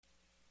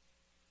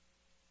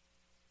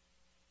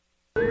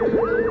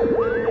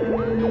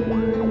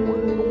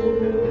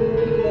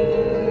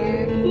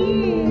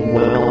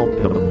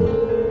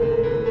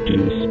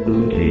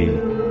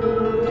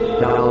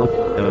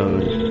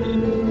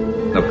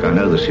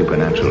the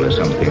supernatural is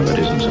something that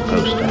isn't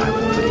supposed to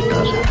happen, but it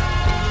does happen.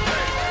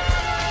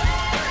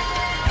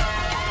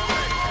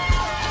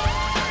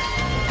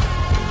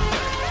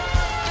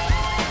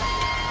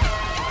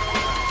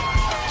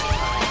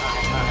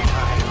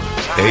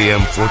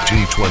 AM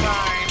 1420,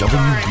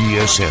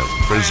 WBSM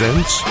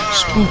presents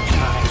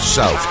Spooky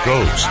South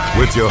Coast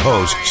with your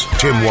hosts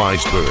Tim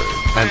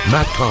Weisberg and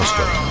Matt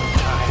Costa.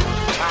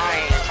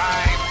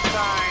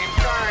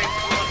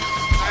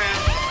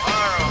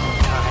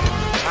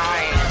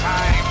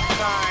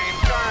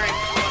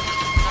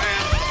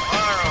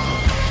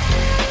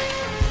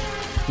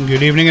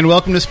 Good evening and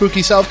welcome to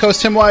Spooky South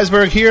Coast. Tim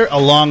Weisberg here,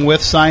 along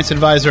with science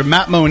advisor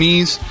Matt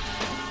Moniz.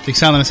 The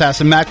silent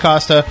assassin Matt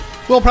Costa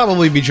will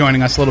probably be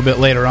joining us a little bit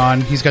later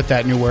on. He's got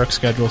that new work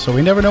schedule, so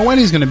we never know when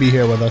he's going to be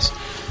here with us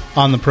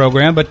on the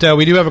program. But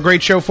we do have a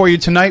great show for you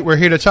tonight. We're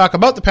here to talk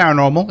about the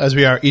paranormal, as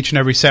we are each and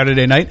every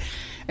Saturday night.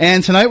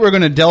 And tonight we're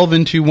going to delve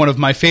into one of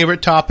my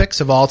favorite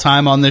topics of all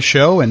time on this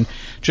show, and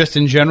just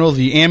in general,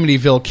 the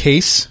Amityville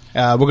case.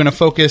 We're going to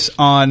focus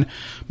on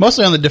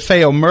mostly on the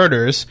DeFeo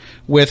murders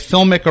with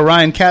filmmaker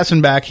Ryan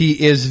Katzenbach. He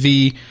is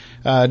the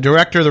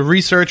director, the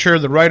researcher,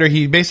 the writer.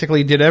 He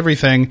basically did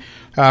everything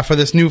for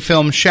this new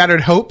film,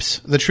 Shattered Hopes,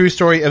 the true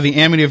story of the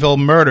Amityville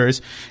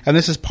murders. And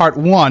this is part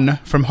one,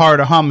 From Horror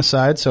to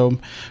Homicide. So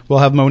we'll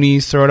have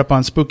Moniz throw it up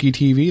on Spooky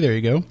TV. There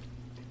you go.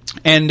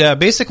 And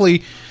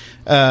basically,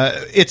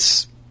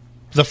 it's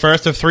the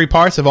first of three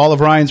parts of all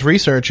of Ryan's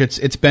research.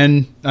 It's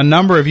been a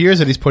number of years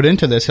that he's put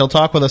into this. He'll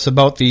talk with us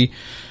about the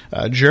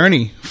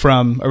journey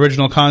from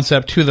original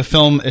concept to the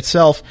film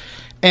itself.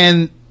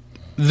 And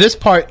this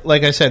part,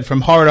 like I said, From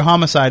Horror to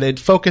Homicide, it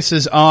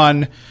focuses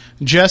on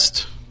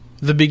just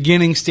the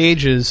beginning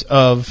stages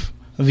of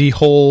the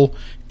whole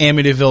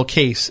Amityville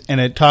case. And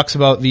it talks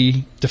about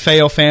the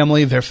DeFeo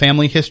family, their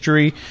family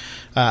history,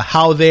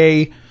 how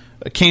they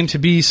came to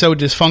be so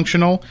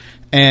dysfunctional,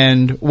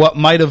 and what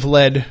might have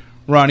led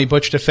Ronnie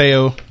Butch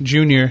DeFeo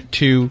Jr.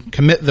 to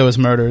commit those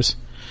murders.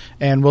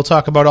 And we'll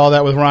talk about all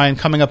that with Ryan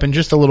coming up in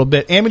just a little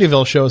bit.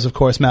 Amityville shows, of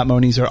course, Matt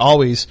Moniz, are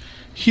always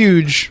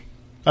huge.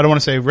 I don't want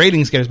to say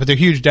ratings getters, but they're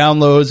huge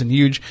downloads and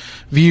huge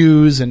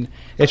views, and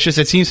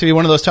it seems to be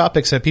one of those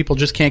topics that people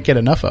just can't get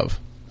enough of.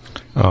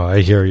 Oh,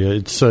 I hear you.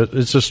 It's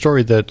a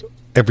story that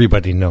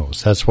everybody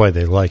knows. That's why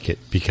they like it,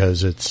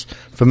 because it's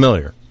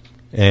familiar,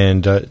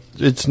 and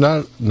it's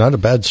not a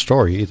bad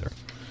story either.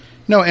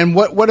 No, and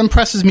what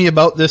impresses me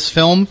about this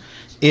film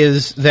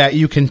is that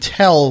you can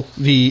tell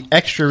the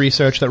extra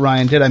research that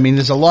Ryan did. I mean,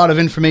 there's a lot of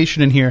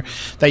information in here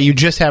that you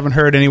just haven't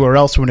heard anywhere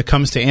else when it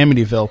comes to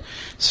Amityville.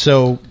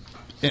 So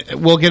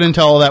we'll get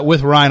into all that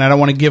with Ryan. I don't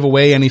want to give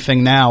away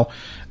anything now,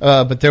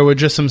 but there were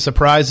just some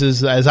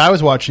surprises as I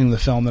was watching the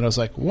film that I was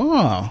like,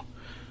 wow,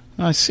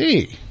 I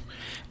see.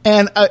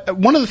 And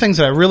one of the things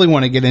that I really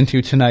want to get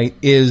into tonight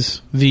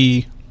is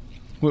we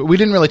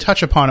didn't really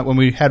touch upon it when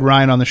we had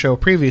Ryan on the show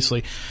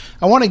previously.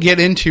 I want to get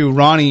into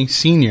Ronnie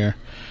Sr.,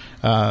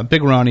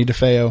 Big Ronnie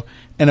DeFeo,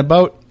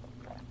 and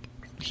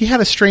he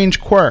had a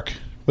strange quirk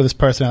with his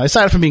personality.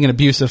 Aside from being an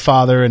abusive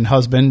father and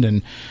husband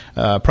and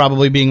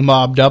probably being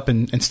mobbed up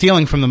and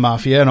stealing from the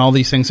mafia and all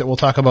these things that we'll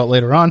talk about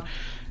later on,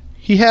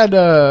 he had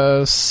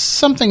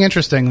something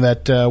interesting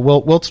that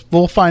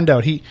we'll find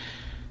out.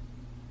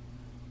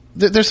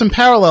 There's some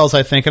parallels,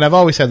 I think, and I've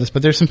always said this,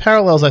 but there's some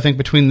parallels, I think,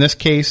 between this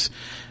case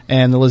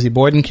and the Lizzie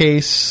Borden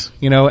case,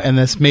 and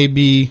this may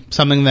be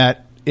something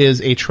that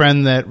is a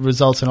trend that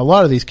results in a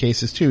lot of these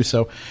cases, too.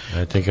 So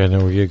I think I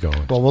know where you're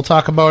going. Well, we'll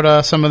talk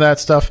about some of that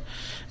stuff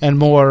and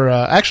more.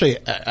 Actually,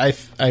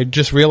 I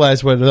just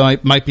realized what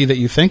it might be that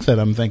you think that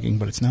I'm thinking,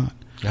 but it's not.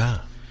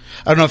 Ah.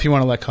 I don't know if you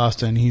want to let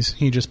Costa in.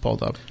 He just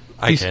pulled up.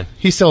 I can.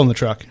 He's still in the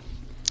truck.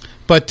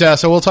 But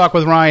so we'll talk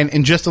with Ryan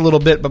in just a little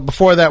bit. But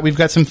before that, we've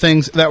got some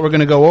things that we're going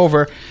to go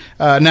over.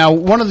 Now,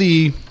 one of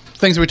the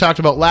things we talked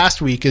about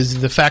last week is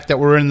the fact that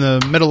we're in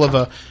the middle of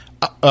a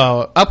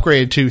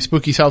upgrade to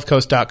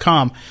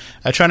SpookySouthCoast.com,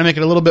 trying to make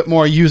it a little bit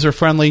more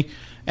user-friendly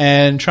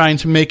and trying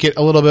to make it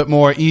a little bit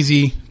more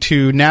easy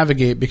to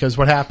navigate, because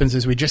what happens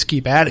is we just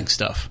keep adding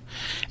stuff.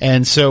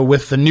 And so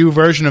with the new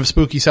version of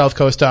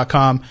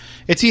SpookySouthCoast.com,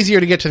 it's easier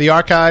to get to the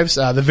archives.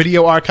 The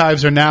video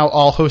archives are now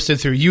all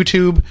hosted through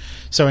YouTube,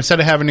 so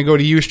instead of having to go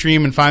to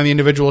Ustream and find the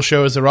individual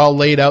shows, they're all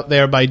laid out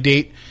there by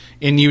date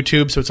in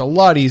YouTube, so it's a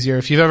lot easier.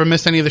 If you've ever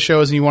missed any of the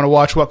shows and you want to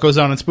watch what goes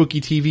on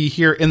Spooky TV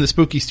here in the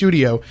Spooky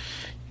Studio,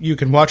 you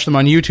can watch them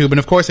on YouTube. And,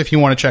 of course, if you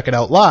want to check it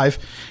out live,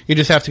 you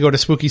just have to go to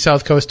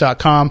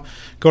SpookySouthCoast.com,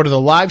 go to the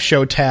live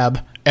show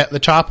tab at the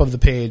top of the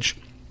page,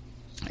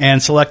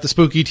 and select the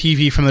Spooky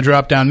TV from the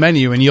drop-down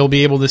menu, and you'll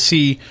be able to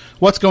see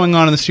what's going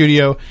on in the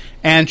studio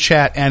and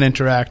chat and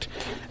interact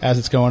as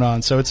it's going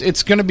on. So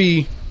it's going to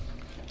be,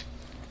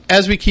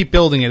 as we keep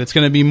building it, it's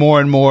going to be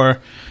more and more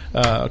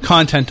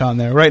content on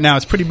there. Right now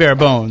it's pretty bare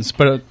bones,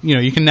 but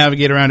you can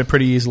navigate around it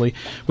pretty easily.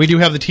 We do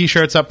have the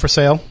T-shirts up for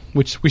sale,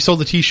 which we sold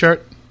the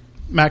T-shirt.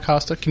 Matt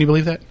Costa, can you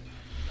believe that?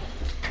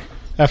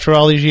 After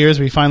all these years,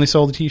 we finally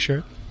sold the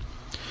T-shirt.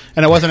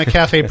 And it wasn't a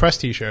Cafe Press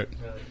T-shirt.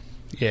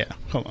 Yeah,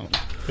 hold on.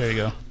 There you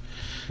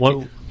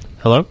go.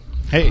 Hello?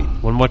 Hey.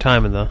 One more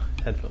time in the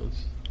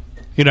headphones.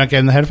 You're not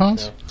getting the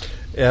headphones? No.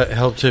 Yeah, it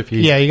helps if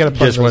Yeah, you gotta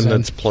plug gets those one in.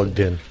 that's plugged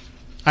in.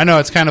 I know,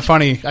 it's kind of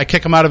funny. I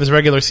kick him out of his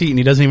regular seat, and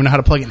he doesn't even know how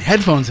to plug in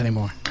headphones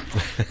anymore.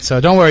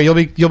 So don't worry,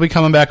 you'll be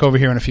coming back over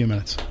here in a few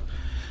minutes.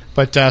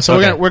 But so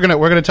Okay. we're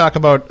gonna talk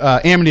about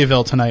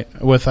Amityville tonight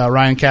with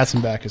Ryan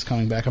Katzenbach is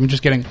coming back.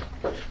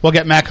 We'll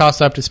get Matt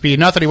Costa up to speed.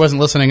 Not that he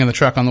wasn't listening in the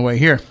truck on the way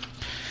here,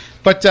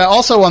 but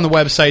also on the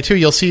website too.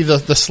 You'll see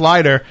the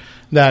slider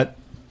that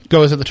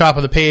goes at the top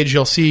of the page.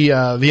 You'll see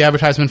the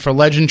advertisement for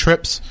Legend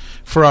Trips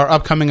for our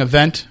upcoming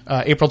event,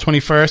 April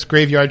 21st,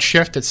 Graveyard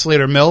Shift at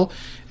Slater Mill.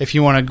 If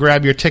you want to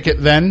grab your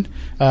ticket then,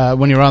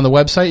 when you're on the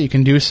website, you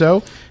can do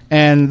so.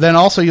 And then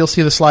also you'll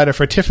see the slider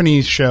for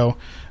Tiffany's show,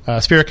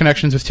 Spirit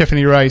Connections with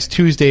Tiffany Rice,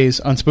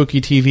 Tuesdays on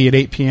Spooky TV at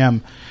 8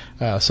 p.m.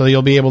 So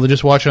you'll be able to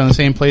just watch it on the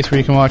same place where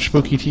you can watch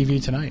Spooky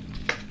TV tonight.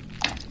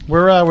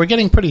 We're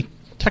getting pretty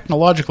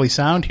technologically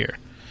sound here.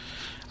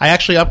 I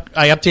actually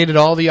I updated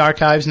all the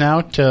archives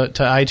now to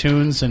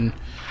iTunes and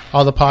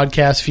all the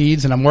podcast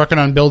feeds, and I'm working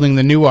on building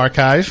the new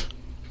archive.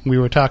 We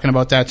were talking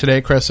about that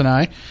today, Chris and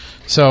I.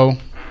 So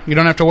you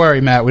don't have to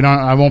worry, Matt.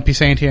 I won't be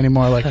saying to you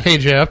anymore like, "Hey,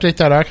 did you update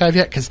that archive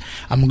yet?" Because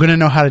I'm going to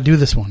know how to do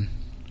this one.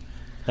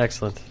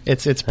 Excellent.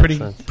 It's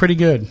pretty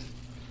good.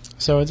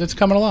 So it's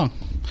coming along.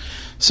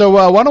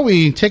 So why don't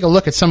we take a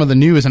look at some of the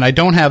news? And I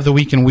don't have the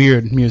Week in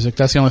Weird music.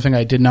 That's the only thing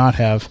I did not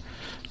have.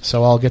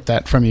 So I'll get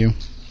that from you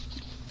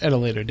at a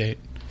later date.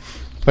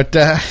 But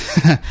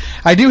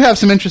I do have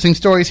some interesting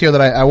stories here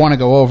that I want to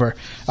go over.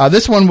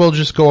 This one we'll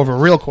just go over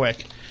real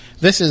quick.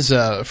 This is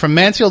from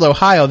Mansfield,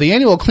 Ohio. The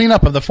annual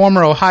cleanup of the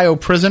former Ohio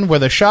prison where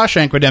the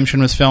Shawshank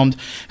Redemption was filmed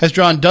has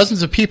drawn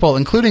dozens of people,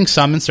 including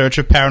some in search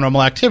of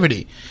paranormal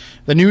activity.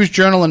 The News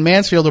Journal in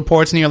Mansfield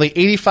reports nearly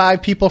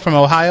 85 people from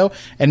Ohio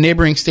and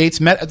neighboring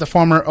states met at the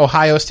former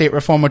Ohio State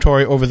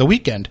Reformatory over the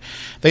weekend.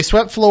 They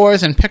swept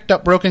floors and picked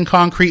up broken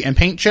concrete and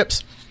paint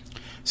chips.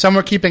 Some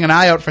were keeping an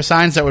eye out for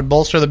signs that would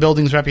bolster the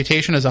building's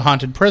reputation as a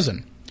haunted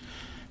prison.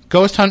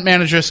 Ghost hunt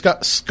manager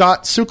Scott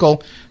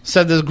Sukol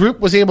said the group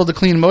was able to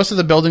clean most of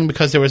the building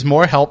because there was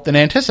more help than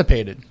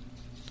anticipated.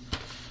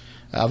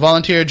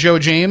 Volunteer Joe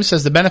James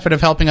says the benefit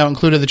of helping out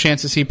included the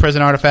chance to see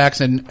prison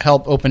artifacts and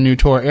help open new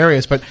tour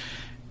areas. But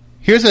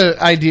here's an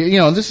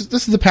idea. This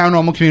is the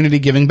paranormal community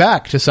giving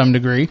back to some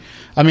degree.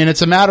 I mean,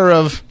 it's a matter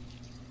of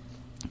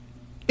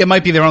it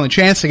might be their only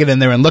chance to get in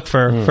there and look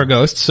for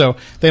ghosts, so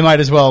they might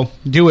as well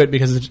do it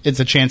because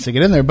it's a chance to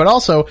get in there. But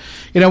also,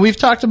 we've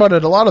talked about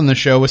it a lot on the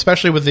show,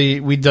 especially with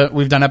we've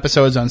done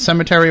episodes on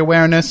cemetery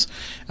awareness.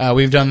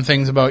 We've done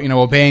things about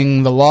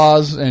obeying the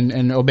laws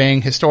and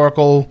obeying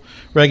historical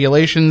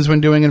regulations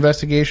when doing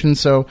investigations.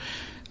 So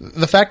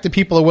the fact that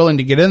people are willing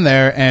to get in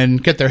there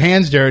and get their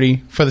hands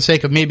dirty for the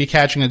sake of maybe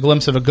catching a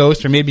glimpse of a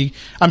ghost, or maybe,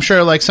 I'm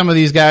sure like some of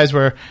these guys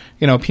were,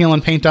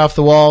 peeling paint off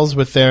the walls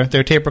with their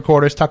tape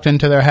recorders tucked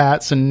into their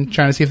hats and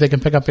trying to see if they can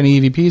pick up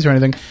any EVPs or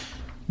anything.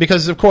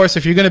 Because, of course,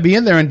 if you're going to be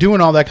in there and doing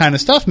all that kind of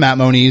stuff, Matt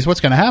Moniz,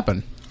 what's going to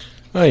happen?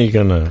 Well, you're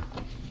going to,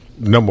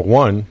 number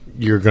one,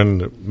 you're going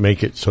to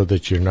make it so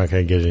that you're not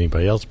going to get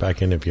anybody else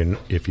back in if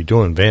you're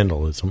doing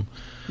vandalism.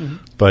 Mm-hmm.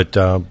 But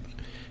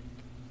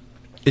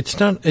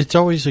it's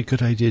always a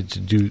good idea to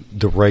do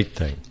the right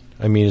thing.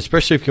 I mean,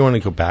 especially if you want to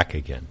go back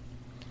again.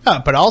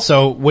 But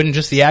also, wouldn't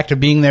just the act of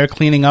being there,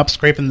 cleaning up,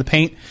 scraping the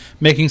paint,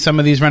 making some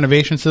of these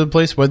renovations to the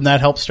place, wouldn't that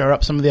help stir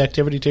up some of the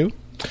activity too?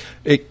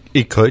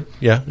 It could,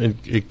 yeah,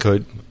 it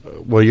could.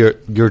 Well,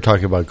 you're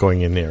talking about going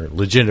in there,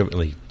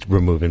 legitimately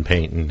removing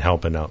paint and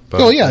helping out.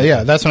 But,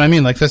 yeah, that's what I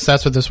mean. Like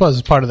that's what this was,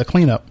 as part of the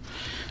cleanup.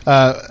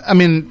 I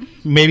mean,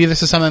 maybe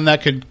this is something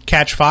that could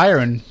catch fire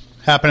and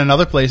happen in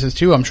other places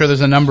too. I'm sure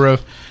there's a number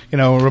of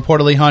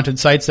reportedly haunted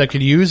sites that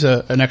could use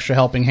an extra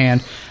helping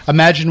hand.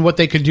 Imagine what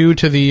they could do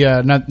to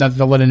the not that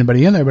they'll let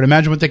anybody in there, but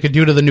imagine what they could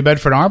do to the New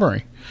Bedford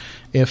Armory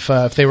if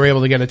they were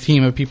able to get a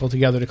team of people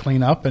together to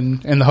clean up,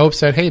 and in the hopes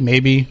that hey,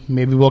 maybe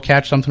we'll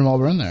catch something while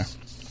we're in there.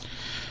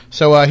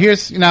 So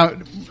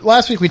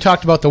last week we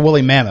talked about the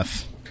woolly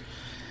mammoth,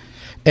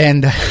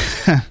 and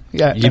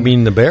you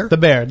mean the bear? The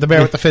bear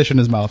with the fish in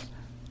his mouth.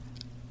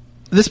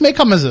 This may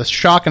come as a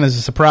shock and as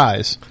a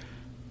surprise,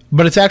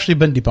 but it's actually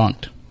been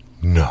debunked.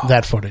 No.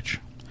 That footage.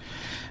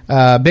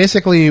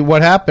 Basically,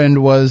 what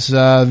happened was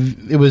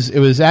it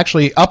was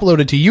actually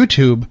uploaded to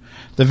YouTube.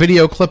 The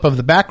video clip of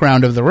the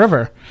background of the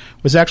river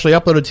was actually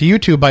uploaded to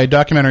YouTube by a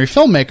documentary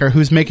filmmaker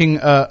who's making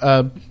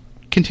a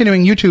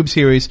continuing YouTube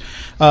series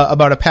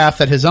about a path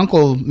that his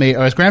uncle made,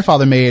 or his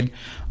grandfather made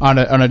on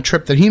a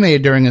trip that he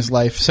made during his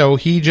life. So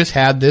he just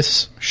had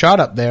this shot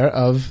up there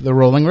of the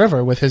rolling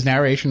river with his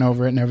narration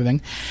over it and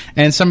everything.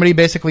 And somebody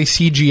basically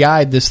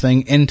CGI'd this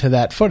thing into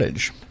that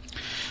footage.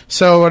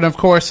 So, and of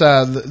course,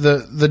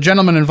 the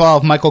gentleman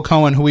involved, Michael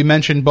Cohen, who we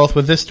mentioned both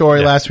with this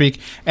story last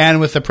week and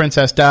with the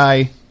Princess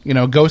Di,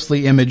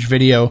 ghostly image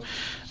video,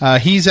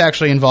 he's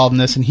actually involved in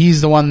this, and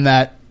he's the one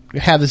that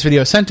had this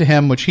video sent to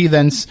him, which he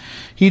then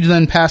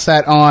passed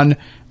that on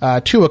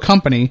to a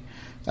company,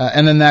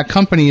 and then that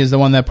company is the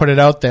one that put it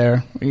out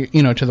there,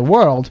 to the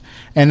world.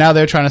 And now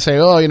they're trying to say,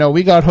 oh,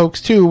 we got hoax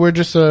too. We're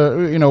just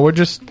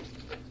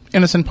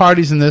innocent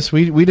parties in this.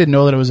 We didn't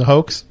know that it was a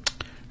hoax.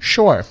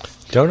 Sure.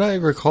 Don't I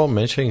recall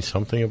mentioning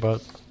something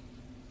about?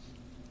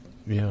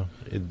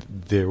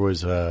 There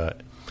was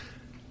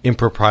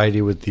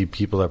impropriety with the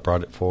people that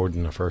brought it forward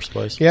in the first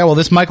place. Yeah, well,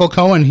 this Michael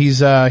Cohen,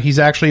 he's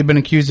actually been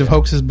accused of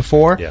hoaxes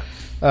before,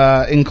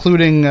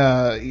 including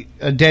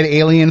a dead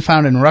alien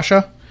found in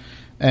Russia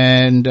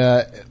and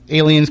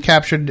aliens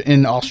captured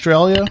in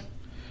Australia.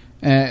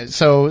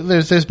 So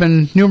there's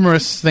been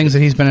numerous things that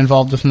he's been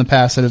involved with in the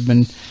past that have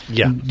been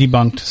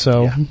debunked.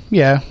 So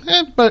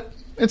but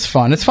it's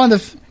fun. It's fun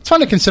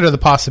to consider the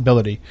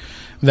possibility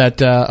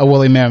that a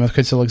woolly mammoth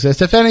could still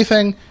exist. If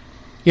anything,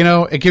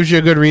 it gives you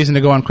a good reason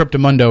to go on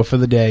Cryptomundo for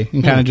the day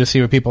and kind of just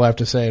see what people have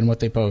to say and what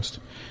they post.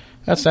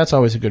 That's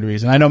always a good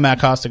reason. I know Matt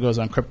Costa goes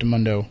on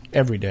Cryptomundo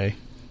every day.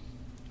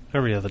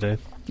 Every other day.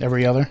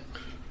 Every other?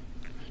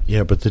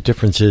 Yeah, but the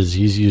difference is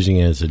he's using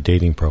it as a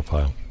dating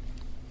profile.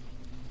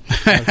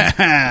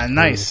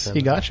 Nice.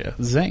 He gotcha.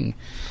 Zing.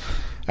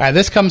 All right,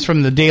 this comes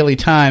from the Daily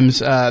Times.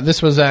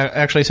 This was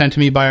actually sent to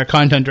me by our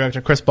content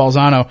director, Chris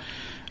Balzano.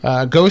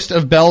 Ghost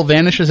of Belle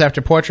vanishes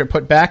after portrait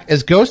put back.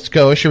 As ghosts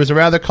go, she was a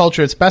rather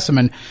cultured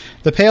specimen.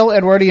 The pale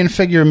Edwardian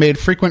figure made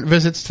frequent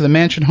visits to the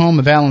mansion home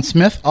of Alan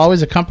Smith,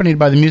 always accompanied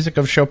by the music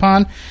of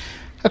Chopin,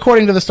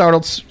 according to the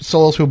startled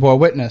souls who bore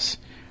witness.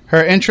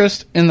 Her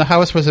interest in the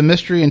house was a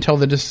mystery until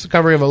the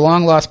discovery of a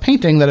long-lost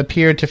painting that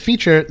appeared to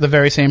feature the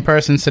very same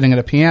person sitting at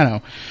a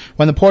piano.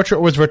 When the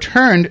portrait was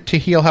returned to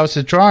Heel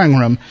House's drawing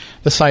room,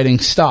 the sighting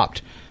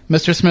stopped.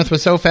 Mr. Smith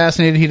was so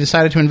fascinated he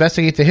decided to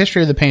investigate the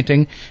history of the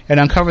painting and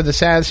uncover the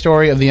sad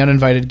story of the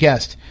uninvited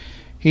guest.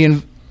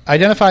 He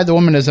identified the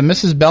woman as a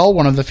Mrs. Bell,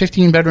 one of the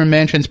 15-bedroom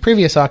mansion's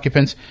previous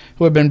occupants,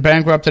 who had been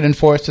bankrupted and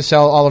forced to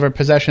sell all of her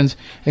possessions,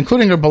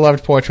 including her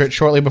beloved portrait,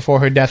 shortly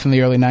before her death in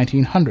the early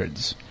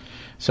 1900s.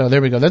 So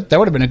there we go. That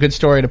would have been a good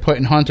story to put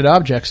in Haunted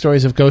Objects,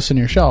 stories of ghosts on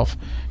your shelf,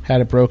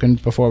 had it broken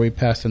before we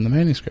passed in the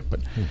manuscript.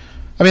 But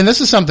I mean, this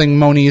is something,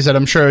 Moniz, that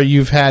I'm sure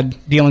you've had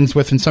dealings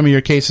with in some of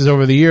your cases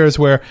over the years,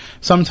 where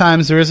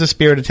sometimes there is a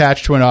spirit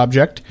attached to an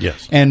object.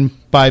 Yes. And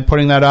by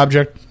putting that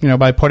object,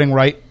 by putting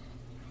right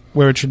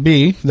where it should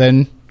be,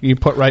 then you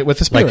put right with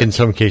the spirit. Like in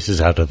some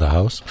cases out of the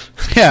house.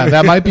 Yeah,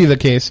 that might be the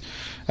case.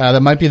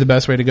 That might be the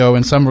best way to go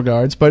in some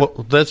regards.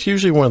 But that's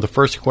usually one of the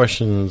first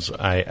questions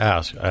I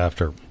ask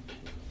after,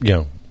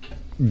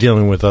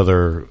 dealing with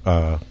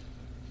other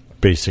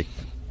basic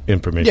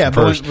information. Yeah,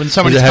 but when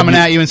somebody's coming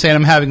at you and saying,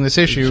 I'm having this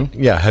issue.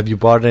 Yeah, have you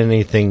bought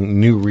anything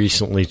new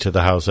recently to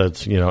the house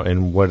that's,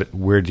 and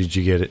where did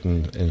you get it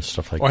and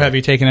stuff like that? Or have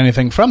you taken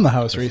anything from the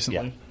house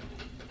recently?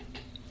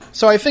 Yeah.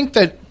 So I think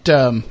that,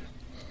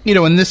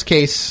 in this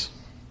case,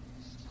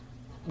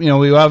 we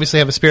obviously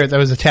have a spirit that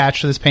was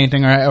attached to this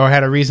painting or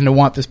had a reason to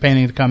want this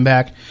painting to come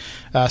back.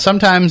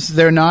 Sometimes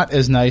they're not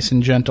as nice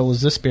and gentle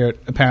as this spirit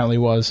apparently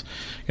was.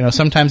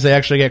 Sometimes they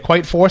actually get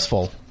quite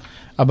forceful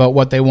about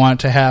what they want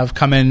to have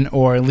come in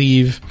or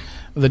leave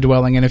the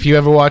dwelling. And if you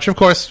ever watch, of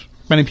course,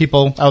 many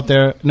people out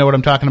there know what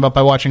I'm talking about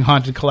by watching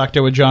Haunted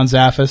Collector with John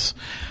Zaffis,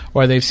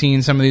 or they've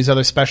seen some of these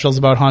other specials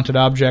about haunted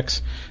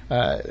objects.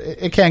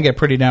 It can get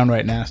pretty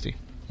downright nasty.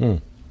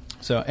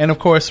 So, and of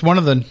course, one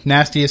of the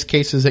nastiest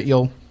cases that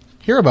you'll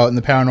hear about in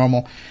the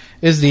paranormal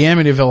is the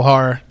Amityville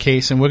horror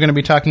case, and we're going to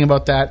be talking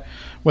about that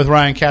with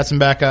Ryan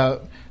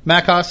Katzenbach.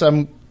 Matt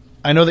Koss,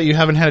 I know that you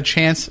haven't had a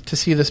chance to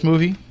see this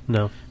movie.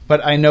 No.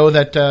 But I know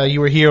that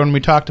you were here when we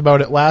talked about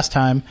it last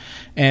time,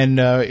 and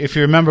if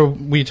you remember,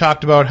 we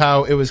talked about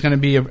how it was going to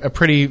be a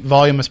pretty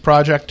voluminous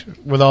project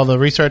with all the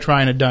research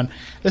Ryan had done.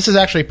 This is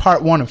actually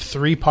part 1 of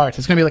 3 parts.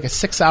 It's going to be like a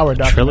 6-hour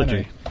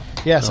documentary.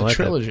 Trilogy. Yes, a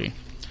trilogy.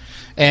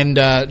 And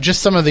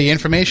just some of the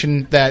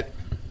information that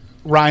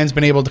Ryan's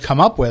been able to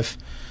come up with,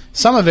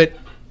 some of it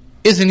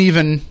isn't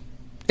even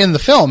in the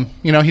film.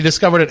 He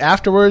discovered it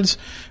afterwards,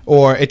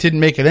 or it didn't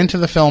make it into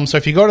the film. So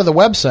if you go to the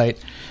website,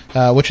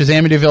 which is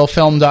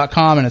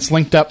amityvillefilm.com, and it's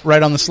linked up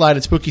right on the slide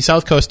at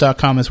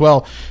spookysouthcoast.com as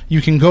well,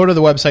 you can go to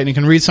the website and you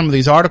can read some of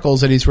these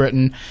articles that he's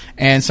written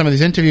and some of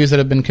these interviews that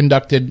have been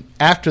conducted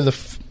after the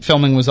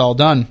filming was all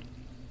done.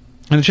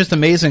 And it's just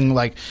amazing,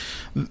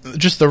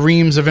 just the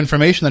reams of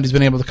information that he's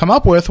been able to come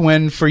up with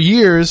when, for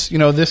years,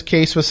 this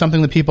case was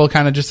something that people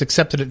kind of just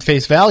accepted at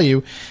face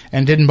value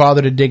and didn't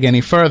bother to dig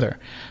any further.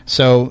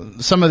 So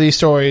some of these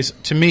stories,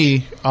 to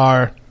me,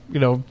 are,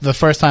 the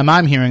first time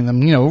I'm hearing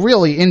them,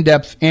 really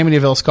in-depth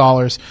Amityville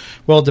scholars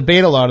will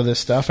debate a lot of this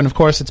stuff. And, of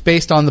course, it's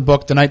based on the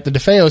book The Night the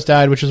DeFeos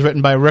Died, which was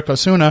written by Rick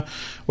Osuna,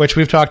 which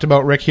we've talked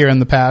about Rick here in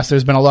the past.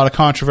 There's been a lot of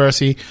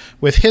controversy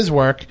with his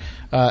work,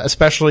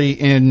 especially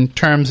in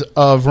terms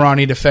of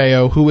Ronnie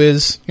DeFeo, who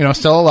is,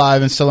 still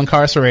alive and still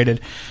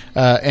incarcerated.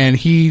 And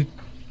he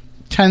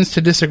tends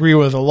to disagree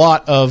with a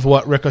lot of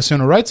what Rick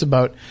Osuna writes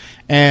about.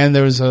 And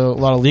there was a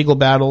lot of legal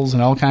battles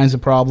and all kinds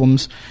of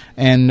problems.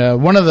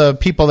 And one of the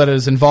people that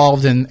is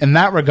involved in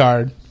that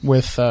regard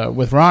with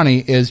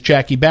Ronnie is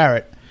Jackie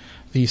Barrett,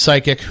 the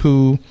psychic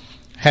who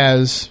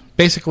has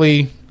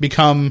basically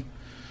become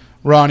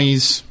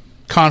Ronnie's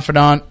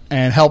confidant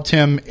and helped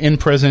him in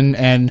prison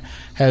and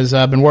has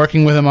been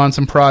working with him on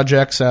some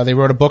projects. They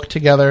wrote a book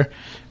together,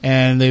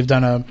 and they've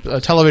done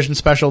a television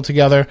special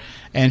together.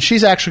 And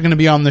she's actually going to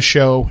be on the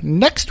show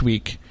next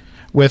week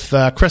with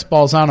Chris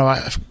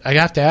Balzano. I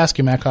have to ask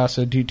you, Matt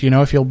Costa, do you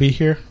know if you'll be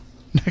here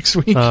next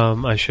week?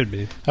 I should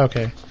be.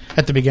 Okay.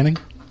 At the beginning?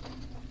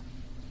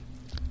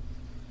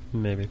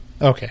 Maybe.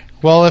 Okay.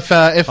 Well, if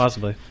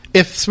possibly.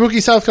 If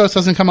Spooky South Coast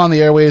doesn't come on the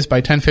airwaves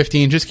by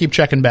 10:15, just keep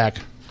checking back,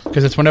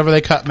 because it's whenever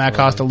they cut Matt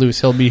Costa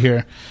loose, he'll be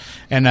here.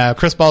 And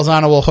Chris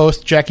Balzano will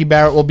host. Jackie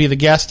Barrett will be the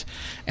guest,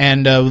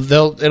 and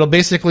it'll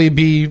basically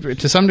be,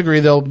 to some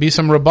degree, there'll be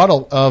some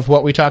rebuttal of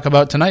what we talk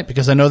about tonight,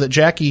 because I know that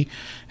Jackie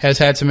has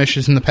had some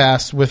issues in the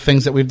past with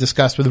things that we've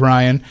discussed with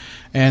Ryan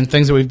and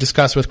things that we've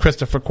discussed with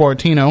Christopher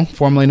Quarantino,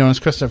 formerly known as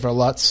Christopher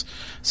Lutz.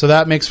 So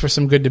that makes for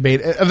some good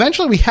debate.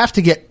 Eventually, we have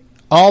to get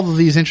all of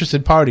these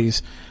interested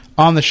parties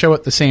on the show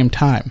at the same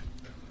time.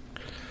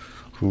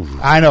 Ooh.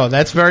 I know,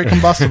 that's very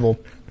combustible.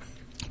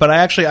 But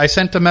I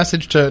sent a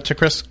message to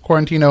Chris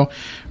Quarantino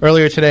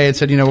earlier today and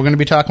said, we're going to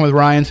be talking with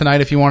Ryan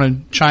tonight. If you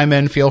want to chime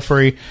in, feel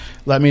free.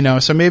 Let me know.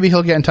 So maybe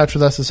he'll get in touch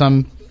with us at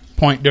some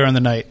point during the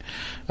night.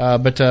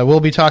 But we'll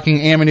be talking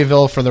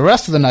Amityville for the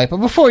rest of the night. But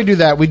before we do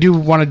that, we do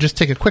want to just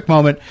take a quick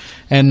moment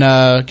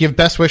and give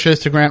best wishes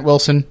to Grant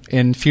Wilson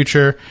in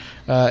future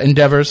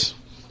endeavors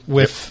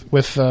with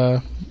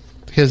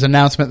his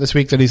announcement this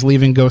week that he's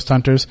leaving Ghost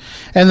Hunters.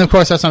 And, of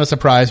course, that's not a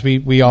surprise.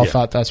 We all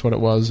thought that's what it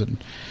was. And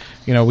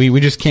we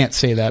just can't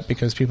say that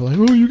because people are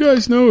like, oh, you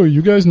guys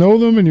know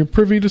them and you're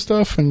privy to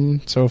stuff.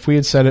 And so if we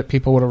had said it,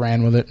 people would have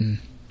ran with it, and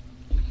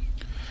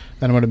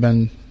then it would have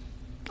been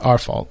our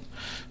fault.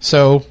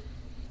 So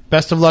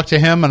best of luck to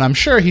him, and I'm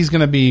sure he's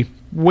going to be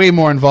way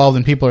more involved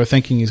than people are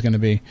thinking he's going to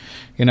be.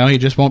 He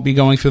just won't be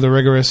going through the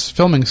rigorous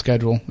filming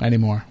schedule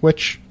anymore,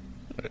 which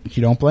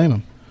you don't blame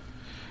him.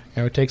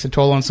 It takes a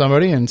toll on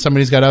somebody, and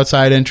somebody's got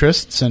outside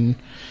interests, and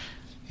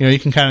you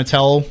can kind of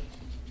tell.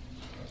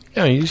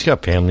 Yeah, he's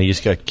got family,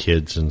 he's got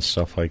kids and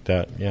stuff like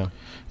that. Yeah,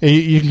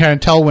 you can kind of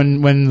tell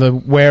when the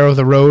wear of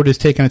the road is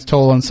taking its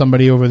toll on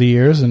somebody over the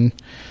years, and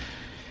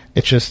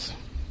it's just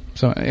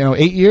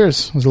 8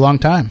 years is a long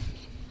time.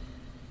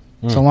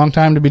 It's a long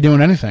time to be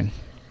doing anything.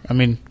 I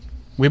mean,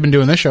 we've been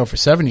doing this show for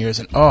 7 years,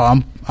 and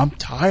I'm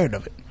tired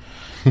of it.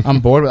 I'm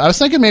bored with it. I was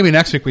thinking maybe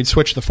next week we'd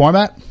switch the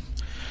format.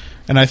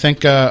 And I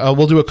think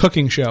we'll do a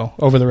cooking show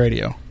over the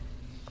radio.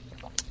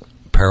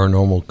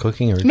 Paranormal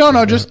cooking?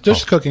 No,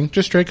 just cooking.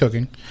 Just straight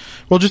cooking.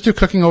 We'll just do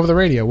cooking over the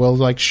radio.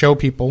 We'll, show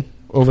people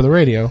over the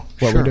radio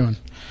what we're doing.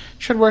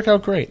 Should work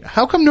out great.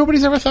 How come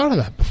nobody's ever thought of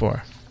that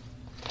before?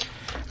 All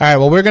right,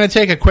 well, we're going to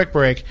take a quick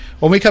break.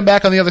 When we come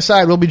back on the other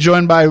side, we'll be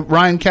joined by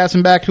Ryan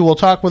Katzenbach, who will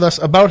talk with us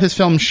about his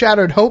film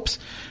Shattered Hopes,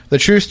 the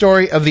true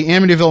story of the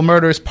Amityville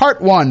murders, Part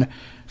 1,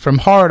 from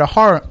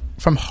horror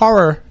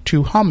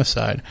to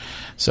homicide.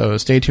 So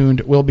stay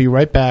tuned. We'll be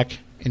right back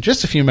in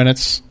just a few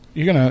minutes.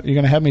 You're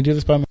gonna have me do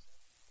this by myself?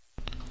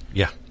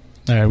 Yeah.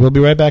 All right. We'll be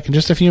right back in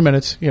just a few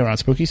minutes here on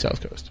Spooky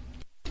South Coast.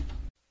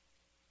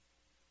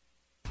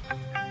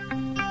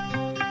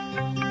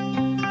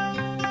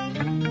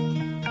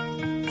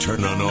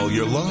 Turn on all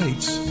your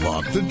lights,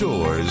 lock the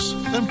doors,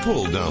 and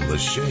pull down the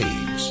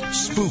shades.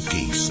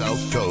 Spooky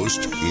South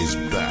Coast is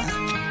back.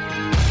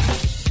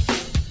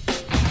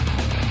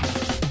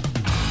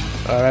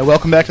 All right,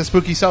 welcome back to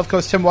Spooky South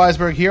Coast. Tim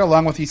Weisberg here,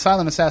 along with the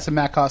silent assassin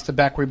Matt Costa,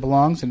 back where he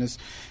belongs in his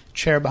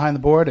chair behind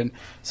the board. And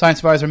science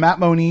advisor Matt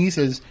Moniz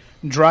is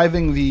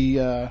driving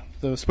the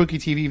Spooky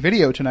TV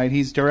video tonight.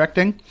 He's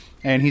directing,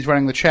 and he's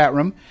running the chat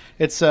room.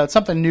 It's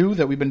something new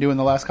that we've been doing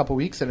the last couple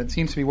weeks, and it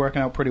seems to be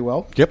working out pretty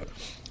well. Yep.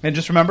 And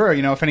just remember,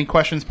 if any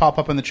questions pop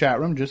up in the chat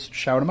room, just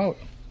shout them out.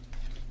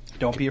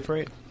 Don't be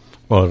afraid.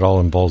 Well, it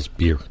all involves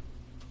beer.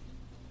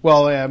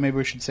 Well, yeah, maybe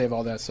we should save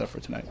all that stuff for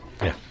tonight.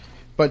 Yeah.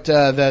 But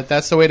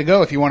that's the way to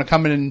go. If you want to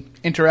come in and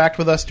interact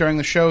with us during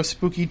the show,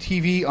 Spooky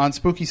TV on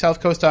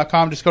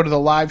SpookySouthCoast.com. Just go to the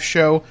live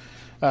show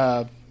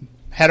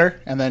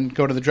header and then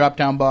go to the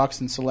drop-down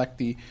box and select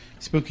the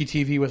Spooky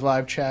TV with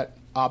live chat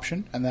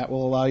option, and that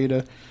will allow you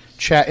to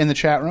chat in the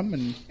chat room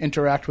and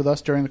interact with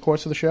us during the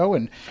course of the show.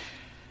 And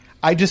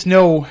I just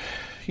know,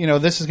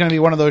 this is going to be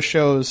one of those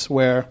shows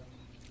where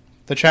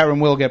the chat room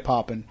will get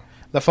popping.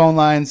 The phone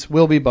lines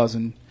will be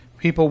buzzing.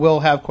 People will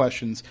have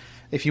questions.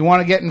 If you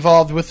want to get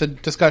involved with the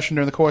discussion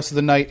during the course of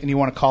the night and you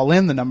want to call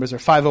in, the numbers are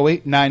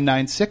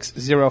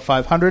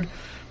 508-996-0500,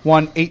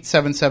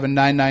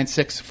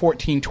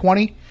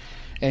 1-877-996-1420.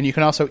 And you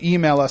can also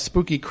email us,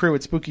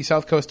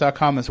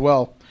 spookycrew@spookysouthcoast.com as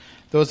well.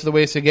 Those are the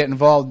ways to get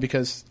involved,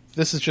 because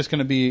this is just going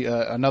to be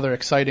another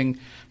exciting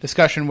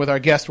discussion with our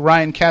guest,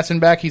 Ryan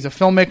Katzenbach. He's a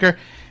filmmaker,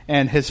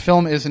 and his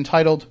film is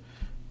entitled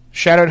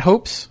Shattered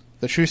Hopes,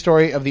 the true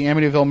story of the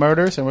Amityville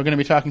murders. And we're going to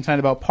be talking tonight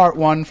about Part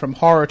 1, From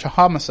Horror to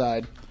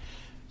Homicide,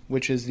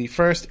 which is the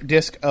first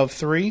disc of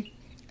 3,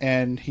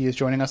 and he is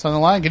joining us on the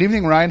line. Good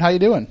evening, Ryan. How you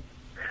doing?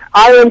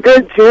 I am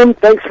good, Tim.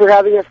 Thanks for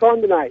having us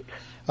on tonight.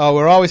 Oh,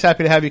 we're always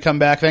happy to have you come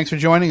back. Thanks for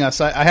joining us.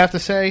 I have to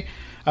say,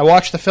 I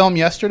watched the film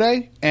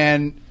yesterday,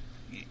 and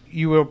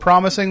you were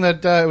promising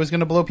that it was going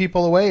to blow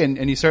people away,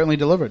 and you certainly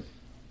delivered.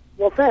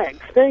 Well, thanks.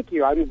 Thank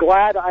you. I'm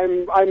glad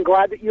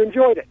that you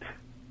enjoyed it.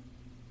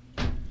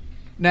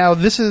 Now,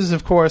 this is,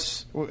 of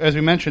course, as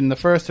we mentioned, the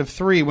first of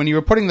three. When you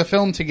were putting the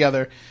film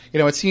together,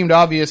 it seemed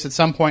obvious at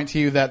some point to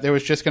you that there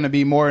was just going to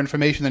be more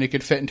information than you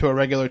could fit into a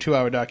regular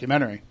 2-hour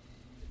documentary.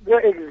 Yeah,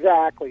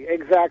 exactly.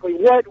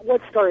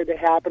 What started to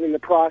happen in the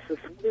process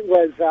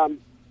was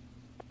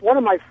one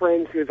of my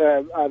friends, who's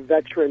a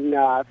veteran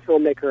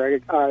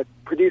filmmaker, a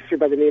producer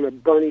by the name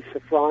of Bernie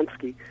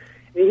Safransky.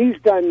 And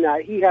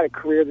he had a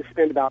career that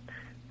spanned about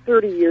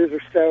 30 years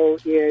or so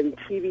in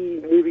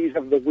TV movies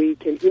of the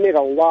week, and he made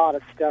a lot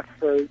of stuff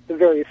for the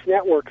various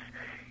networks.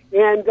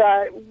 And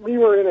we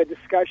were in a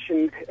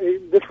discussion.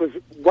 This was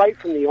right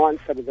from the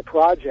onset of the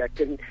project,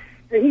 and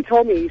he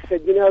told me, he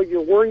said,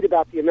 you're worried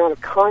about the amount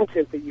of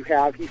content that you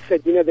have. He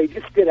said, they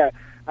just did a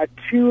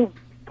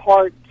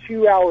 2-part,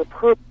 2-hour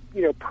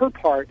per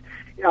part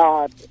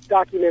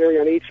documentary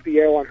on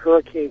HBO on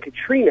Hurricane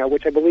Katrina,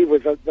 which I believe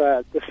was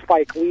the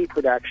Spike Lee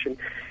production.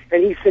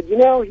 And he said, he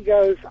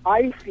goes,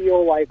 I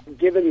feel like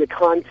given the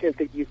content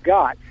that you've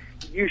got,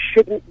 you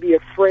shouldn't be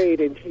afraid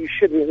and you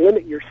shouldn't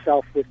limit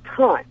yourself with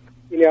time,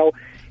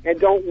 and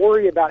don't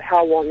worry about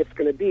how long it's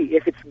going to be.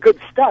 If it's good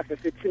stuff,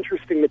 if it's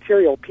interesting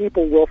material,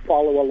 people will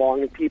follow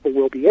along and people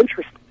will be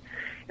interested.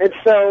 And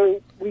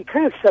so we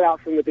kind of set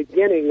out from the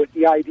beginning with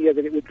the idea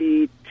that it would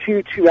be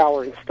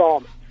 2-hour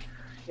installments.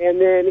 And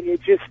then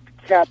it just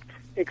kept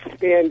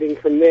expanding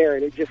from there,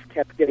 and it just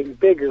kept getting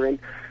bigger. And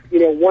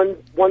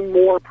one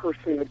more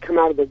person would come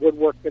out of the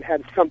woodwork that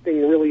had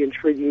something really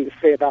intriguing to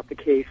say about the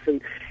case,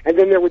 and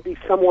then there would be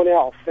someone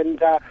else.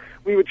 And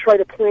we would try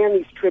to plan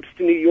these trips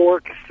to New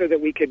York so that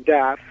we could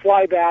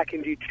fly back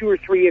and do 2 or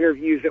 3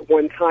 interviews at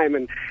one time.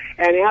 And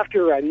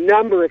after a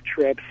number of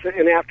trips,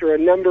 and after a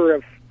number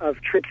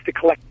of trips to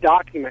collect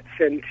documents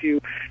and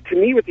to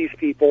meet with these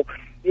people,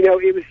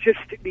 it was just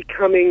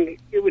becoming,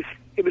 it was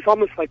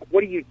almost like,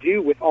 what do you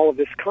do with all of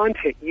this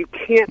content? You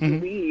can't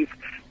leave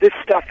this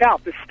stuff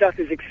out. This stuff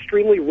is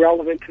extremely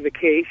relevant to the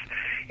case.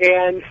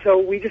 And so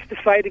we just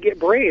decided to get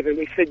brave, and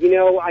we said,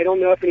 I don't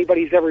know if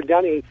anybody's ever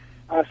done a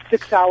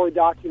 6-hour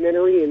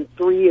documentary in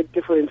 3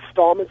 different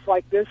installments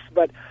like this,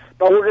 but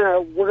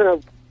we're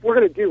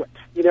gonna do it,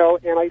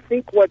 And I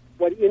think what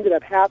ended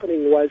up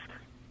happening was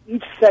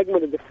each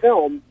segment of the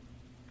film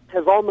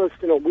has almost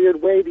in a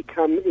weird way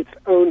become its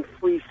own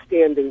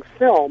freestanding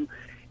film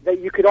that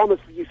you could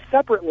almost view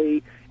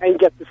separately and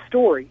get the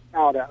story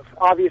out of.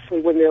 Obviously,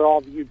 when they're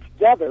all viewed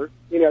together,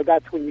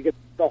 that's when you get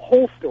the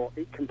whole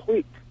story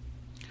complete.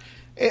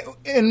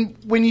 And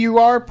when you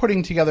are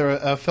putting together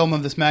a film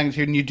of this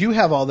magnitude and you do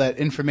have all that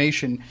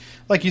information,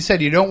 like you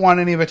said, you don't want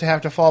any of it to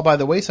have to fall by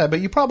the wayside, but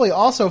you probably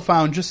also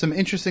found just some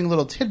interesting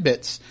little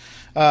tidbits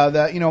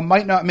that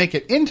might not make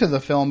it into the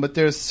film, but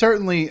there's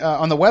certainly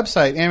on the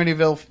website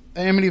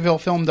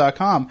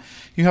Amityvillefilm.com,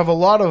 you have a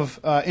lot of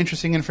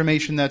interesting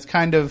information that's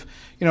kind of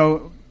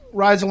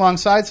rides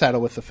alongside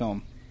saddle with the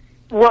film.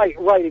 Right,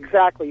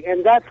 exactly,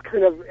 and that's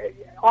kind of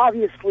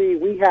obviously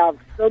we have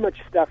so much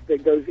stuff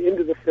that goes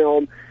into the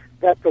film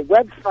that the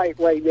website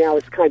right now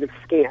is kind of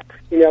scant,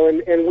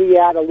 and we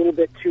add a little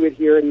bit to it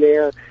here and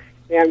there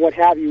and what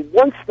have you.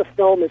 Once the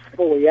film is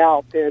fully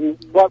out, then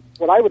what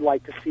I would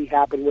like to see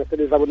happen with it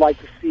is I would like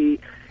to see,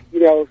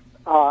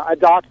 a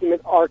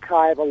document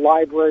archive, a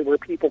library where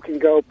people can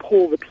go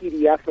pull the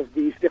PDF of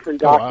these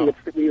different documents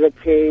that we've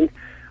obtained.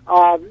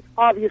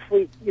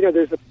 Obviously,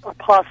 there's a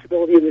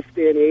possibility in this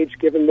day and age,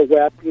 given the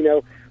web,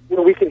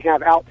 where we can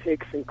have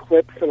outtakes and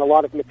clips and a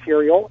lot of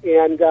material.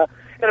 And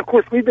of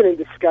course, we've been in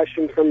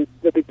discussion from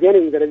the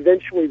beginning that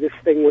eventually this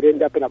thing would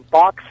end up in a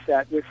box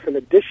set with some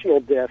additional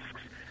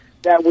discs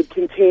that would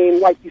contain,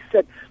 like you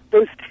said,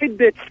 those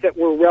tidbits that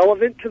were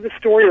relevant to the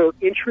story or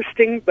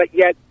interesting, but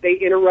yet they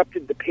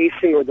interrupted the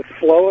pacing or the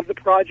flow of the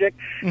project,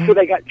 so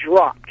they got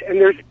dropped.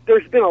 And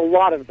there's been a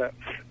lot of those,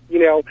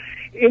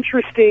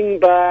 interesting,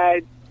 but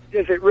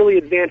does it really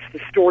advance the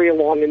story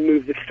along and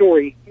move the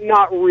story?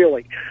 Not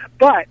really.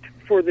 But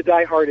for the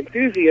diehard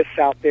enthusiasts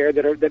out there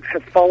that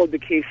have followed the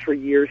case for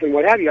years and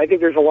what have you, I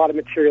think there's a lot of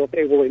material that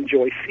they will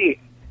enjoy seeing.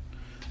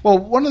 Well,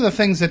 one of the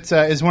things that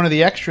is one of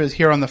the extras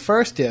here on the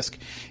first disc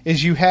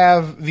is you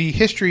have the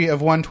history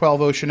of 112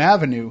 Ocean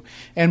Avenue.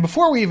 And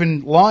before we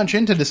even launch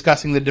into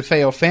discussing the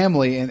DeFeo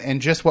family and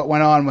just what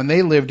went on when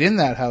they lived in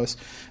that house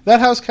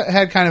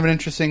had kind of an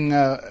interesting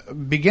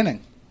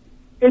beginning.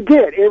 It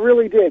did. It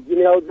really did.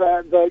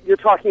 You're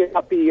talking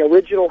about the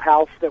original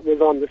house that was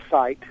on the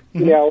site,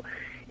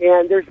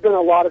 and there's been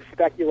a lot of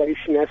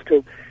speculation as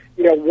to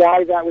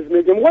why that was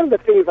moved. And one of the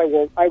things I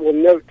will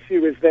note,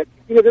 too, is that,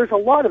 there's a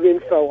lot of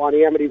info on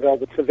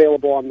Amityville that's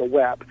available on the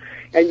web,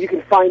 and you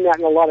can find that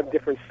in a lot of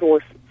different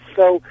sources.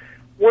 So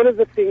one of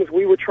the things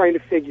we were trying to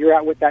figure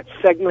out with that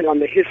segment on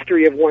the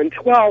history of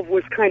 112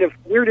 was kind of,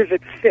 where does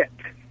it fit?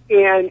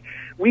 And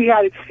we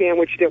had it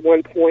sandwiched at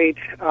one point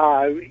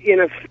in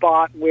a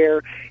spot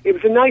where it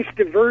was a nice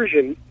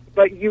diversion,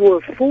 but you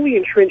were fully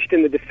entrenched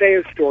in the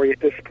DeFeo story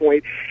at this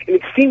point, and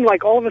it seemed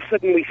like all of a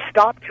sudden we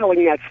stopped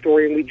telling that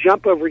story and we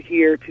jump over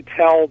here to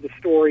tell the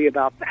story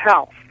about the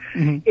house.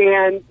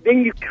 and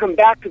then you come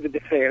back to the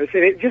DeFeos,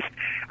 and it just,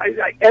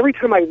 every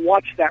time I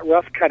watched that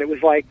rough cut, it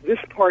was like, this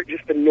part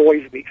just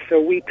annoys me. So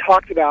we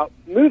talked about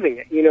moving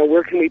it,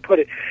 where can we put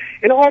it?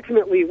 And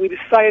ultimately, we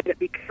decided that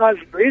because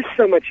there is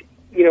so much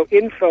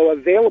info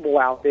available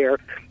out there,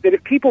 that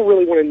if people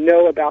really want to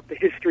know about the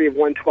history of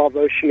 112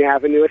 Ocean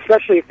Avenue,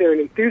 especially if they're an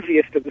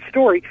enthusiast of the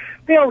story,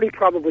 they already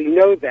probably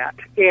know that.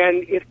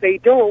 And if they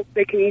don't,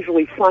 they can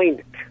easily find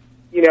it,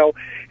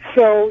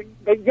 So,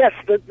 but yes,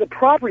 the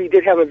property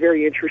did have a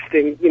very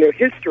interesting,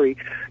 history.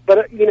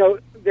 But,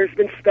 there's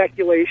been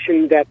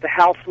speculation that the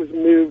house was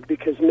moved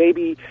because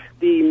maybe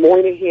the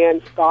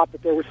Moynahans thought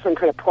that there was some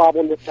kind of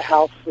problem with the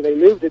house, so they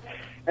moved it.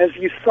 As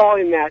you saw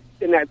in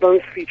that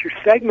bonus feature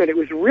segment, it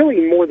was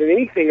really more than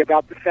anything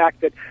about the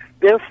fact that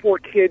their 4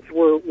 kids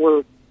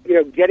were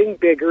getting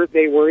bigger.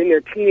 They were in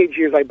their teenage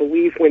years, I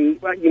believe, when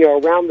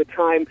around the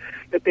time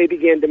that they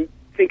began to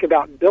think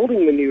about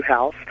building the new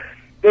house.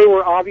 They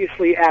were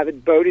obviously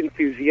avid boat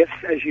enthusiasts,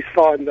 as you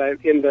saw in the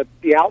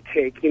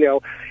outtake,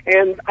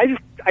 and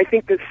I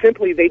think that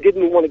simply they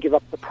didn't want to give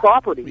up the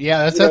property.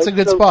 Yeah, that's a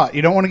good spot.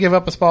 You don't want to give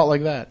up a spot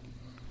like that.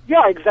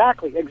 Yeah,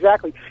 exactly. And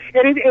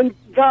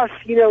thus,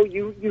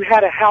 you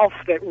had a house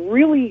that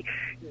really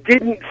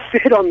didn't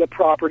sit on the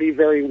property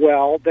very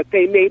well, that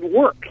they made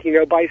work,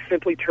 by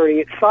simply turning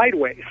it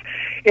sideways.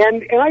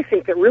 And I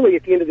think that really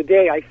at the end of the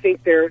day, I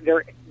think their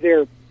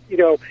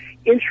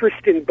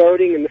interest in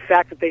boating and the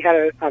fact that they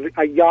had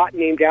a yacht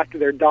named after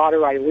their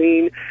daughter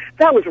Eileen,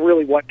 that was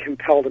really what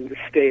compelled them to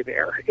stay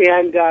there.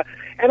 And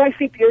I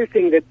think the other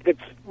thing that's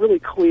really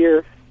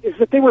clear is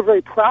that they were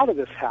very proud of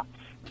this house.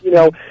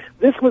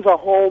 This was a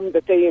home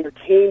that they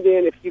entertained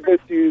in. If you go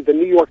through the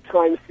New York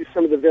Times, through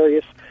some of the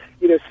various,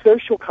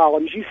 social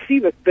columns, you see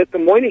that the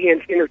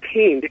Moynahans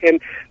entertained,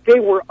 and they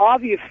were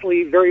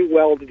obviously very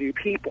well-to-do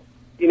people,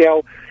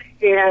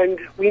 And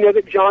we know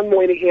that John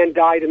Moynihan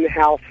died in the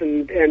house,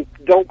 and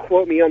don't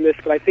quote me on this,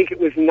 but I think it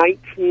was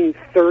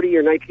 1930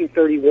 or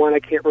 1931. I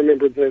can't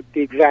remember the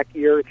exact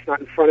year. It's not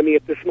in front of me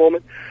at this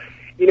moment.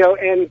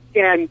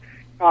 And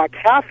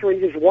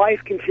Catherine, his wife,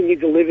 continued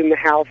to live in the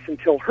house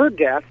until her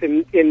death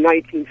in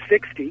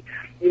 1960.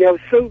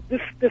 So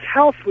this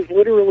house was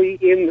literally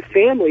in the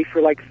family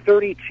for like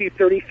 32,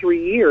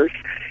 33 years.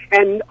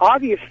 And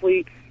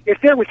obviously, if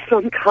there was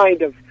some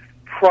kind of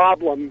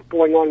problem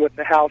going on with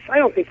the house, I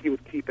don't think you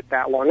would keep it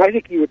that long. I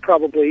think you would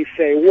probably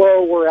say,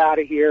 whoa, we're out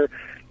of here,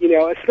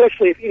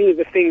 especially if any of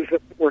the things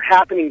that were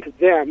happening to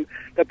them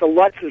that the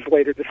Lutzes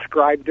later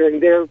described during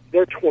their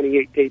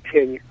 28-day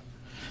tenure.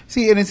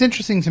 See, and it's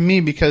interesting to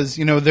me because,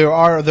 there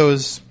are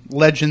those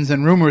legends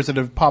and rumors that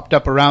have popped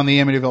up around the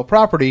Amityville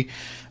property,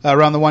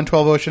 around the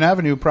 112 Ocean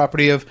Avenue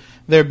property, of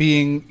there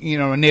being,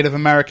 a Native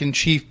American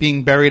chief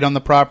being buried on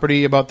the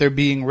property, about there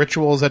being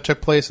rituals that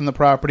took place on the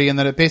property, and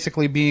that it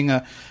basically being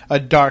a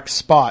dark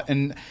spot.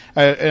 And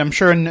I'm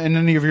sure in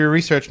any of your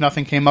research,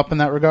 nothing came up in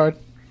that regard?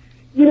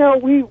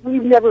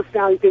 We've never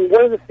found anything.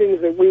 One of the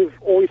things that we've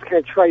always kind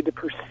of tried to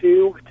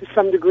pursue to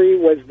some degree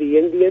was the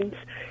Indians.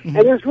 Mm-hmm.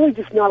 And there's really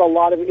just not a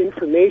lot of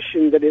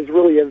information that is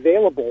really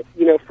available,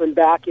 from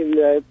back in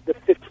the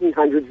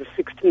 1500s, the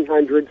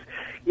 1600s,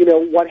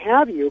 what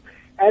have you,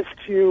 as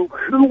to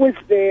who was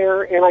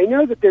there. And I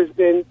know that there's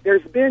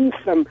been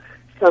some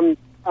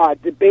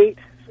debate,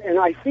 and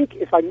I think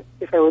if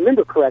I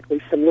remember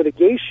correctly, some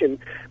litigation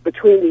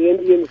between the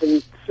Indians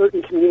and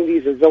certain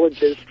communities or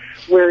villages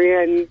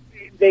wherein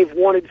they've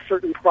wanted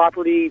certain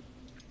property.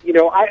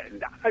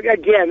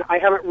 I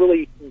haven't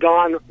really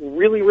gone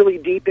really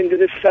deep into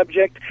this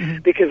subject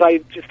because I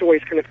just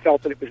always kind of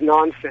felt that it was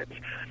nonsense.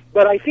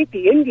 But I think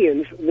the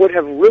Indians would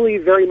have really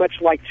very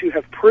much liked to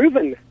have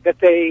proven that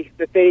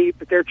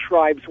their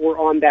tribes were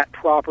on that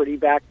property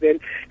back then,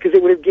 because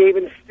it would have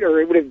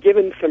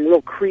given some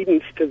real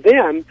credence to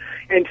them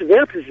and to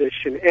their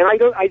position. And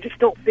I just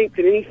don't think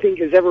that anything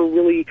has ever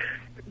really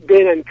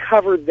been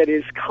uncovered that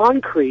is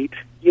concrete,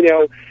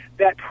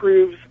 that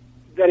proves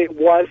that it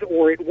was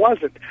or it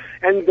wasn't.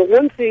 And the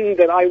one thing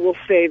that I will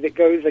say that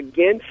goes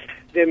against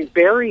them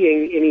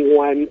burying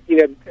anyone,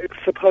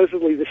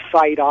 supposedly the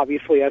site,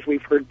 obviously, as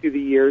we've heard through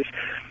the years,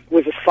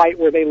 was a site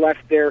where they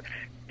left their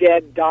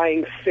dead,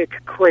 dying, sick,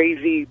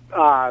 crazy,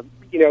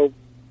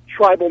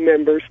 tribal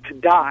members to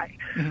die.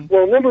 Mm-hmm.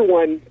 Well, number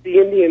one, the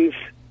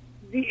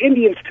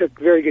Indians took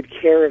very good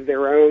care of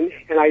their own,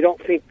 and I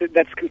don't think that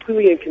that's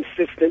completely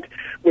inconsistent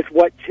with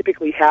what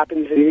typically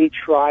happens in any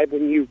tribe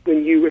when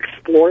you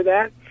explore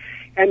that.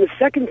 And the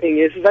second thing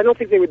is I don't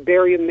think they would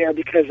bury him there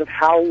because of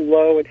how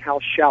low and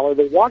how shallow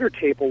the water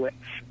table is.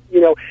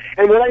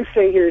 And what I'm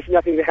saying here is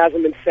nothing that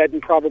hasn't been said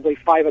in probably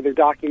 5 other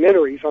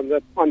documentaries on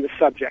the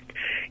subject.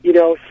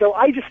 So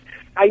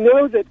I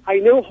know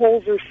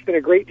Holzer spent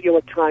a great deal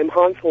of time,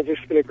 Hans Holzer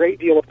spent a great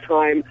deal of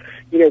time,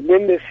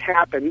 when this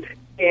happened,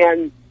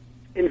 and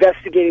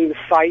investigating the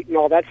site and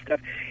all that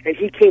stuff, and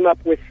he came up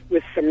with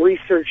some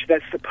research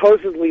that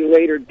supposedly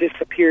later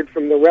disappeared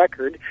from the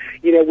record,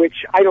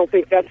 which I don't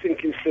think that's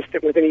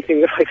inconsistent with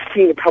anything that I've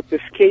seen about this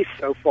case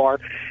so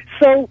far.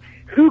 So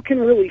who can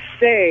really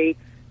say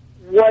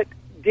what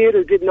did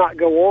or did not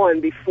go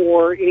on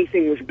before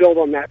anything was built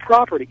on that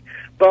property.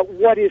 But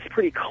what is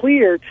pretty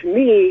clear to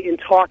me in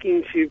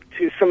talking to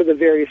some of the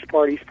various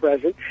parties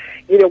present,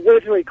 what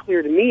is very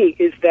clear to me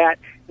is that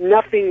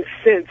nothing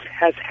since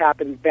has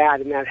happened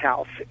bad in that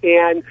house.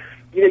 And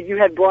you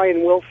had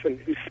Brian Wilson,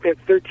 who spent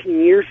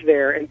 13 years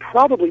there and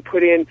probably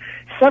put in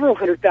several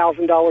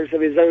 $100,000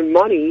 of his own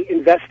money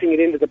investing it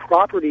into the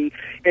property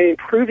and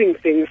improving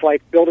things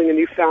like building a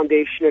new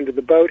foundation under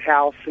the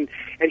boathouse. And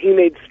he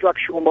made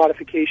structural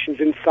modifications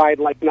inside,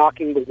 like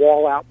knocking the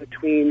wall out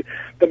between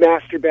the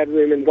master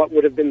bedroom and what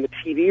would have been the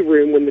TV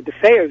room when the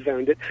DeFeos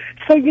owned it.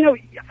 So,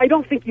 I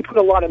don't think you put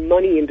a lot of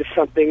money into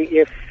something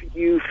if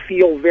you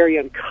feel very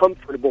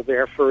uncomfortable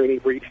there for any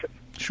reason.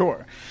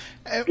 Sure.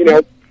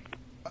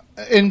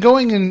 And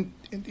going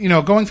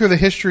through the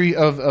history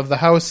of the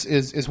house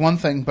is one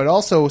thing, but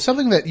also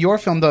something that your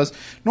film does.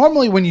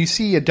 Normally when you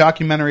see a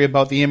documentary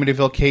about the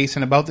Amityville case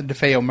and about the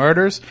DeFeo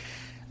murders,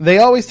 they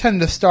always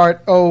tend to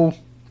start,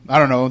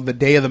 the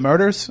day of the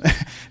murders.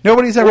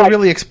 Nobody's ever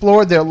really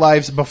explored their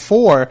lives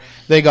before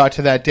they got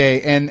to that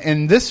day. And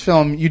in this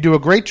film, you do a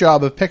great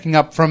job of picking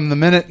up from the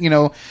minute,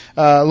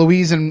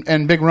 Louise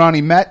and Big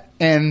Ronnie met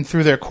and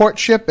through their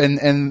courtship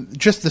and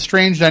just the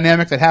strange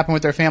dynamic that happened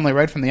with their family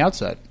right from the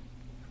outset.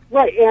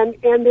 Right,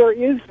 and there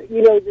is,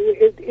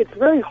 it's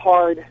very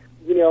hard,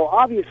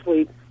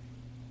 obviously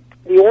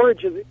the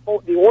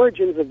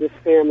origins of this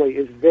family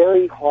is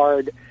very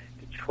hard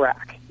to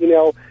track.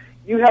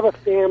 You have a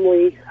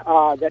family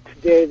that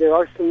today there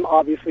are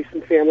obviously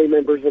some family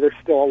members that are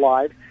still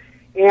alive,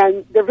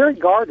 and they're very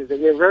guarded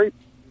and they're very,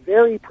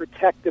 very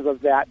protective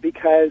of that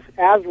because,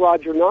 as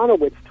Roger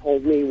Nonowitz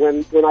told me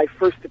when I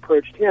first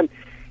approached him,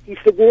 he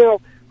said,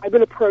 I've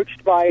been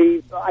approached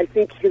by, I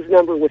think his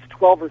number was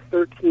 12 or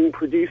 13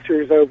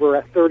 producers over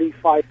a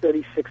 35,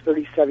 36,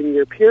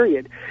 37-year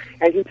period.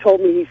 And he told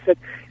me, he said,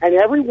 and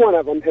every one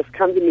of them has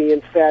come to me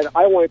and said,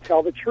 I want to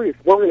tell the truth.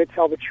 We're going to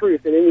tell the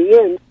truth. And in the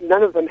end,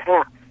 none of them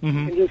have.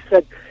 Mm-hmm. And he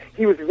said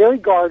he was very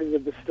guarded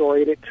of the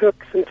story, and it took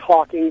some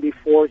talking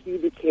before he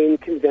became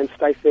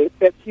convinced, I think,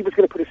 that he was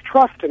going to put his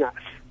trust in us.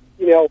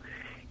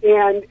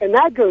 And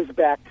that goes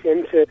back,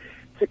 Tim, to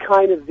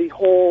kind of the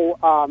whole,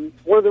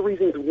 one of the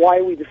reasons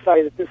why we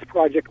decided that this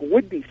project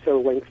would be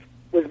so linked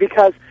was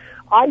because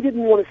I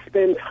didn't want to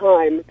spend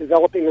time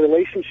developing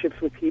relationships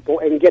with people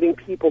and getting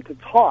people to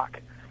talk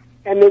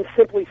and then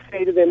simply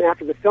say to them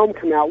after the film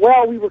came out,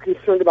 well, we were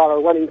concerned about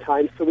our running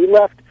time, so we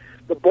left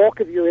the bulk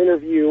of your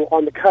interview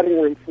on the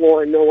cutting room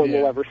floor and no one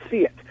will ever see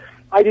it.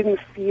 I didn't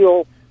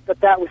feel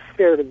that was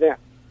fair to them.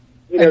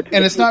 And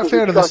it's not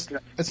fair to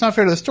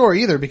the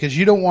story either, because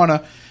you don't want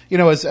to,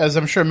 as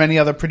I'm sure many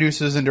other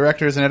producers and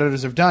directors and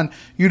editors have done,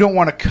 you don't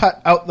want to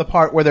cut out the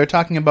part where they're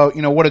talking about,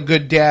 what a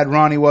good dad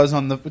Ronnie was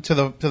to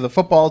the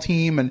football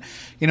team and,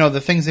 the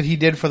things that he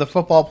did for the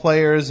football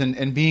players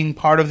and being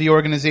part of the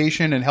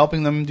organization and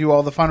helping them do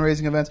all the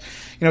fundraising events.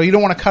 You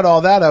don't want to cut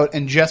all that out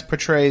and just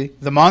portray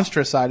the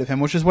monstrous side of him,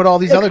 which is what all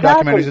these other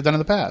documentaries have done in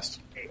the past.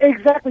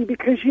 Exactly,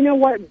 because you know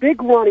what?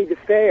 Big Ronnie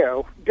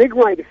DeFeo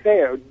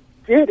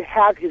did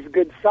have his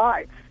good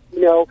sides,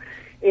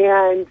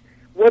 and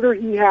whether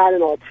he had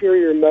an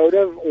ulterior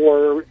motive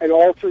or an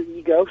alter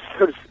ego,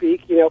 so to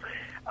speak,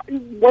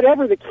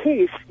 whatever the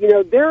case,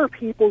 there are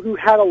people who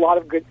had a lot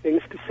of good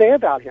things to say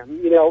about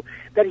him,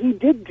 that he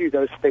did do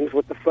those things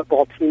with the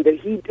football team, that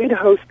he did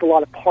host a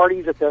lot of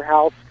parties at their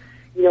house,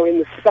 in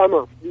the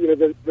summer,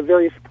 the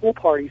various pool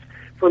parties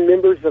for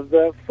members of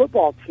the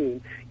football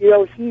team.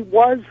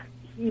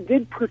 He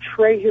did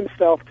portray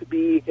himself to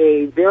be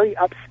a very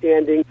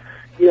upstanding,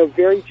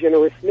 very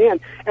generous man.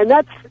 And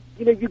that's,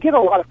 you get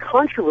a lot of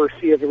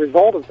controversy as a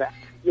result of that,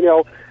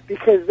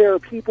 because there are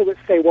people that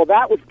say, well,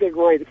 that was Big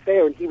Ronnie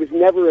DeFeo, and he was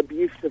never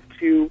abusive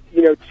to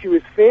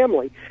his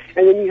family.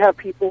 And then you have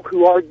people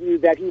who argue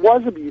that he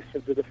was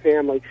abusive to the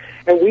family.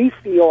 And we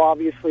feel,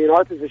 obviously, in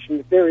our position,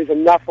 that there is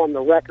enough on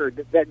the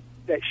record that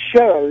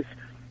shows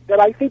that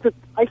I think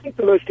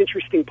the most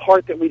interesting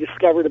part that we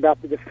discovered about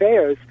the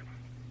DeFeos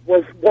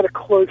was what a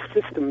closed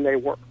system they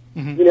were.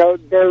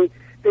 Mm-hmm.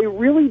 They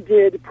really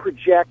did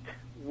project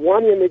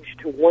one image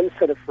to one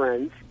set of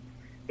friends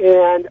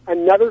and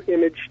another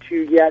image to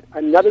yet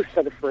another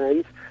set of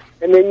friends.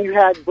 And then you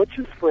had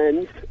Butch's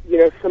friends,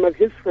 some of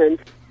his friends,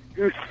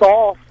 who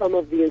saw some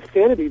of the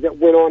insanity that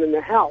went on in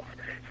the house.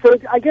 So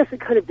I guess it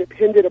kind of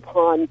depended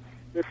upon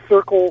the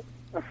circle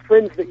of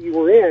friends that you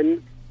were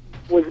in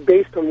was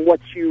based on what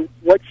you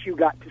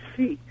got to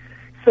see.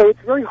 So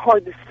it's very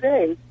hard to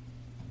say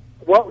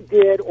what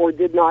did or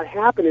did not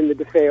happen in the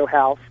DeFeo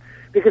house,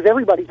 because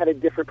everybody had a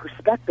different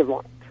perspective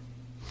on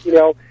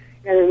it,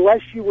 and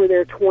unless you were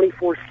there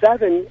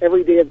 24/7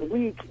 every day of the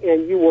week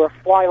and you were a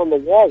fly on the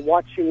wall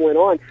watching what went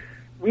on,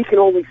 we can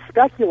only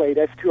speculate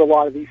as to a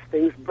lot of these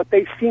things, but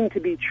they seem to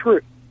be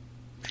true.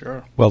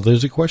 Sure. Well,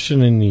 there's a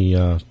question in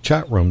the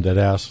chat room that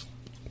asks,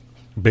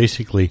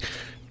 basically,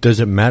 does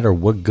it matter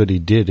what good he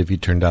did if he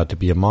turned out to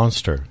be a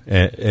monster?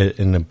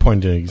 And the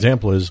point of the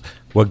example is,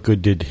 what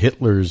good did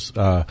Hitler's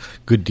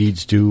good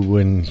deeds do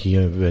when he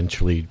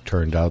eventually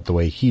turned out the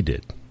way he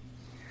did?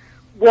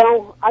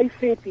 Well, I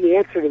think the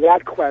answer to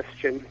that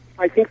question,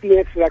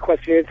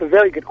 it's a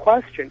very good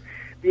question.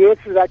 The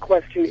answer to that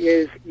question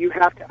is you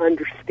have to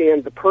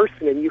understand the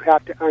person, and you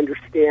have to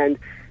understand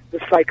the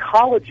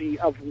psychology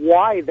of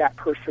why that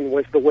person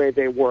was the way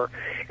they were.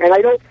 And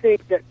I don't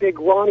think that Big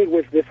Ronnie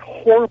was this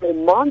horrible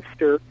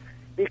monster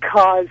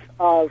because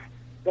of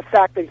the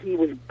fact that he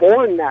was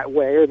born that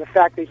way or the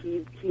fact that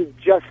he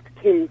just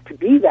came to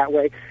be that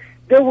way.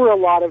 There were a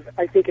lot of,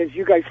 I think, as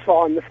you guys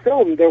saw in the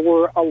film, there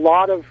were a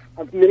lot of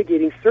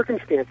mitigating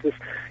circumstances.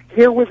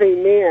 Here was a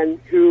man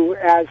who,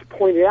 as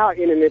pointed out,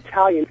 in an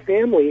Italian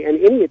family,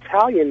 and any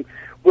Italian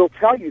will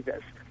tell you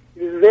this,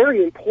 it is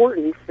very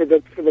important for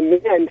the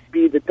man to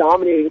be the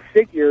dominating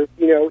figure,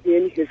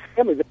 in his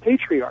family, the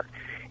patriarch.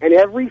 And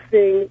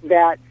everything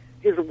that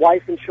his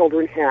wife and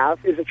children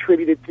have is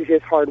attributed to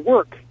his hard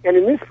work. And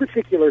in this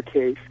particular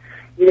case,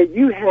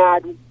 you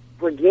had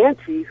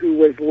Briganti, who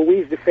was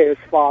Louise DeFeo's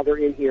father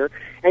in here,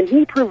 and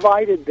he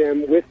provided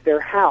them with their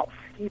house.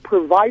 He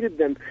provided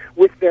them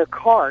with their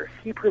cars.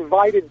 He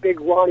provided Big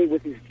Ronnie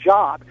with his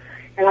job.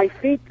 And I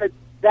think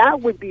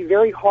that would be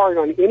very hard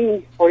on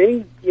any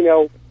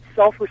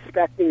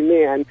self-respecting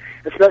man,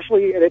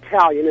 especially an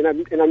Italian,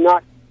 and I'm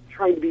not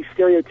trying to be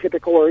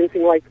stereotypical or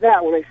anything like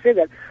that when I say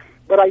that,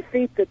 but I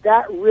think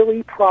that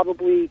really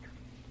probably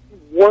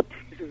warped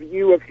his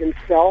view of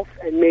himself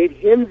and made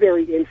him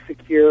very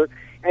insecure,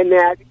 and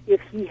that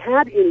if he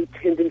had any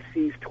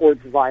tendencies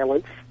towards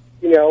violence,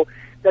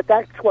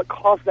 that's what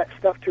caused that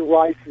stuff to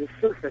rise to the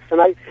surface.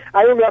 And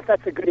I don't know if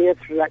that's a good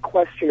answer to that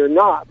question or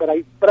not, but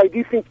I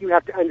do think you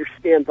have to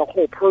understand the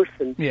whole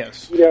person.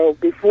 Yes.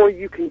 Before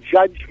you can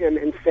judge him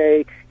and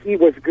say he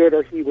was good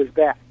or he was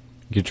bad.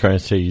 You're trying to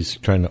say he's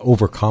trying to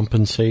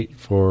overcompensate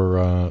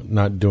for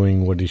not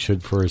doing what he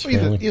should for his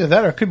family? Either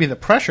that or it could be the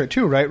pressure,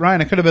 too, right,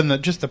 Ryan? It could have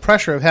been just the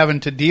pressure of having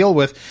to deal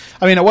with...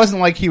 I mean, it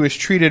wasn't like he was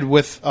treated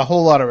with a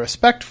whole lot of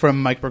respect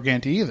from Mike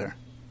Briganti either.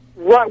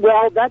 Right,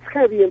 well, that's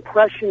kind of the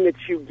impression that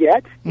you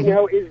get,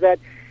 is that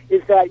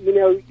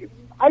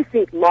I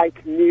think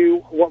Mike knew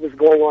what was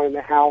going on in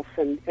the house,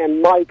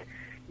 and Mike,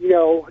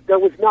 there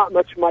was not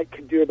much Mike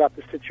could do about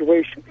the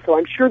situation. So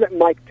I'm sure that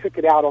Mike took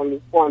it out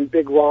on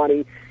Big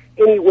Ronnie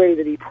any way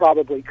that he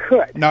probably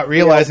could. Not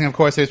realizing, of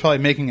course, he was probably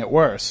making it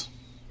worse.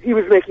 He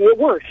was making it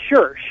worse,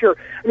 sure.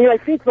 I mean, I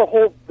think the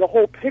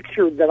whole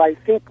picture that I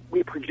think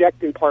we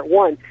project in part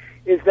one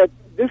is that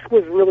this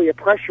was really a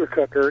pressure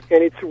cooker,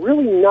 and it's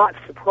really not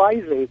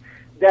surprising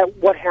that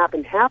what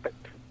happened,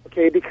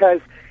 okay,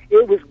 because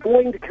it was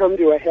going to come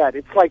to a head.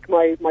 It's like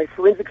my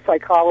forensic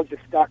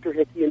psychologist, Dr.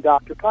 Hickey and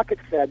Dr. Puckett,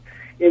 said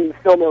in the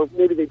film, or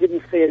maybe they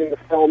didn't say it in the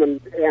film, and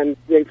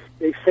they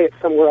say it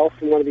somewhere else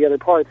in one of the other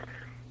parts.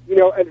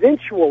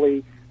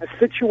 Eventually, a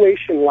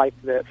situation like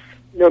this,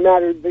 no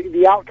matter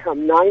the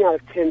outcome, 9 out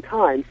of 10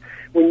 times,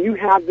 when you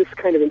have this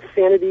kind of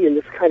insanity and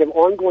this kind of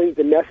ongoing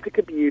domestic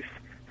abuse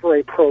for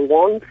a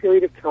prolonged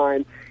period of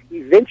time,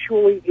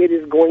 eventually it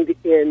is going to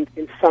end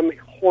in some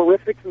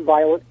horrific,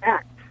 violent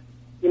act.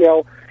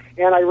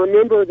 And I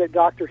remember that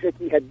Dr.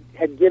 Hickey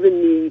had given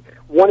me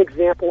one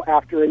example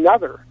after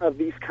another of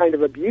these kind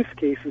of abuse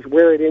cases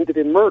where it ended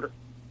in murder.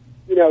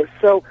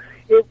 So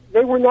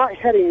they were not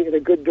heading in a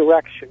good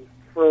direction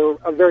for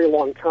a very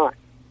long time.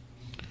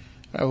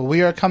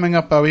 We are coming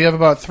up. We have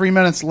about 3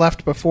 minutes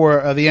left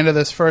before the end of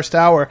this first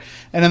hour.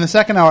 And in the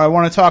second hour, I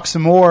want to talk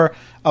some more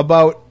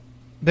about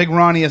Big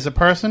Ronnie as a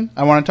person.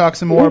 I want to talk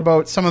some more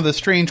about some of the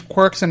strange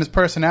quirks in his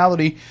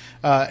personality,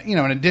 in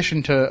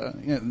addition to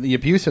the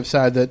abusive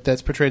side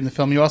that's portrayed in the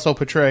film. You also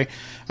portray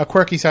a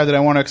quirky side that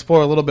I want to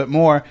explore a little bit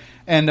more.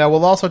 And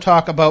we'll also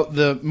talk about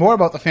more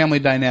about the family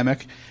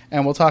dynamic,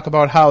 and we'll talk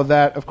about how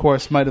that, of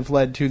course, might have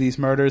led to these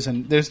murders.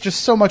 And there's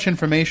just so much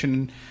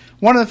information.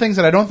 One of the things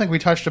that I don't think we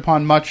touched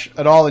upon much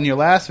at all in your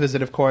last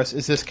visit, of course,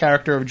 is this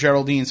character of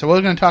Geraldine. So we're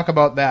going to talk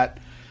about that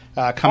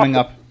coming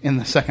up in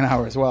the second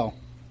hour as well.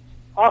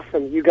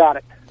 Awesome, you got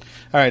it.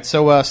 All right,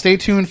 so stay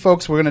tuned,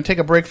 folks. We're going to take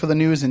a break for the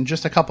news in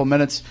just a couple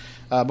minutes.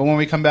 But when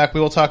we come back,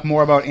 we will talk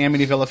more about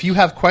Amityville. If you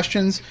have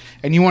questions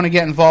and you want to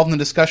get involved in the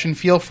discussion,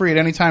 feel free at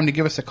any time to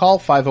give us a call,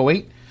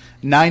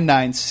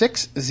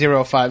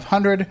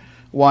 508-996-0500,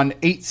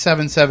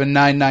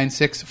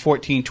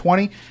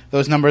 1-877-996-1420.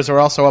 Those numbers are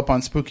also up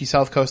on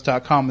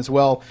SpookySouthCoast.com as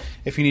well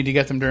if you need to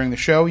get them during the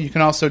show. You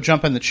can also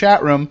jump in the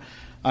chat room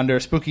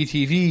under Spooky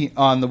TV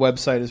on the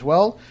website as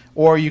well,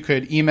 or you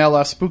could email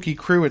us,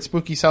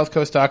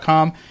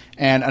 SpookyCrew@SpookySouthCoast.com,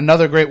 and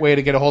another great way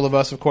to get a hold of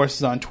us, of course,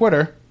 is on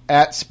Twitter,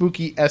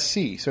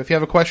 @SpookySC. So if you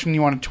have a question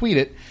you want to tweet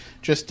it,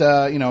 just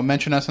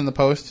mention us in the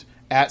post,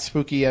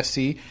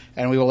 @SpookySC,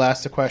 and we will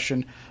ask the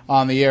question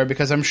on the air,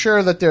 because I'm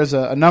sure that there's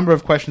a number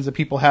of questions that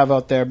people have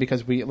out there,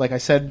 because we, like I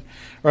said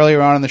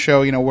earlier on in the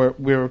show,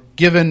 we're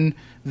given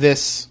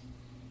this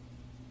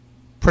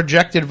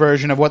projected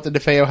version of what the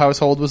DeFeo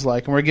household was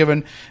like, and we're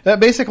given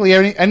basically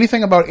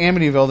anything about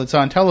Amityville that's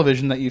on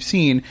television that you've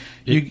seen.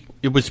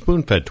 It was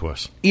spoon-fed to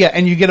us. Yeah,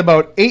 and you get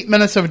about 8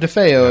 minutes of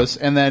DeFeo's,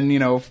 and then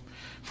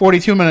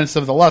 42 minutes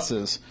of the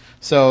Lutzes.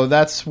 So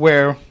that's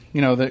where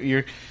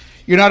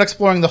you're not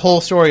exploring the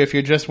whole story if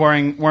you're just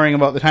worrying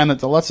about the time that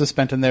the Lutz is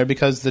spent in there,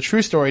 because the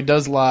true story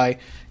does lie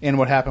in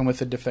what happened with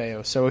the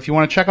DeFeo. So if you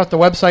want to check out the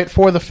website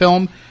for the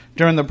film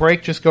during the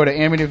break, just go to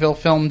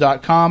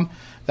amityvillefilm.com.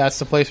 That's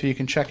the place where you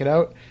can check it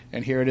out.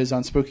 And here it is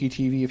on Spooky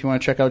TV if you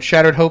want to check out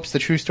Shattered Hopes, the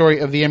true story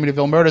of the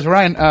Amityville murders.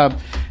 Ryan,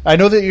 I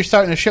know that you're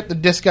starting to ship the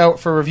disc out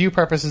for review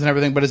purposes and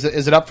everything, but is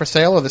it up for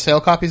sale? Are the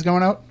sale copies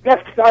going out?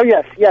 Yes. Oh,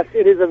 yes. Yes,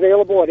 it is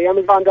available at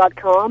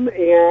Amazon.com,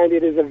 and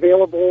it is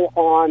available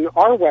on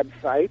our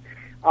website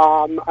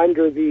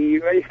under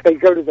if they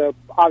go to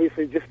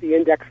obviously just the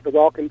index of the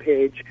welcome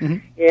page,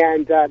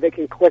 and they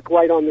can click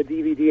right on the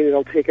DVD, and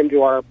it'll take them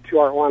to our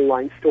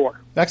online store.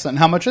 Excellent.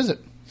 How much is it?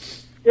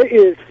 It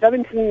is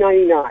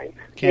 $17.99.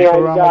 Can't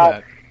go wrong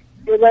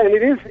with that. And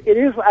it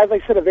is, as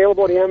I said,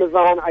 available on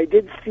Amazon. I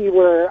did see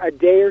where a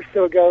day or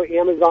so ago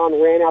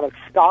Amazon ran out of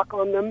stock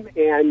on them,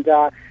 and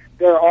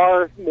there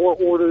are more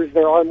orders,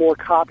 there are more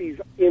copies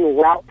en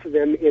route to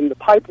them in the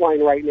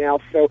pipeline right now.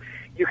 So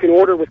you can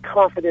order with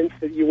confidence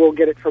that you will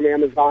get it from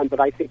Amazon, but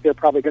I think they're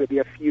probably going to be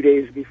a few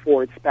days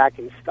before it's back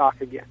in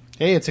stock again.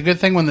 Hey, it's a good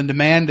thing when the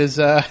demand is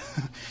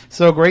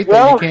so great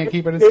that you can't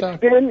keep it in stock.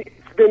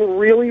 It's been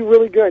really,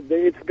 really good.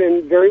 It's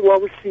been very well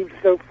received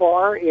so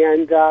far,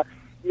 and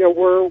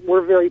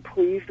we're very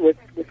pleased with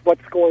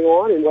what's going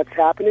on and what's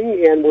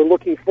happening, and we're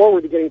looking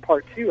forward to getting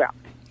part 2 out.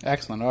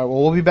 Excellent. All right,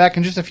 well, we'll be back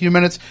in just a few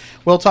minutes.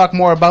 We'll talk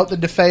more about the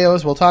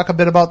DeFeos. We'll talk a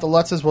bit about the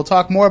Lutzes. We'll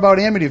talk more about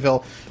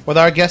Amityville with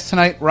our guest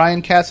tonight,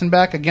 Ryan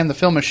Katzenbach. Again, the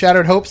film is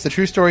Shattered Hopes, the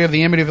true story of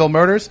the Amityville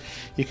murders.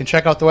 You can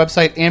check out the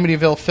website,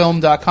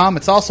 amityvillefilm.com.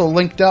 It's also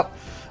linked up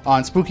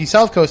on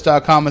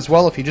SpookySouthCoast.com as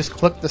well. If you just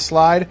click the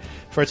slide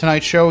for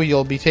tonight's show,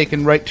 you'll be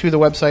taken right to the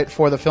website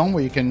for the film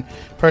where you can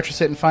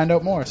purchase it and find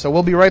out more. So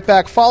we'll be right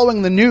back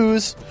following the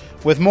news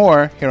with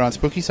more here on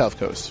Spooky South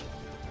Coast.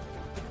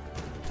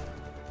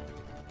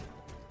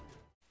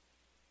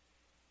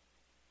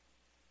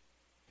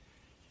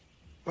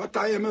 What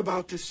I am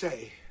about to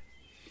say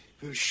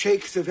will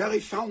shake the very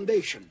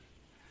foundation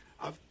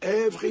of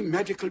every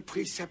medical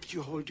precept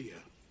you hold dear.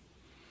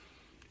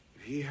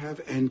 We have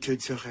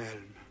entered the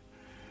realm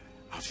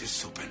of the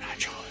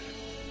supernatural.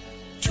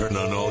 Turn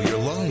on all your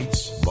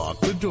lights, lock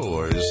the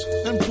doors,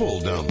 and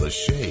pull down the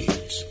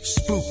shades.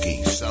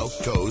 Spooky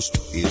South Coast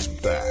is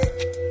back.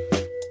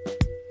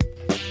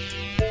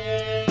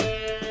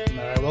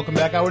 All right, welcome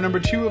back. Hour number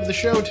 2 of the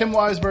show. Tim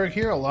Weisberg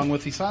here, along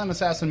with the silent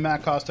assassin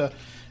Matt Costa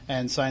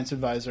and science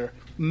advisor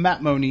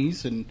Matt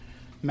Moniz. And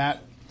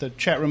Matt, the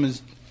chat room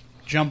is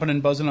jumping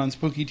and buzzing on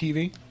Spooky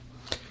TV.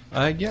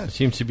 Yeah, it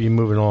seems to be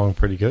moving along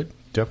pretty good.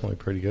 Definitely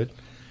pretty good.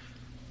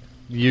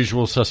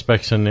 Usual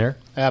suspects in there.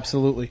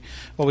 Absolutely.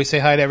 Well, we say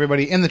hi to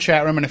everybody in the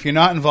chat room, and if you're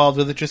not involved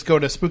with it, just go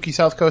to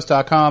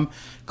SpookySouthCoast.com,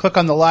 click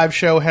on the live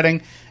show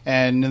heading,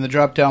 and in the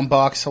drop-down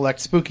box, select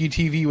Spooky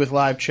TV with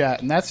live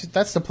chat, and that's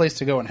the place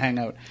to go and hang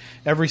out.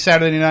 Every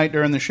Saturday night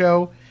during the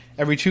show,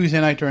 every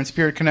Tuesday night during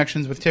Spirit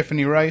Connections with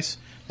Tiffany Rice,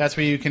 that's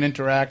where you can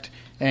interact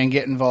and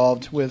get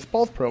involved with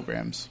both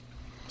programs.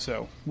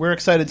 So we're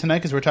excited tonight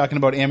because we're talking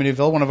about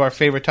Amityville, one of our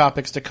favorite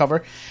topics to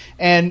cover,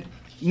 and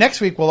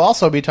next week, we'll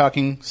also be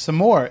talking some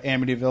more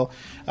Amityville.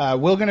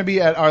 We're going to be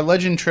at our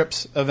Legend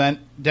Trips event,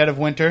 Dead of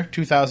Winter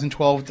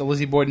 2012, the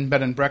Lizzie Borden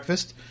Bed and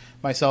Breakfast.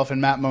 Myself and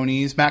Matt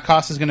Moniz. Matt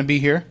Costa is going to be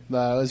here.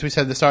 As we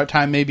said, the start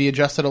time may be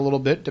adjusted a little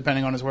bit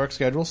depending on his work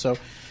schedule, so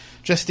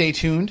just stay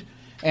tuned.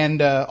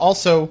 And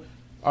also,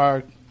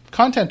 our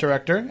content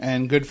director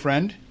and good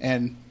friend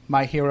and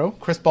my hero,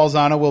 Chris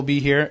Balzano, will be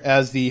here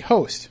as the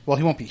host. Well,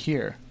 he won't be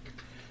here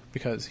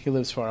because he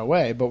lives far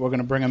away, but we're going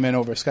to bring him in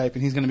over Skype,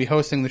 and he's going to be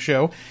hosting the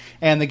show.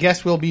 And the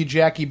guest will be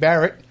Jackie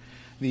Barrett,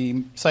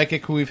 the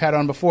psychic who we've had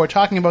on before,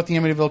 talking about the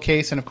Amityville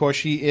case, and of course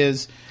she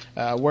is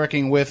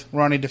working with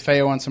Ronnie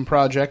DeFeo on some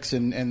projects,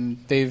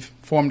 and they've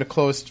formed a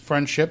close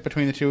friendship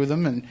between the two of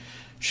them, and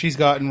she's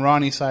gotten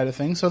Ronnie's side of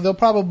things, so there'll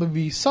probably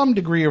be some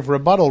degree of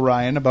rebuttal,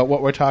 Ryan, about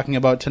what we're talking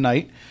about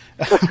tonight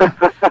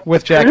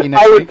with Jackie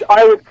next week.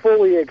 I would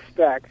fully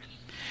expect.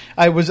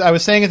 I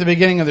was saying at the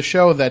beginning of the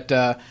show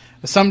that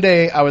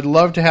someday I would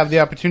love to have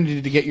the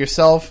opportunity to get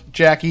yourself,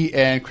 Jackie,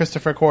 and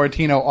Christopher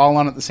Corratino all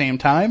on at the same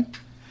time,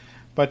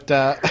 but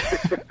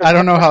I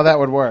don't know how that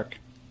would work.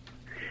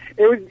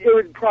 It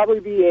would probably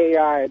be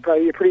a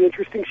pretty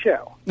interesting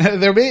show.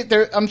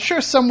 I'm sure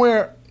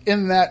somewhere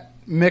in that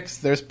mix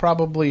there's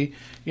probably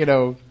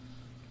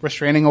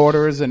restraining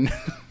orders and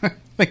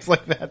things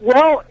like that.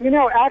 Well,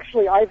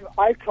 actually,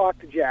 I've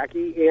talked to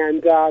Jackie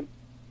and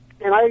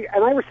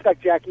I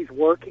respect Jackie's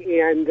work,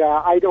 and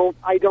I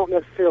don't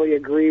necessarily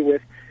agree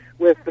with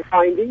the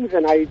findings,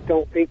 and I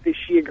don't think that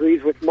she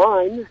agrees with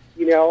mine.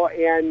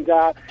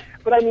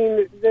 But I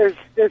mean, there's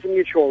a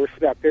mutual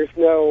respect. There's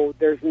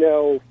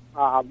no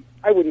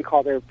I wouldn't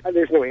call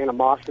there's no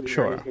animosity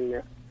or anything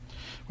there.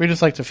 We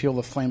just like to fuel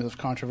the flames of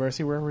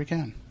controversy wherever we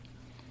can.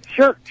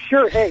 Sure.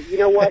 Hey, you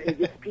know what? It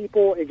gets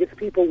people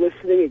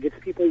listening. It gets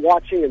people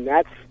watching, and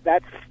that's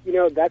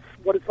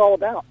what it's all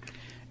about.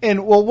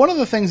 And, well, one of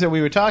the things that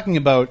we were talking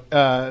about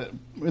that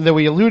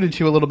we alluded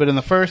to a little bit in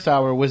the first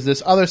hour was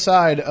this other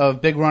side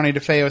of Big Ronnie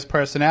DeFeo's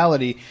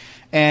personality.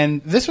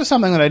 And this was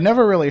something that I'd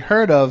never really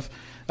heard of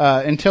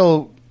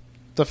until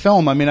the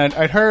film. I mean,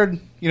 I'd heard,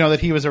 that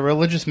he was a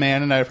religious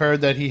man, and I've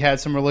heard that he had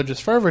some religious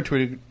fervor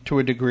to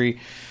a degree.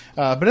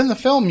 But in the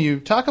film, you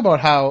talk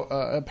about how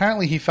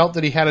apparently he felt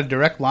that he had a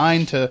direct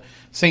line to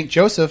St.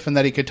 Joseph and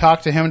that he could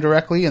talk to him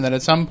directly, and that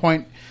at some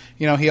point,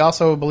 he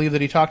also believed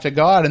that he talked to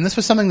God, and this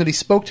was something that he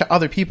spoke to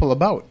other people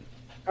about.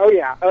 Oh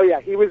yeah.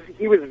 He was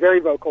very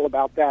vocal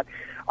about that.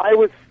 I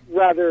was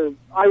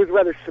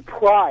rather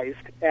surprised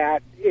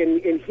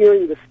in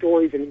hearing the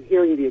stories and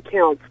hearing the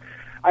accounts.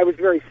 I was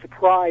very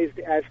surprised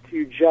as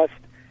to just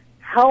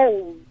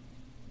how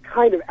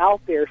kind of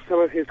out there some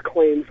of his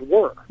claims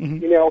were.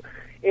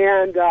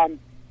 And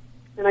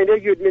I know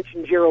you had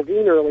mentioned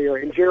Geraldine earlier,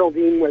 and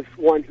Geraldine was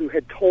one who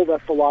had told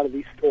us a lot of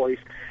these stories.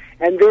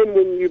 And then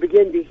when you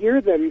begin to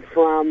hear them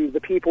from the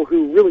people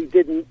who really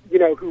didn't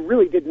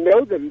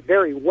know them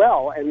very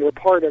well and were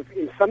part of,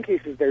 in some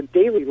cases, their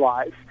daily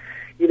lives,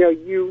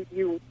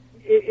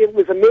 it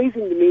was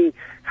amazing to me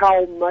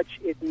how much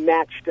it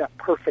matched up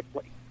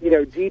perfectly,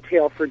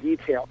 detail for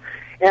detail.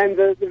 And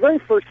the very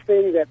first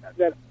thing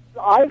that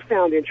I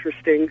found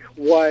interesting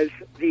was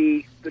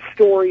the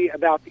story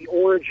about the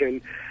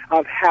origin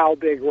of how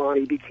Big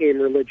Ronnie became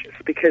religious,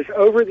 because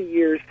over the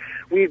years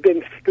we've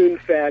been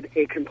spoon-fed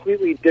a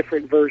completely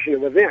different version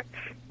of events.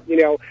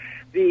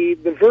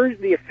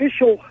 The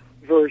official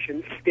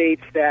version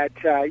states that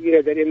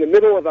that in the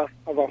middle of a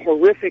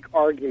horrific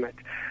argument,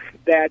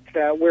 that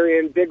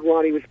wherein Big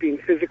Ronnie was being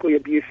physically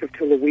abusive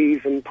to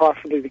Louise and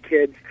possibly the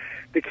kids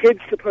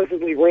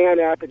supposedly ran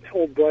up and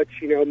told Butch,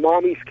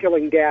 Mommy's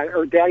killing Dad,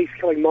 or Daddy's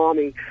killing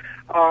Mommy.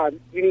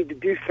 You need to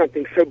do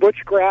something. So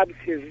Butch grabs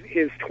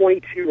his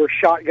 22 or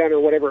shotgun or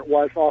whatever it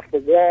was off the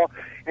wall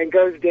and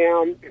goes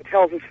down and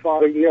tells his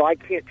father, I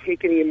can't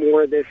take any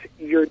more of this,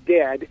 you're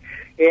dead,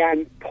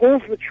 and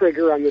pulls the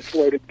trigger on this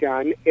loaded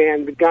gun,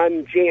 and the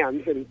gun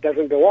jams and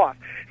doesn't go off.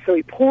 So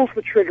he pulls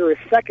the trigger a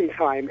second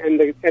time, and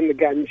the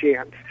gun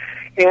jams.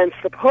 And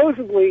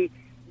supposedly,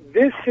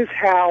 this is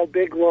how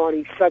Big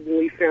Ronnie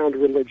suddenly found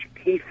religion.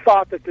 He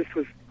thought that this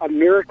was a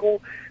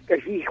miracle,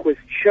 that he was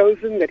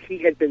chosen, that he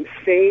had been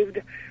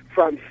saved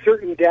from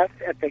certain death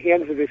at the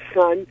hands of his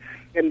son,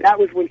 and that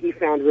was when he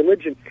found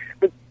religion.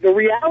 But the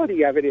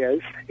reality of it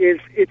is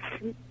it's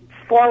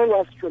far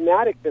less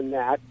dramatic than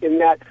that, in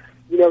that,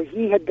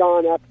 he had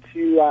gone up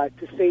to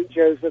St.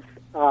 Joseph's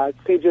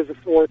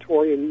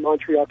Oratory in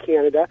Montreal,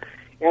 Canada,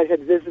 and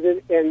had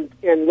visited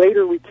and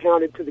later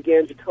recounted to the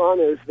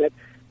Gangitanos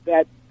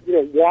that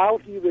while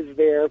he was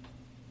there,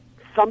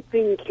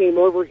 something came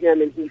over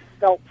him and he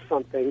felt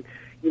something,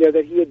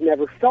 that he had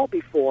never felt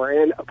before.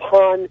 And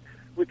upon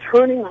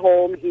returning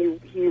home,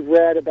 he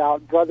read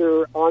about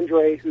Brother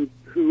Andre,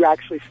 who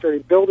actually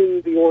started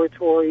building the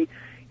oratory,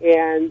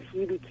 and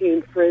he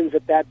became friends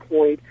at that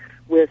point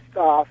with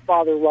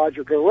Father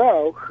Roger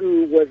Garreau,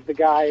 who was the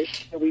guy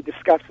that we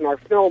discussed in our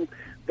film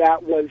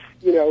that was,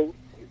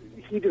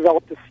 he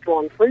developed a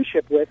strong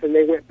friendship with, and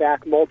they went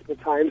back multiple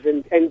times,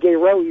 and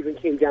Garreau even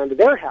came down to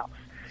their house.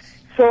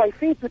 So I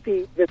think that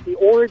the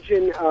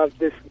origin of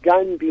this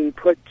gun being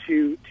put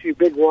to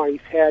Big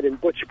Ronnie's head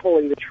and Butch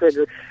pulling the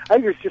trigger, I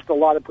think there's just a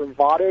lot of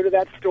bravado to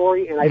that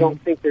story, and I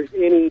don't think there's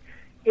any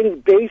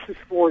basis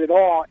for it at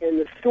all. And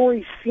the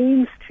story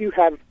seems to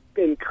have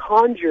been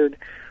conjured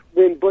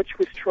when Butch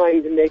was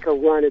trying to make a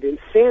run at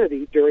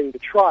insanity during the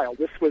trial.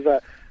 This was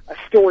a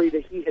story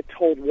that he had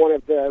told one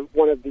of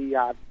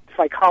the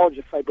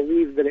psychologists, I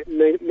believe that it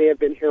may have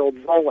been Harold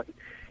Zolan.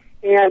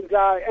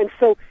 And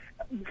so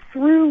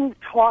through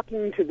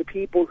talking to the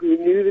people who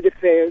knew the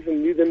DeFeos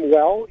and knew them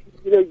well,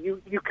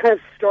 you kind of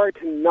start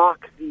to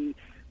knock the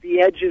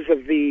edges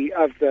of the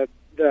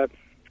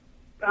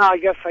I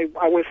guess I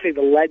want to say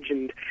the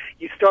legend.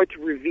 You start to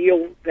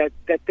reveal that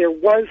there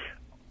was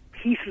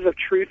pieces of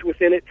truth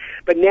within it,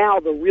 but now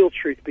the real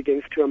truth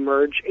begins to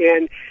emerge,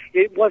 and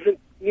it wasn't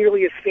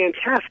nearly as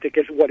fantastic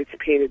as what it's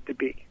painted to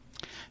be.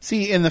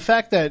 See, and the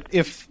fact that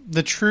if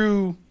the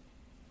true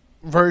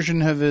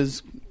version of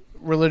his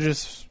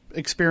religious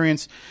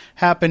experience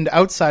happened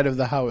outside of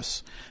the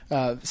house,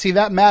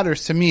 that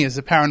matters to me as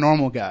a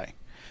paranormal guy,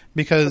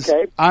 because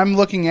I'm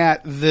looking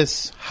at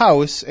this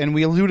house, and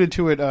we alluded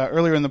to it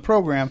earlier in the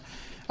program.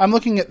 I'm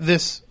looking at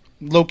this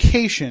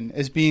location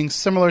as being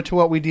similar to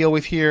what we deal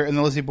with here in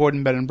the Lizzie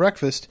Borden Bed and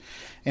Breakfast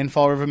in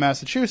Fall River,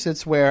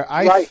 Massachusetts, where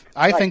I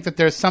think that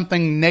there's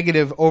something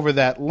negative over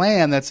that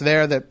land that's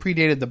there that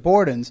predated the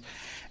Bordens,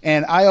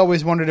 and I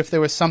always wondered if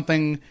there was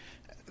something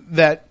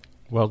that...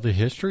 Well, the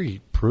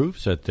history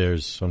proves that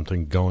there's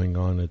something going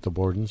on at the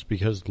Bordens,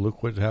 because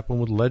look what happened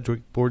with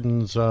Ledrick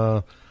Borden's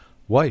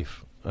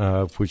wife,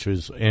 which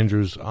was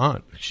Andrew's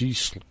aunt.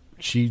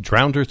 She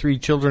drowned her 3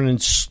 children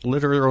and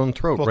slit her own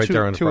throat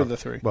there on the 2 of the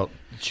 3. Well,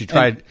 she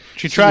tried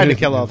to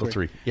kill all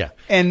 3. Yeah.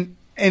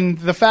 And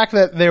the fact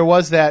that there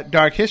was that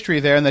dark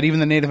history there, and that even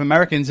the Native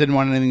Americans didn't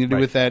want anything to do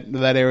with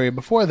that area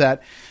before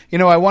that,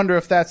 I wonder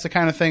if that's the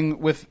kind of thing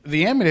with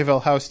the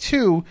Amityville house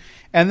too.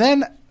 And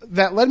then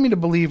that led me to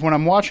believe, when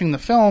I'm watching the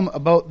film,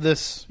 about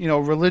this,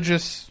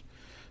 religious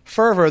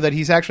fervor that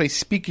he's actually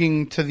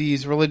speaking to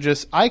these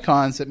religious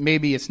icons that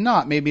maybe it's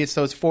not. Maybe it's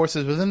those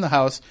forces within the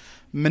house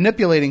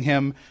manipulating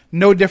him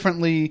no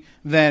differently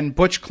than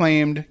Butch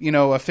claimed,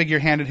 a figure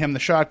handed him the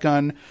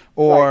shotgun,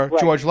 or right.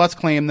 George Lutz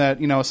claimed that,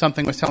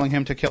 something was telling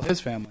him to kill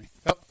his family.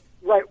 Oh.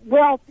 Right.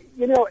 Well,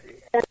 and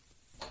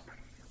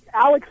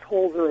Alex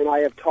Holzer and I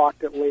have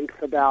talked at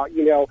length about,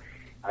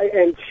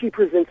 and she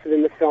presents it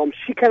in the film.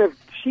 She kind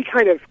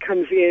of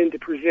comes in to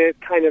present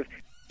kind of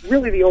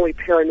really the only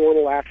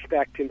paranormal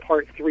aspect in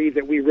part 3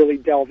 that we really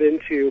delve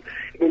into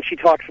when she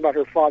talks about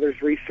her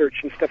father's research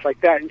and stuff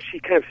like that. And she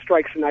kind of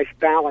strikes a nice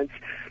balance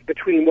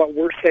between what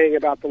we're saying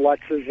about the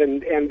Lutzes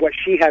and what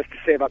she has to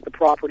say about the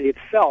property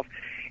itself.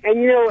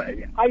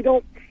 And, I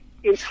don't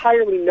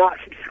entirely not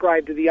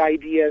subscribe to the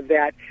idea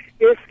that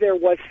if there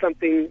was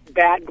something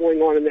bad going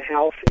on in the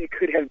house, it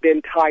could have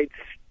been tied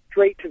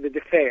straight to the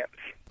DeFeos,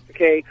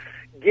 okay?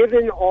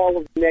 Given all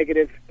of the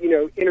negative,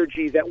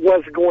 energy that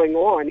was going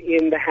on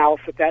in the house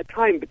at that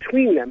time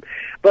between them.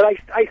 But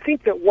I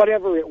think that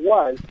whatever it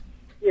was,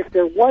 if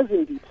there was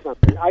indeed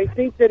something, I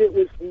think that it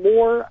was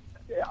more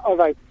of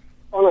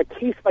on a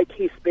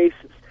case-by-case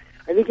basis.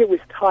 I think it was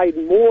tied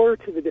more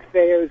to the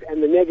DeFeos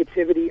and the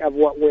negativity of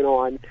what went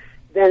on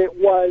than it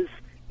was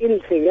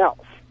anything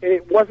else. And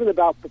it wasn't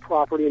about the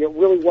property, and it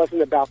really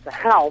wasn't about the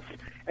house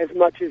as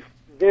much as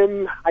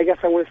them, I guess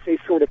I want to say,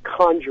 sort of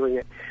conjuring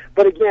it.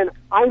 But again,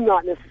 I'm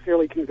not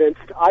necessarily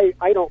convinced.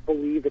 I don't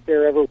believe that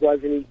there ever was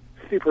any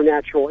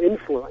supernatural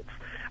influence.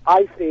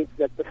 I think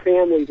that the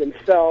family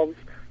themselves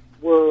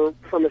were,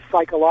 from a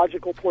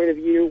psychological point of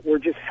view, were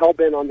just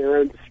hell-bent on their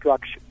own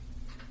destruction.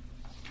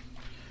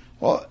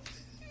 Well,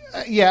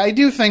 yeah, I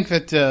do think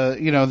that,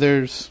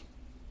 there's...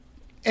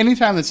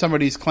 Anytime that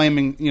somebody's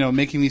claiming,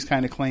 making these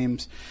kind of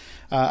claims,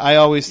 I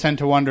always tend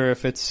to wonder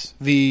if it's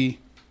the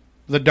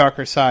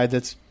darker side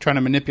that's trying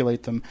to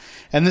manipulate them.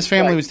 And this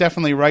family was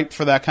definitely ripe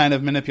for that kind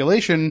of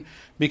manipulation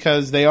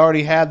because they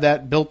already had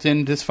that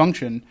built-in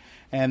dysfunction.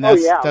 And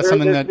that's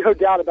something there's no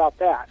doubt about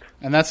that.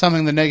 And that's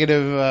something the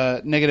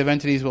negative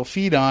entities will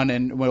feed on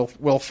and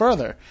will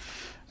further.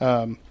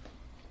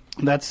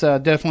 That's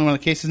definitely one of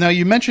the cases. Now,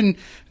 you mentioned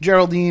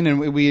Geraldine,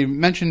 and we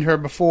mentioned her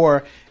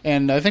before,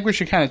 and I think we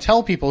should kind of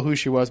tell people who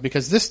she was,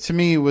 because this, to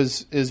me,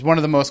 is one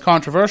of the most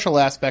controversial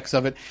aspects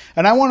of it.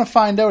 And I want to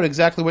find out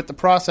exactly what the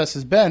process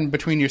has been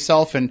between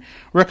yourself and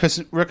Rick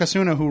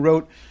Osuna, who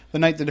wrote The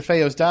Night the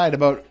DeFeos Died,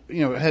 about,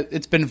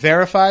 it's been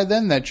verified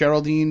then that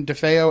Geraldine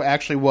DeFeo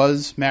actually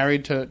was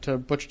married to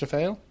Butch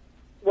DeFeo?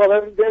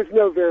 Well, there's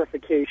no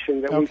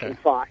verification that we can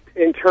find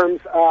in terms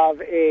of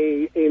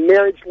a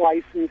marriage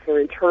license or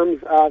in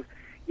terms of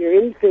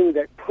anything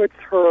that puts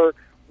her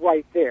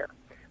right there.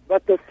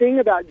 But the thing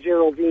about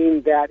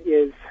Geraldine that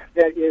is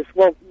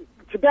well,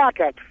 to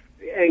back up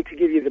and to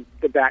give you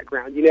the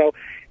background,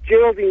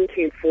 Geraldine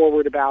came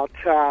forward about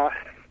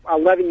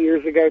 11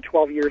 years ago,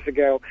 12 years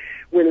ago,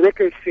 when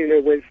Rick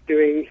Osuna was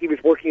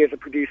working as a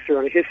producer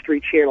on a History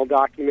Channel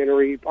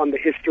documentary on the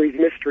History's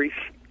Mysteries,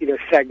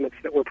 segments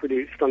that were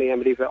produced on the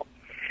Amityville.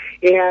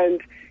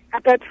 And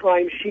at that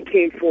time, she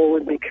came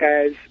forward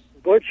because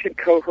Butch had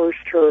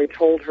coerced her and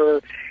told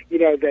her,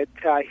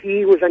 that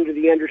he was under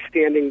the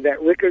understanding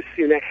that Rick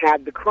Osuna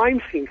had the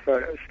crime scene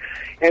photos.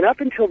 And up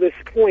until this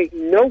point,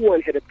 no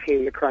one had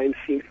obtained the crime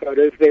scene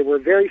photos. They were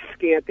very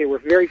scant. They were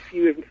very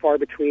few and far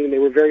between. They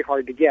were very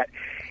hard to get.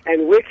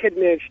 And Rick had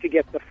managed to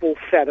get the full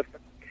set of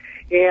them.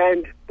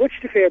 And Butch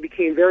DeFeo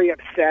became very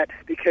upset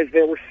because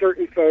there were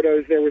certain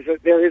photos.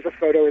 There is a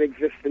photo in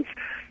existence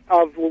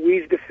of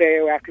Louise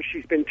DeFeo after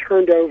she's been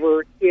turned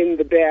over in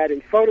the bed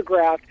and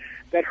photographed,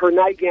 that her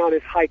nightgown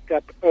is hiked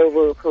up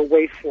over her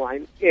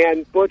waistline.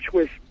 And Butch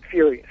was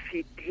furious.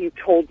 He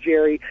told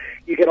Jerry,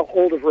 you get a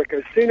hold of Rick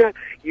Osuna,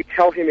 you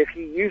tell him if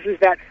he uses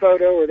that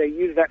photo or they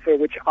use that photo,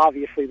 which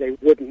obviously they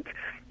wouldn't,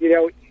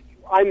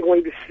 I'm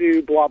going to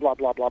sue, blah, blah,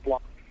 blah, blah, blah.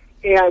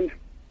 And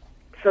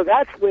so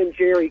that's when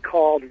Jerry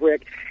called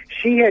Rick.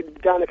 She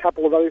had done a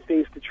couple of other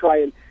things to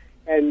try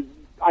and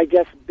I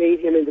guess bait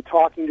him into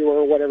talking to her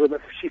or whatever,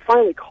 but she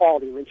finally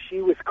called him, and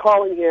she was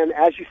calling him,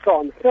 as you saw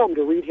in the film,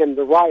 to read him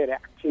the riot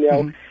act,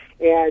 Mm-hmm.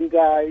 And,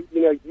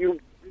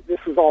 this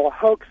was all a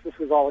hoax, this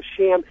was all a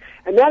sham.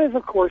 And that is,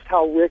 of course,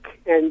 how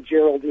Rick and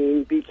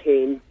Geraldine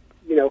became,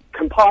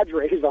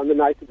 compadres on the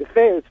night the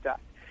DeFeos died.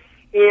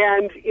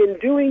 And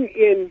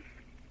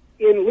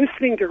in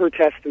listening to her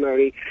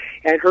testimony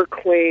and her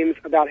claims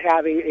about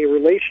having a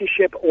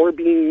relationship or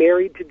being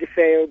married to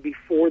DeFeo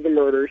before the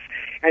murders,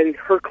 and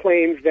her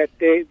claims that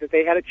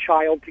they had a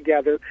child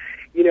together,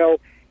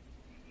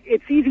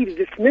 it's easy to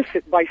dismiss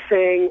it by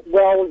saying,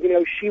 well,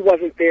 she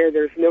wasn't there,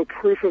 there's no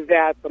proof of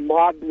that, the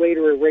mob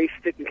later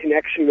erased it in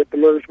connection with the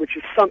murders, which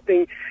is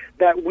something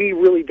that we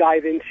really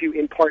dive into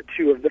in part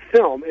 2 of the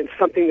film, and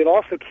something that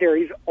also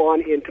carries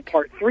on into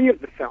part 3 of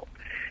the film.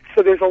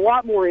 So there's a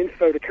lot more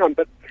info to come,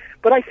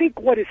 but I think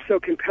what is so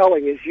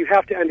compelling is you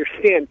have to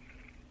understand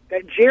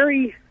that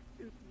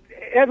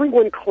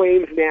everyone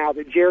claims now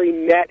that Jerry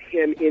met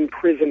him in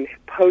prison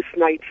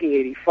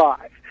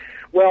post-1985.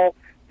 Well,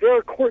 there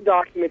are court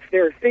documents,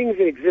 there are things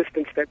in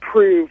existence that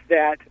prove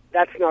that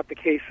that's not the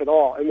case at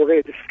all. And we're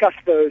going to discuss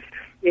those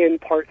in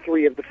part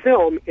 3 of the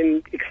film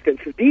in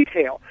extensive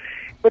detail.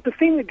 But the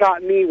thing that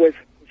got me was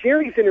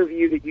Jerry's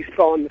interview that you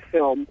saw in the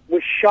film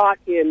was shot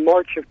in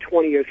March of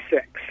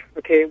 2006.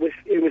 Okay, it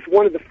was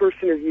one of the first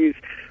interviews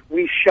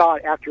we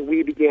shot after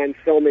we began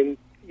filming,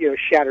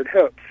 Shattered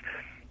Hopes.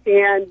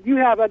 And you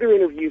have other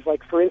interviews,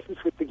 like, for instance,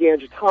 with the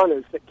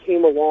Gangitanos that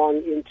came along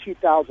in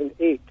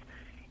 2008.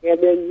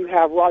 And then you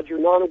have Roger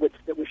Nonowitz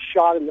that was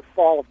shot in the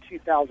fall of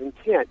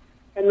 2010.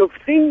 And the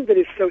thing that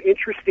is so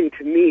interesting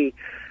to me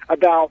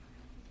about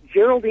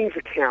Geraldine's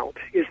account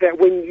is that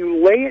when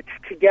you lay it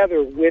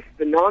together with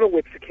the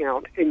Nonowitz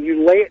account and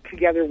you lay it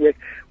together with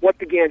what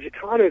the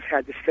Gangitanos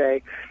had to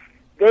say,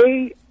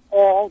 they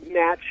all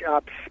match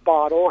up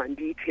spot on,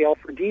 detail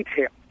for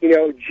detail.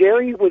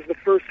 Jerry was the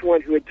first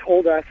one who had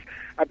told us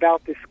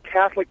about this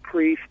Catholic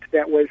priest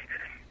that was,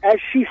 as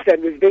she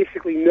said, was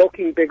basically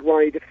milking Big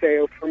Ronnie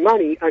DeFeo for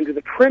money under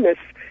the premise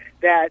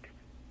that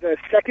the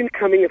second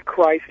coming of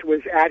Christ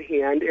was at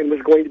hand and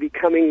was going to be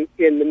coming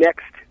in the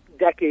next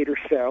decade or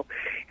so,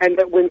 and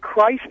that when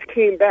Christ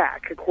came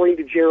back, according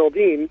to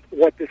Geraldine,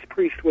 what this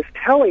priest was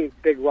telling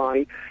Big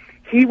Ronnie,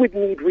 he would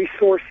need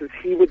resources,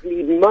 he would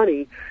need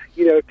money,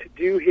 to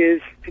do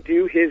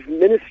his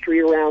ministry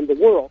around the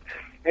world.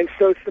 And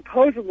so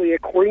supposedly,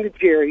 according to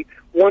Jerry,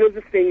 one of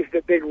the things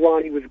that Big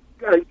Ronnie was,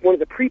 one of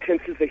the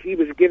pretenses that he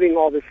was giving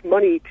all this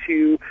money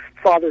to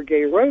Father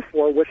Gayreau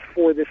for was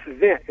for this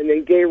event. And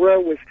then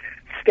Gayreau was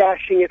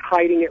stashing it,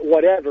 hiding it,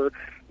 whatever,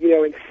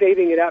 and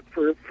saving it up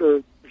for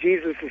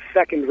Jesus'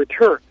 second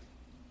return.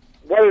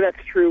 Whether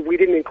that's true, we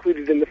didn't include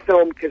it in the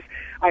film because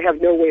I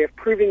have no way of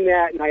proving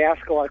that, and I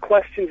ask a lot of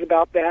questions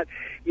about that,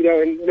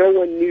 and no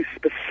one knew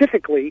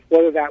specifically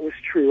whether that was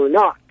true or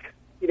not,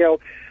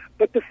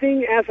 But the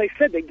thing, as I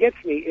said, that gets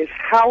me is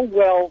how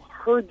well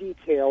her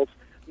details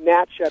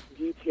match up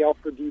detail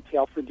for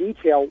detail for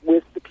detail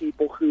with the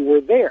people who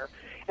were there.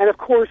 And, of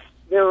course,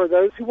 there are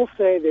those who will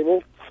say, they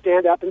will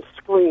stand up and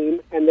scream,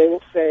 and they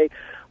will say,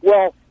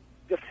 well,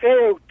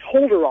 DeFeo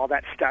told her all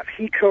that stuff.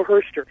 He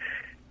coerced her.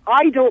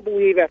 I don't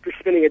believe, after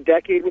spending a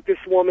decade with this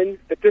woman,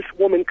 that this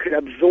woman could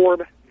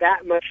absorb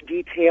that much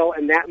detail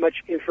and that much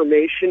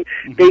information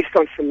based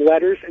on some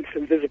letters and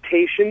some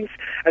visitations,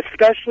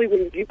 especially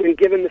when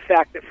given the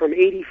fact that from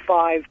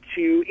 85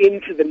 to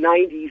into the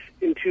 90s,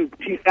 into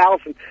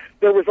 2000,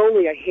 there was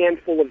only a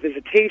handful of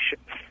visitations,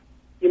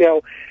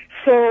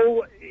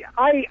 So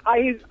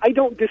I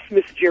don't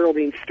dismiss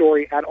Geraldine's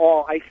story at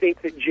all. I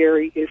think that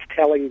Jerry is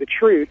telling the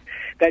truth,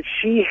 that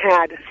she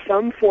had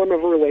some form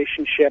of a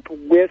relationship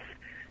with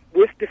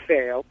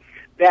DeFeo,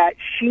 that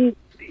she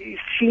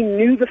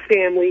knew the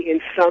family in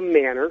some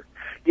manner,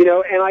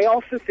 and I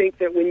also think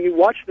that when you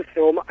watch the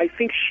film, I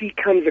think she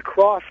comes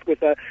across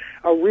with a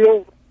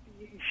real,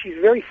 she's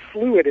very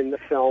fluid in the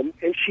film,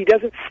 and she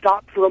doesn't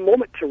stop for a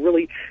moment to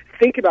really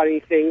think about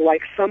anything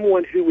like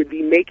someone who would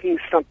be making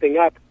something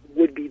up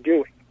would be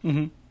doing.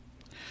 Mm-hmm.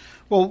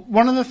 Well,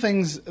 one of the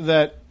things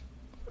that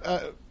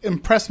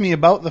impressed me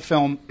about the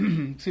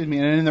film, excuse me,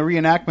 and in the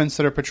reenactments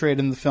that are portrayed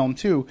in the film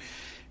too,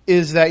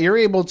 is that you're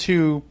able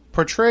to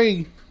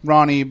portray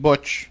Ronnie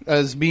Butch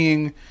as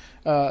being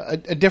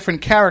a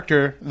different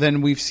character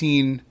than we've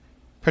seen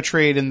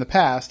portrayed in the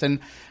past. And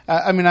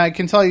I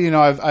can tell you,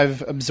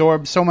 I've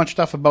absorbed so much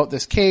stuff about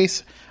this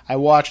case. I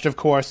watched, of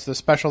course, the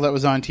special that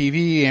was on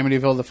TV,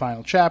 Amityville: The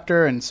Final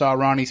Chapter, and saw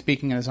Ronnie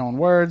speaking in his own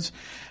words.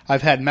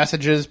 I've had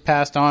messages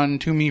passed on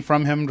to me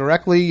from him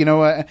directly,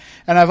 and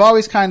I've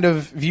always kind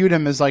of viewed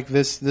him as like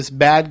this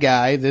bad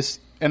guy,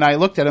 and I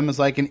looked at him as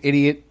like an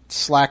idiot,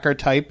 slacker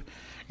type,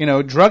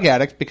 drug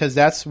addict, because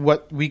that's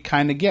what we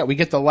kind of get. We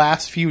get the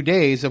last few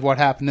days of what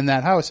happened in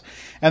that house.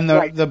 And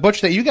the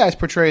Butch that you guys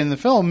portray in the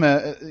film,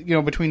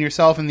 between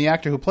yourself and the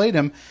actor who played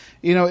him,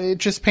 it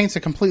just paints a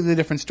completely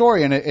different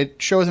story, and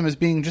it shows him as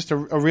being just a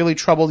really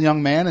troubled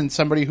young man and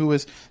somebody who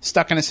was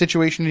stuck in a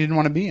situation he didn't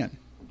want to be in.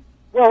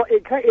 Well,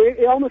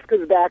 it almost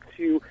goes back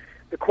to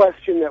the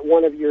question that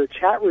one of your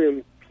chat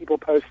room people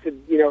posted,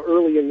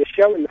 early in the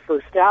show in the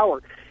first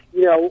hour.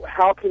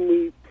 How can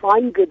we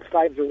find good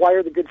sides, or why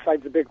are the good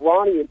sides of Big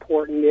Ronnie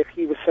important if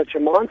he was such a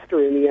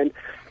monster in the end?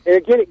 And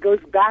again, it goes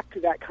back to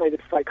that kind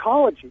of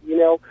psychology.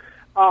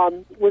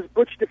 Was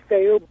Butch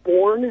DeFeo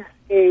born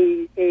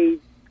a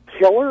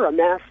killer, a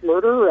mass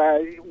murderer,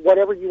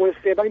 whatever you want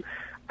to say about him?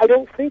 I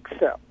don't think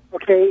so.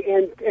 Okay,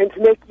 and to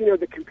make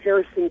the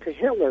comparison to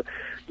Hitler,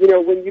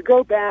 when you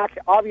go back,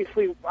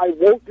 obviously I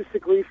won't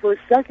disagree for a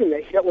second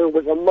that Hitler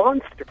was a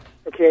monster.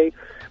 Okay,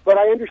 but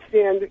I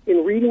understand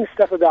in reading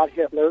stuff about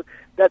Hitler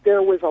that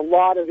there was a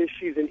lot of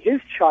issues in his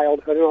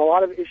childhood and a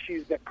lot of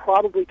issues that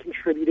probably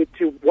contributed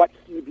to what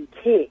he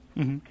became.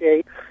 Mm-hmm.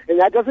 Okay, and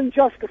that doesn't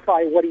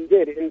justify what he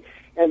did,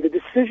 and the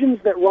decisions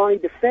that Ronnie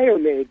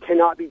DeFeo made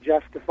cannot be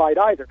justified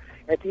either.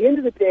 At the end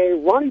of the day,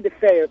 Ronnie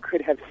DeFeo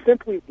could have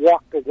simply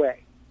walked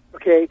away.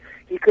 Okay,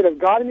 he could have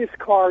got in his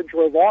car,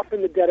 drove off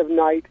in the dead of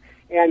night,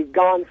 and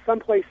gone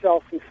someplace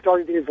else and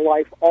started his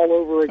life all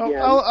over again.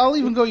 I'll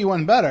even go you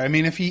one better. I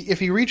mean, if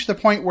he reached the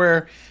point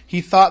where he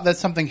thought that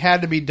something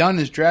had to be done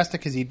as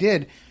drastic as he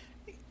did,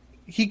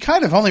 he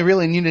kind of only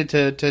really needed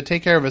to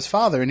take care of his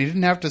father, and he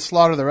didn't have to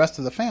slaughter the rest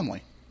of the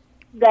family.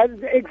 That's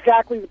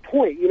exactly the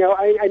point.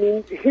 I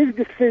mean, his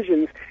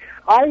decisions.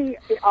 I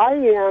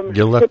am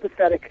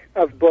sympathetic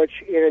of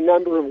Butch in a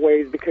number of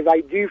ways because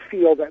I do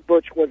feel that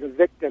Butch was a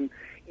victim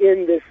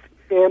in this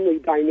family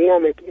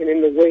dynamic and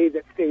in the way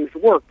that things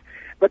worked.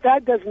 But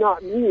that does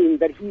not mean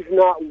that he's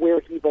not where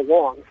he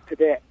belongs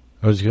today.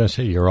 I was going to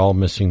say, you're all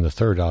missing the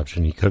third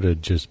option. He could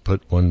have just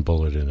put one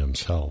bullet in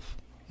himself.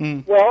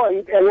 Mm. Well,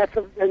 and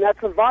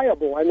that's a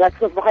viable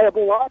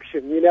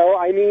option.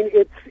 I mean,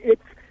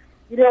 it's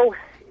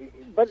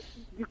but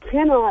you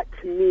cannot,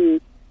 to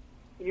me,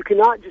 you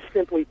cannot just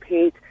simply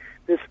paint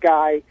this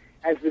guy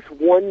as this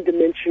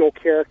one-dimensional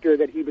character,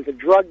 that he was a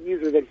drug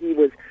user, that he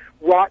was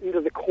rotten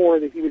to the core,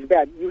 that he was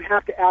bad. You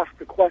have to ask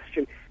the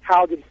question,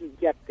 how did he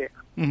get there?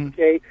 Mm-hmm.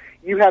 Okay?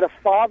 You had a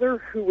father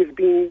who was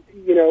being,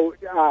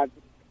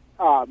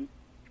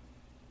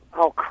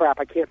 oh crap,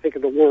 I can't think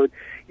of the word.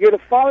 You had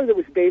a father that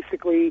was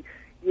basically,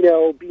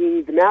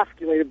 being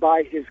demasculated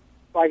by his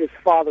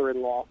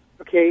father-in-law.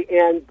 Okay,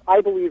 and I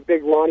believe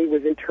Big Ronnie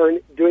was in turn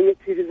doing it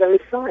to his own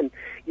son,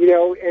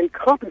 and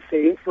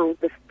compensating for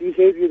the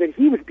behavior that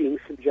he was being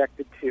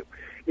subjected to.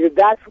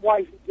 That's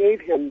why he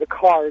gave him the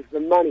cars,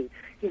 the money.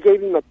 He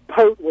gave him a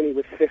boat when he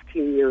was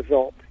 15 years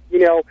old.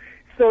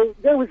 So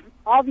there was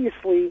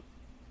obviously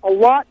a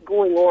lot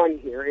going on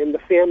here in the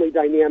family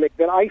dynamic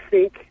that I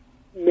think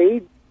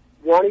made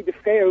Ronnie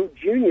DeFeo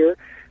Jr.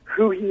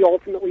 who he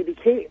ultimately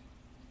became.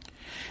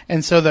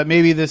 And so that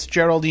maybe this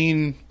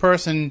Geraldine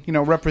person,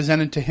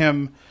 represented to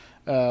him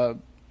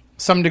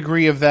some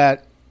degree of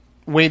that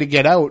way to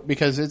get out,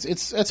 because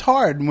it's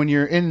hard when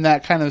you're in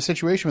that kind of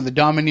situation with a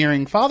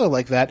domineering father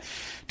like that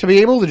to be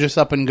able to just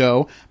up and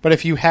go. But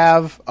if you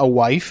have a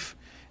wife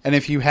and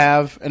if you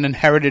have an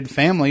inherited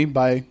family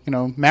by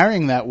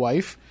marrying that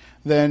wife,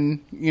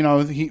 then you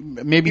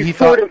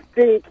sort of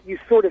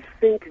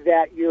think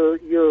that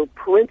your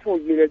parental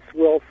units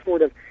will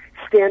sort of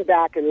stand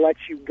back and let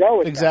you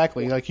go.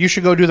 Exactly. Like, you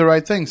should go do the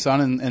right thing,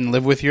 son, and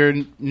live with your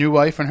new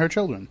wife and her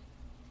children.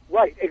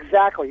 Right,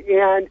 exactly.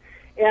 And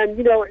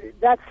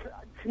that's,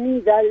 to me,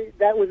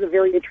 that was a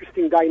very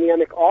interesting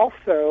dynamic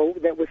also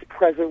that was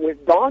present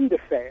with Dawn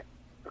DeFeo,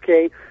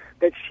 okay?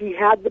 That she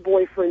had the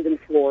boyfriend in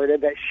Florida,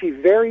 that she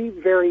was very,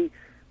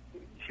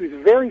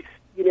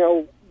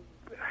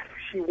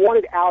 she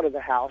wanted out of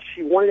the house.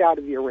 She wanted out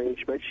of the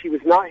arrangement. She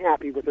was not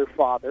happy with her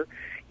father,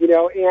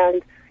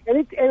 and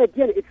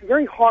again, it's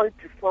very hard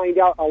to find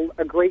out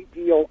a great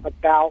deal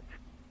about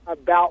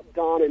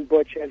Don and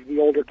Butch as the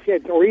older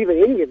kids, or even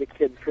any of the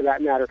kids for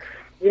that matter.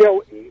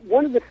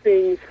 One of the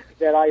things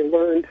that I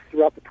learned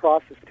throughout the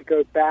process, to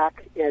go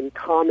back and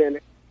comment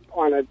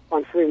on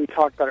something we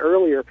talked about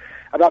earlier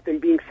about them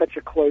being such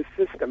a closed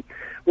system,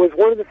 was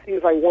one of the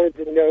things I wanted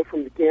to know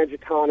from the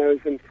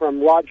Gangitanos and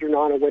from Roger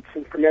Nonowitz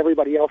and from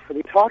everybody else that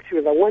we talked to,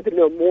 is I wanted to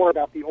know more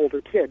about the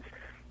older kids.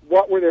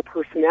 What were their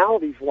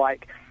personalities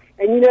like?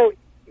 And,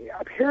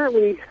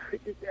 apparently,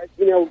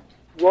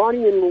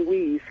 Ronnie and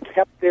Louise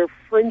kept their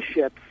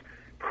friendships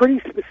pretty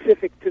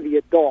specific to the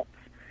adults.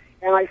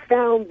 And I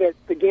found that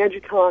the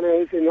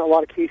Gangitanos, in a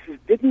lot of cases,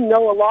 didn't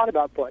know a lot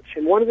about Butch.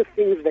 And one of the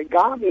things that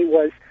got me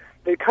was,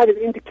 that kind of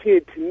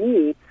indicated to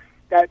me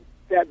that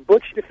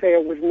Butch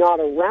DeFeo was not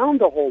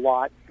around a whole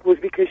lot, was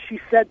because she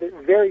said that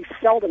very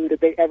seldom did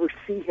they ever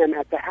see him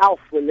at the house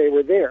when they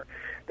were there.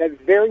 That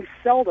very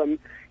seldom,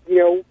 he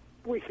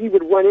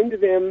would run into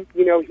them,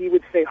 he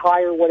would say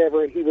hi or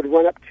whatever, and he would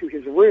run up to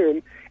his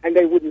room, and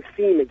they wouldn't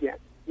see him again.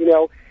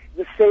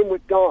 The same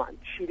with Dawn.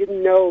 She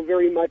didn't know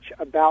very much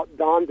about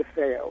Dawn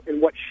DeFeo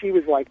and what she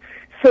was like.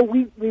 So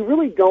we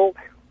really don't,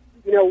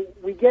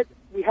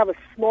 we have a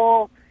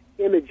small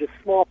image, a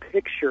small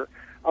picture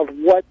of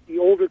what the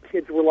older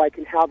kids were like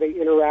and how they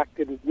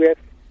interacted with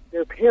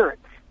their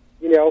parents,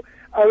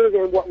 other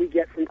than what we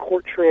get from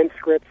court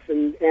transcripts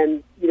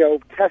and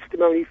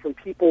testimony from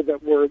people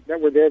that were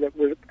there, that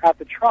were at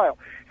the trial.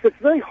 So it's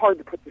very hard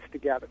to put this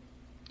together.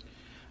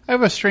 I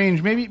have a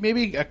strange,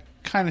 maybe a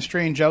kind of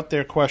strange out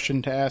there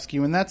question to ask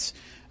you, and that's,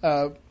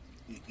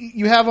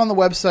 you have on the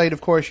website,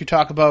 of course, you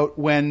talk about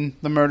when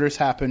the murders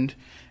happened,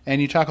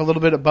 and you talk a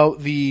little bit about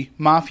the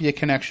mafia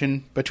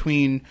connection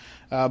between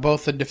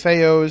both the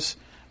DeFeos,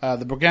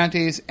 the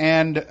Brigantes,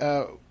 and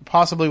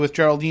possibly with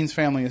Geraldine's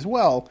family as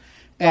well.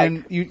 And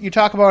right. You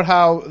talk about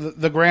how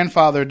the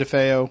grandfather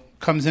DeFeo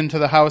comes into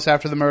the house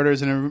after the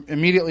murders and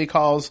immediately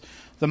calls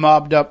the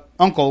mobbed up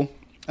uncle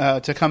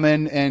to come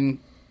in and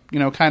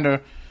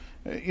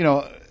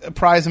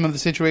apprise him of the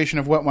situation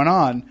of what went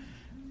on.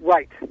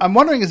 Right. I'm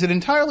wondering, is it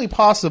entirely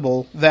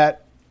possible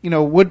that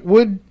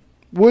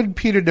would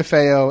Peter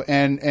DeFeo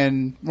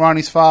and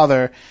Ronnie's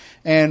father,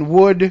 and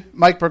would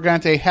Mike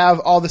Brigante have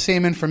all the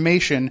same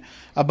information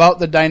about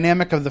the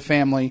dynamic of the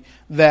family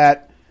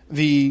that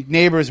the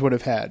neighbors would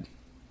have had?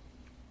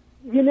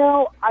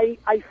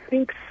 I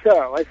think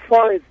so. As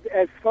far as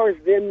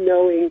them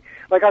knowing,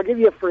 like, I'll give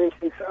you for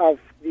instance of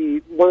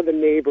one of the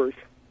neighbors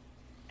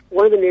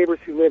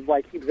who lived,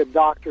 like, he was a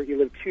doctor. He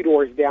lived 2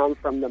 doors down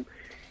from them,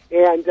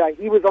 And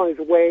he was on his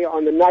way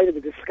on the night of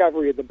the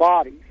discovery of the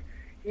bodies.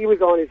 He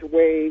was on his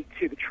way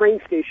to the train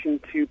station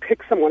to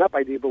pick someone up,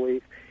 I do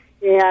believe.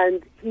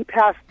 And he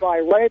passed by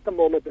right at the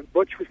moment that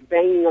Butch was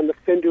banging on the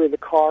fender of the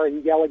car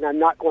and yelling, "I'm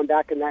not going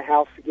back in that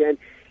house again."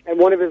 And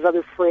one of his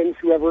other friends,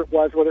 whoever it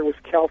was, whether it was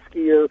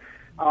Kelsey or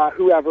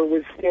whoever,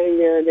 was standing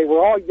there, and they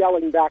were all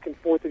yelling back and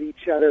forth at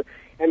each other.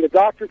 And the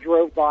doctor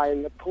drove by,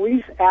 and the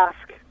police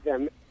asked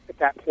them at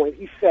that point,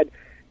 he said,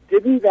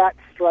 "Didn't that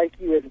strike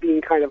you as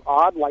being kind of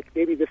odd, like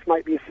maybe this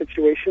might be a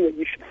situation that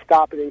you should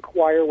stop and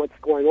inquire what's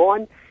going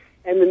on?"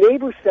 And the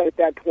neighbor said at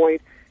that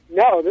point,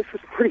 "No, this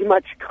was pretty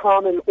much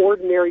common,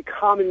 ordinary,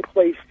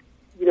 commonplace,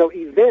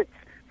 events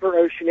for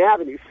Ocean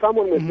Avenue.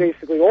 Someone was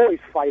basically always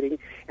fighting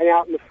and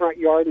out in the front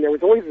yard, and there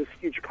was always this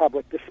huge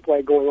public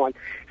display going on."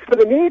 So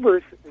the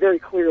neighbors very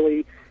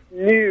clearly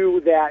knew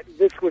that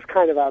this was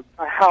kind of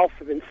a house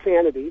of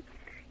insanity.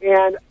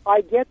 And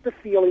I get the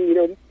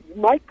feeling,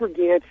 Mike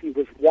Briganti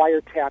was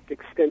wiretapped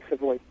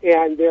extensively,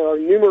 and there are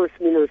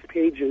numerous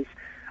pages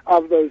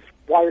of those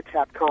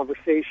wiretap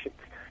conversations.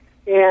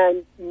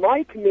 And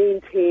Mike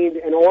maintained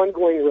an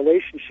ongoing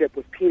relationship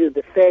with Peter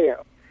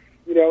DeFeo,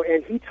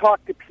 and he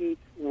talked to Pete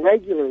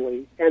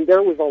regularly, and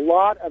there was a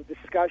lot of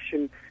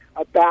discussion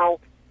about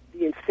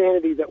the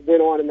insanity that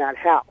went on in that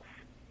house.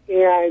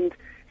 And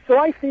so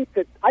I think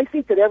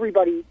that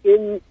everybody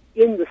in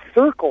the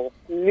circle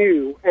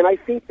knew, and I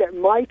think that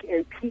Mike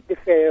and Pete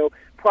DeFeo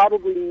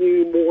probably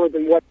knew more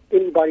than what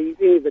any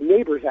of the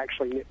neighbors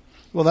actually knew.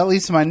 Well, that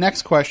leads to my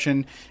next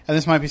question, and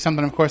this might be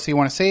something, of course, that you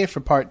want to save for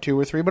part 2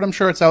 or 3, but I'm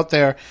sure it's out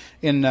there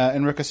in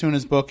Rick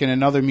Asuna's book and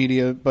in other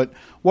media. But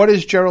what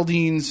is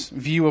Geraldine's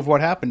view of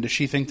what happened? Does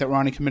she think that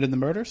Ronnie committed the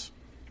murders?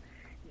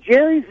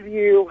 Jerry's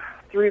view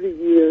through the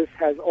years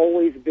has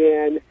always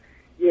been,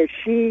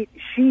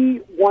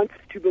 she wants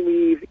to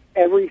believe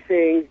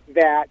everything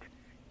that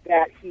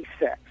he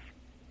says,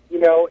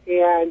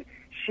 and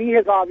she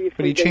has obviously.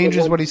 But he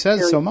changes what he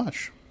says so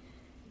much.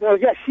 Well,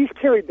 yeah, she's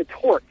carried the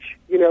torch,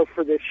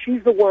 for this.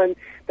 She's the one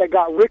that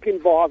got Rick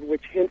involved,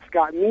 which hence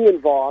got me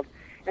involved.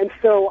 And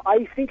so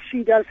I think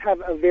she does have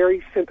a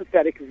very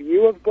sympathetic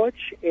view of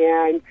Butch,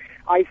 and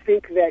I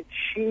think that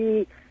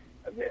she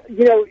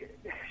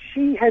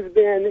has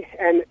been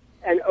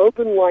an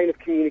open line of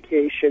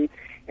communication,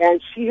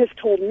 and she has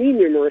told me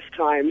numerous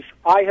times,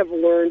 I have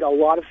learned a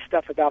lot of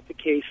stuff about the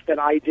case that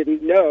I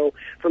didn't know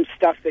from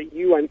stuff that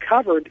you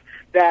uncovered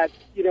that,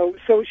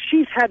 so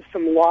she's had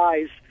some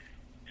lies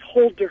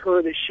told to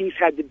her that she's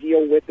had to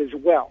deal with as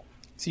well.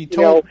 See,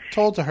 told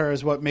to her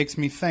is what makes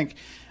me think.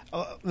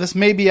 This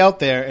may be out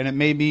there, and it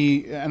may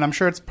be, and I'm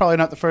sure it's probably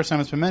not the first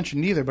time it's been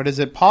mentioned either, but is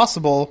it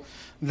possible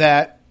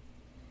that,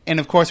 and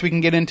of course we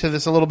can get into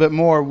this a little bit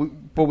more,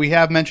 but we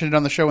have mentioned it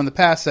on the show in the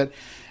past, that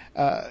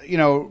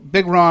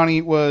Big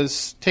Ronnie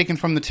was taken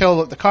from the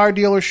till at the car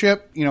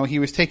dealership. He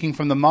was taking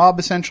from the mob,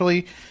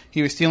 essentially.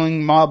 He was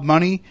stealing mob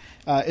money.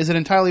 Is it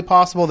entirely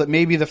possible that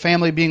maybe the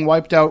family being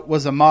wiped out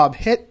was a mob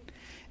hit?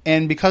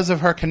 And because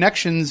of her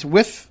connections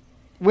with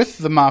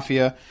the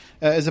mafia,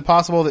 is it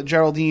possible that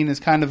Geraldine is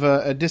kind of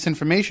a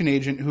disinformation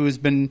agent who has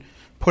been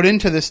put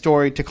into this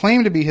story to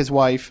claim to be his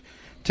wife,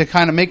 to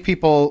kind of make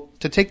people,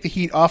 to take the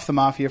heat off the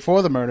mafia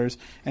for the murders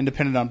and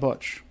depend it on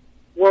Butch?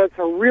 Well, it's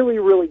a really,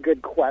 really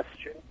good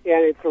question,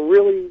 and it's a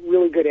really,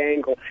 really good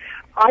angle.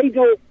 I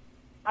do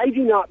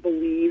not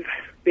believe,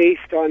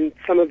 based on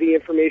some of the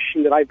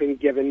information that I've been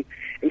given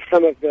and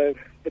some of the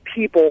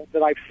people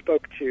that I've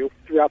spoke to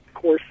throughout the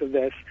course of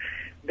this,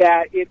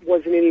 that it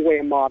was in any way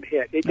a mob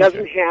hit. It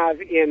doesn't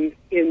have, in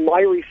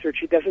my research,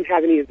 it doesn't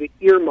have any of the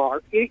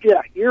earmarks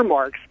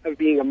of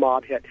being a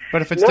mob hit.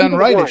 But if it's done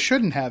right, it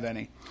shouldn't have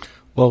any.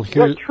 Well,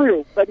 That's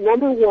true, but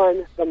number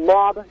one, the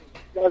mob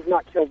does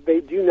not kill.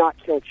 They do not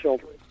kill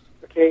children.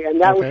 Okay,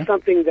 and that was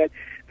something that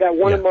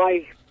one of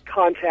my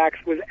contacts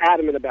was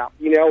adamant about.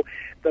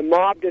 The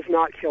mob does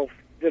not kill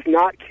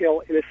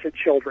innocent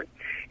children.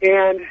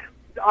 And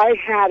I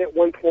had at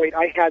one point,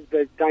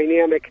 the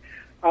dynamic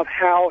of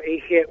how a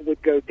hit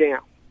would go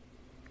down,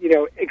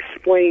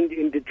 explained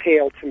in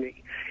detail to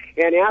me.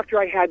 And after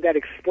I had that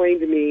explained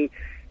to me,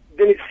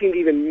 then it seemed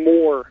even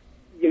more,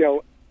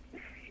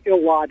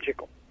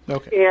 illogical.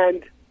 Okay.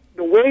 And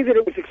the way that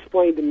it was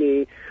explained to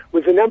me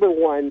was, number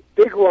one,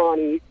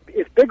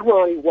 if Big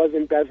Ronnie was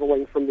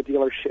embezzling from the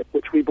dealership,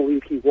 which we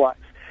believe he was,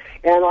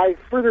 and I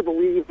further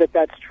believe that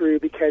that's true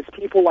because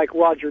people like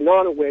Roger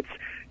Nonowitz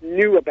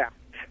knew about it.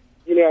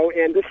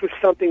 And this was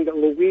something that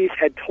Louise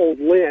had told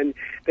Lynn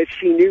that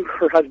she knew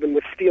her husband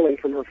was stealing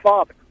from her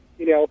father.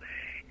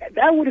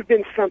 That would have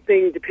been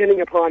something,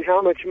 depending upon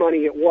how much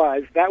money it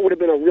was, that would have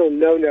been a real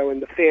no-no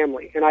in the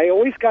family. And I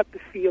always got the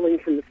feeling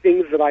from the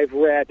things that I've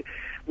read,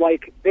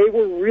 like they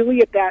were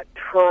really at that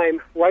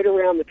time, right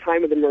around the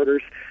time of the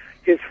murders,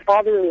 his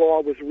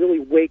father-in-law was really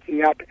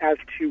waking up as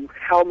to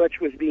how much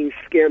was being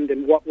skimmed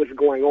and what was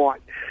going on.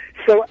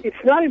 So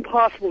it's not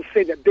impossible to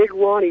say that Big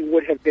Ronnie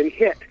would have been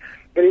hit,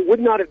 but it would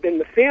not have been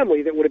the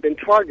family that would have been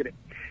targeted.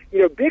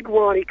 Big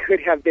Ronnie could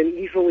have been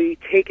easily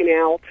taken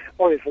out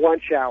on his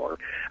lunch hour.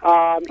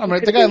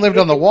 The guy lived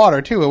on the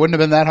water, too. It wouldn't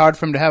have been that hard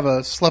for him to have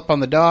a slip on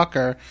the dock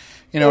or,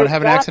 to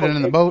have an accident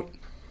in the boat.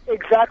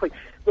 Exactly.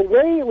 The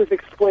way it was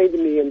explained to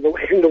me, and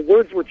the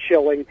words were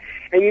chilling.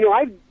 And,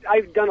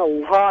 I've done a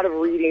lot of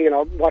reading, and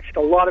I've watched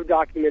a lot of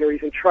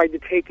documentaries and tried to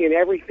take in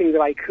everything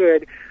that I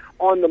could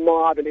on the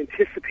mob in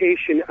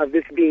anticipation of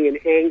this being an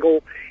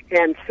angle,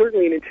 and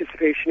certainly in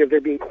anticipation of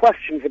there being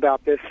questions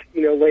about this,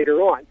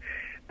 later on.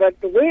 But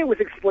the way it was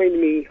explained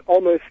to me,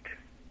 almost,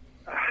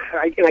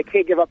 and I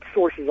can't give up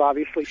sources,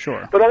 obviously,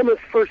 sure, but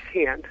almost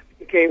firsthand,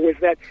 okay, was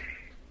that,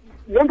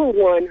 number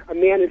one,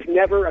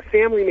 a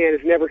family man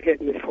is never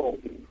hit in his home.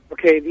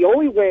 Okay, the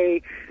only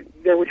way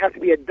there would have to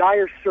be a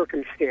dire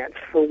circumstance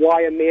for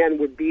why a man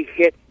would be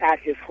hit at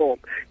his home.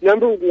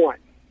 Number one,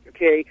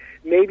 okay,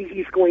 maybe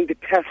he's going to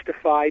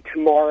testify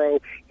tomorrow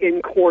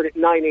in court at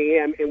 9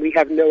 a.m. and we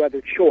have no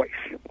other choice.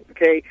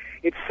 Okay,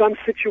 it's some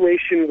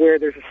situation where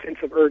there's a sense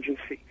of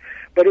urgency.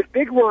 But if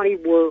Big Ronnie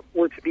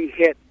were to be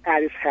hit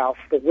at his house,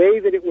 the way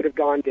that it would have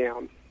gone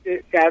down,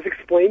 as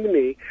explained to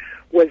me,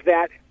 was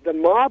that the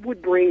mob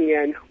would bring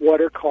in what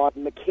are called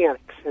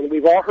mechanics. And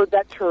we've all heard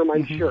that term,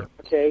 I'm sure,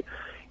 okay?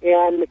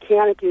 And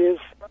mechanic is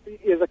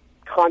a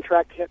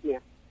contract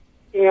hitman.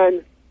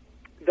 And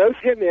those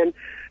hitmen,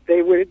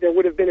 there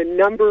would have been a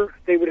number,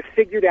 they would have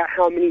figured out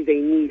how many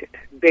they needed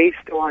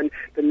based on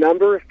the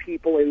number of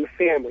people in the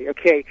family.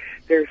 Okay,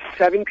 there's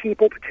 7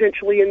 people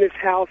potentially in this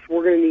house.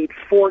 We're going to need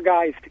 4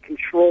 guys to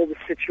control the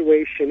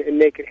situation and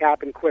make it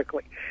happen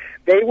quickly.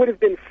 They would have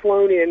been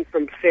flown in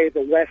from, say,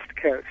 the West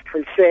Coast,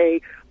 from,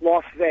 say,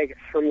 Las Vegas,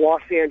 from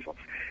Los Angeles.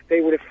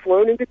 They would have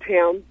flown into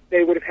town.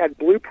 They would have had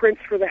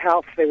blueprints for the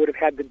house. They would have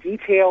had the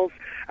details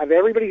of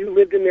everybody who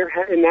lived in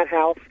that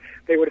house.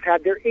 They would have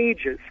had their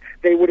ages.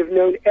 They would have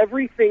known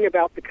everything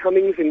about the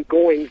comings and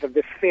goings of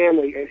this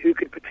family and who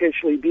could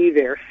potentially be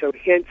there. So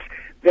hence,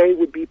 they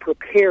would be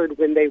prepared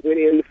when they went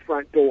in the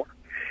front door.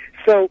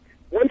 So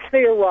once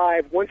they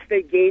arrived, once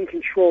they gained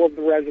control of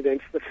the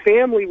residence, the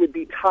family would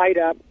be tied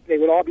up. They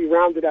would all be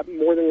rounded up,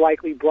 more than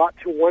likely brought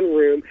to one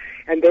room,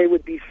 and they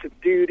would be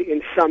subdued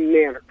in some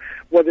manner,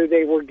 whether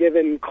they were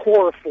given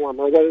chloroform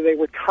or whether they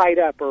were tied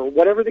up or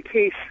whatever the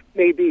case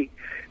may be.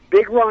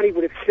 Big Ronnie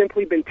would have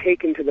simply been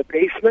taken to the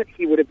basement.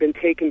 He would have been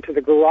taken to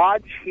the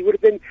garage. He would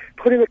have been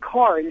put in a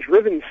car and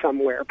driven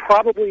somewhere.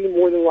 Probably,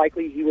 more than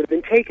likely, he would have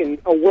been taken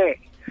away.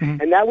 Mm-hmm.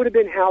 And that would have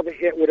been how the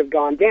hit would have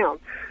gone down.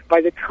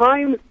 By the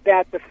time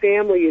that the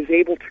family is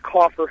able to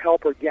call for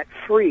help or get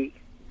free,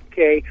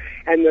 okay,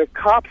 and the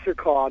cops are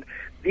called,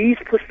 these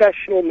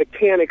professional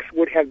mechanics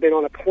would have been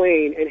on a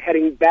plane and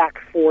heading back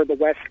for the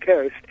West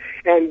Coast.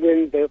 And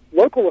when the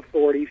local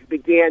authorities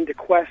began to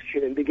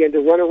question and began to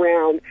run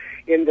around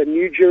in the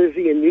New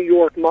Jersey and New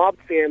York mob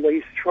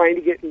families trying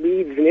to get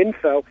leads and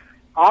info,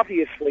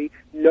 obviously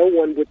no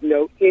one would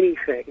know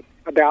anything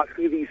about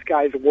who these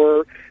guys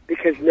were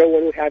because no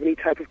one would have any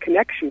type of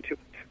connection to it.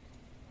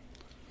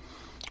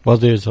 Well,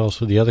 there's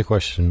also the other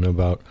question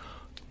about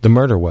the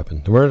murder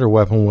weapon. The murder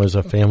weapon was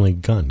a family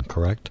gun,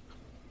 correct?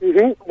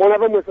 Mm-hmm. One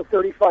of them was a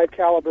 .35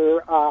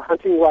 caliber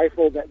hunting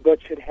rifle that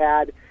Butch had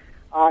had.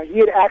 He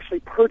had actually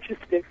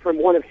purchased it from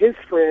one of his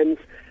friends,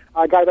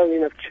 a guy by the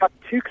name of Chuck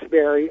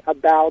Tewksbury,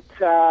 about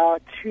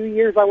 2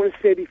 years, I want to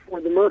say,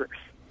 before the murders.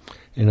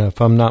 And if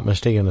I'm not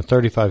mistaken, a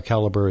 .35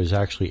 caliber is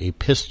actually a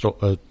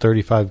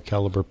 .35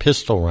 caliber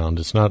pistol round.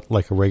 It's not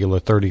like a regular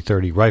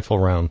 .30-30 rifle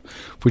round,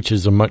 which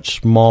is a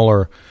much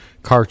smaller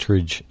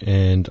cartridge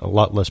and a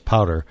lot less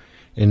powder,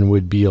 and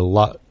would be a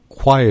lot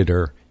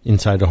quieter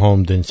inside a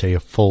home than, say, a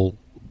full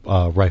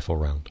rifle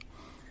round.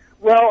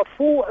 Well,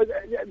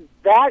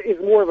 that is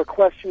more of a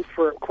question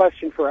for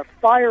a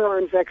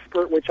firearms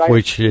expert, which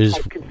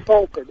I've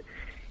consulted,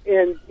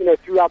 and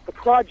throughout the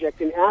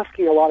project, and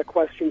asking a lot of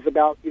questions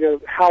about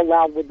how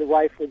loud would the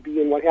rifle be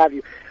and what have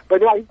you.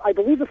 But I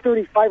believe the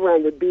 .35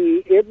 round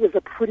it was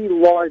a pretty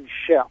large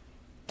shell.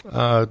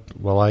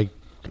 Well, I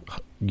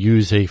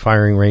use a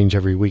firing range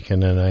every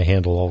weekend, and I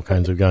handle all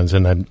kinds of guns,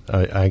 and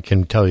I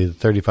can tell you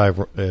the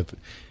 .35.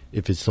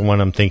 If it's the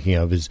one I'm thinking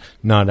of, is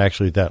not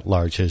actually that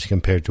large as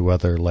compared to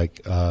other,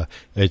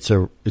 it's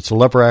a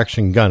lever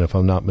action gun, if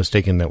I'm not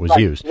mistaken, that was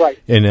used. Right.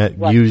 And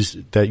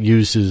that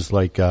uses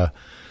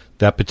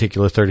that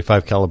particular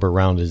 .35 caliber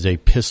round is a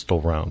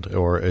pistol round,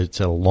 or it's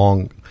a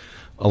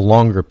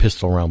longer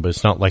pistol round, but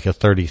it's not like a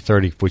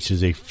 .30-30, which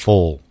is a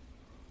full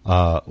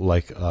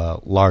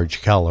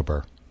large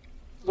caliber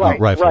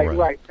rifle round.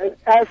 Right.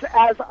 As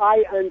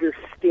I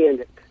understand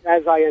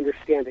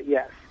it,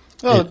 yes.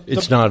 Well,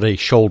 it's not a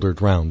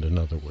shouldered round, in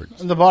other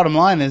words. The bottom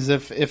line is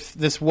if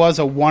this was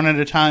a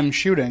one-at-a-time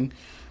shooting,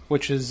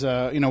 which is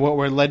what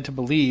we're led to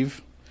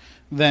believe,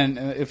 then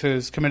if it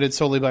was committed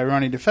solely by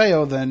Ronnie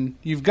DeFeo, then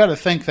you've got to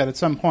think that at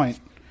some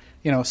point,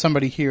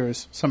 somebody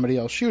hears somebody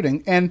else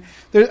shooting. And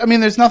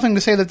there's nothing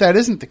to say that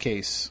isn't the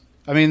case.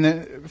 I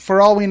mean,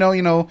 for all we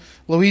know,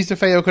 Louise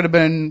DeFeo could have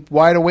been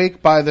wide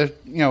awake by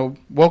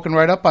woken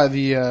right up by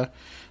the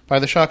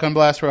shotgun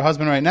blast for her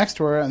husband right next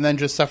to her, and then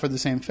just suffered the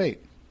same fate.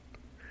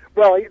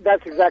 Well,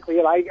 that's exactly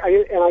it.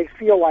 I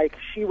feel like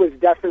she was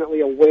definitely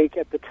awake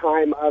at the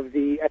time of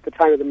the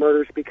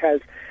murders, because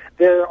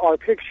there are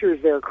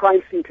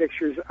crime scene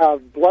pictures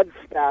of blood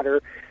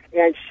spatter,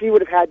 and she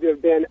would have had to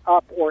have been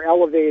up or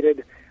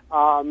elevated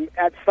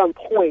at some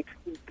point,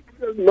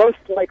 most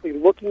likely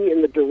looking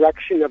in the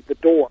direction of the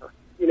door,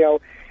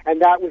 and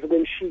that was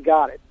when she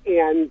got it.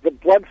 And the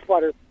blood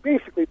splatter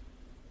basically,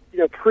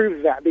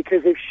 proves that,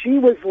 because if she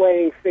was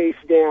laying face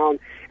down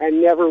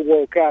and never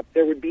woke up,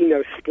 there would be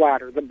no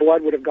splatter. The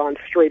blood would have gone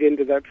straight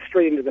into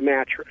the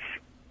mattress.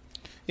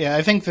 Yeah,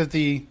 I think that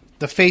the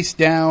face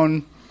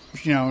down,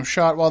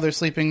 shot while they're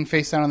sleeping,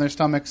 face down on their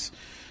stomachs,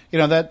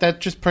 that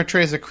just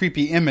portrays a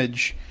creepy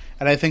image.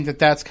 And I think that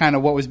that's kind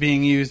of what was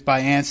being used by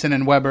Anson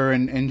and Weber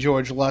and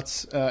George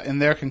Lutz in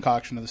their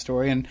concoction of the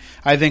story. And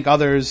I think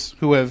others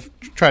who have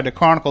tried to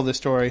chronicle this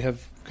story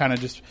have kind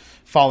of just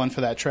fallen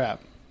for that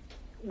trap.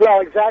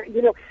 Well,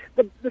 exactly.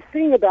 The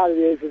thing about it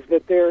is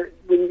that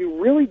when you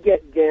really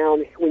get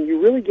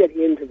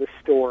into the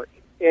story,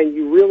 and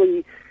you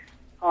really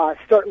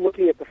start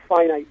looking at the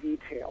finite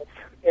details,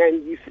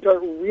 and you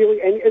start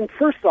really, and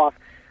first off,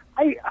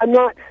 I'm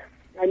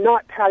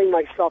not patting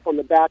myself on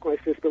the back when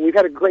I say this, but we've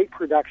had a great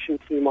production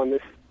team on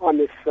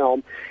this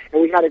film,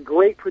 and we had a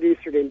great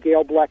producer named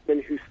Gail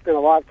Bleckman, who spent a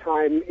lot of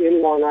time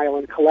in Long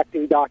Island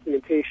collecting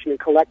documentation and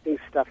collecting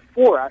stuff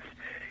for us.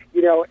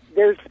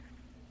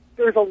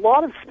 There's a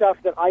lot of stuff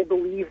that I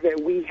believe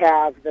that we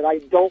have that I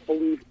don't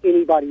believe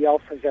anybody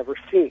else has ever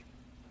seen.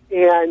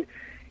 And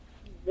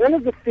one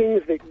of the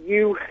things that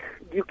you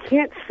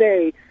can't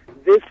say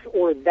this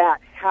or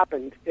that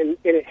happened, and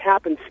it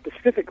happened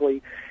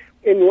specifically,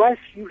 unless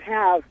you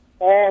have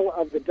all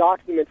of the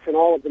documents and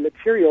all of the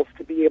materials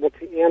to be able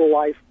to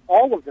analyze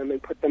all of them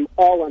and put them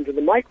all under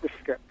the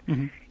microscope.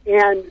 Mm-hmm.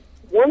 And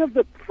one of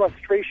the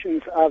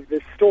frustrations of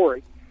this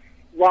story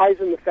lies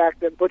in the fact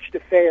that Butch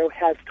DeFeo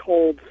has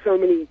told so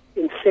many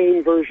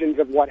insane versions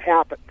of what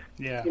happened.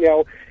 Yeah.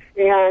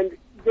 And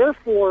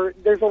therefore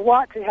there's a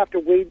lot to have to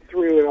wade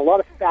through, and a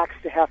lot of facts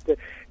to have to,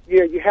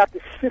 you have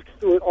to sift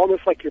through it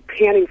almost like you're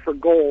panning for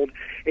gold,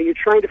 and you're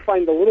trying to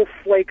find the little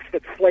flakes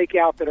that flake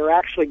out that are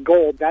actually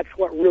gold. That's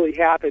what really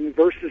happened,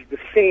 versus the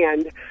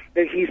sand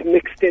that he's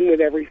mixed in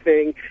with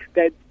everything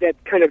that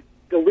kind of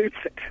dilutes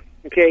it.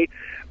 Okay?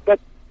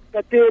 But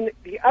then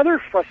the other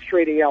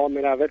frustrating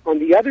element of it on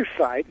the other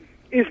side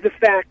is the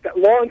fact that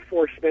law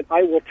enforcement,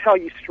 I will tell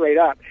you straight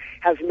up,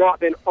 has not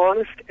been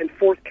honest and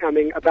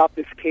forthcoming about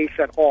this case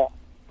at all.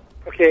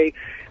 Okay?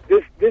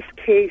 This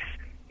case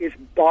is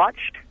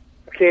botched.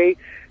 Okay?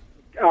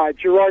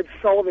 Gerard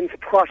Sullivan's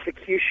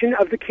prosecution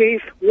of the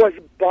case was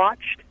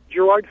botched.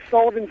 Gerard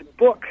Sullivan's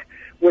book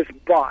was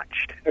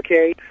botched.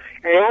 Okay?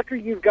 And after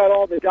you've got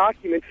all the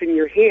documents in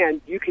your hand,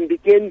 you can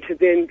begin to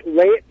then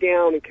lay it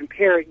down and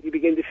compare it. You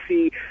begin to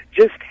see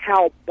just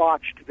how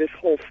botched this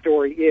whole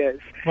story is.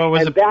 Well,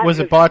 was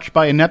it botched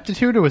by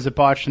ineptitude, or was it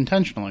botched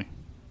intentionally?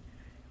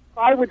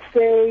 I would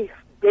say,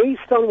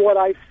 based on what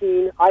I've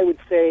seen, I would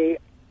say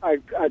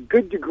a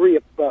good degree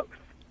of both.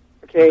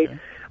 Okay?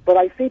 But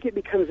I think it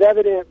becomes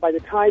evident by the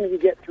time you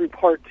get through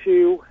Part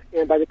 2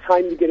 and by the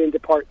time you get into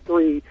Part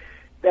 3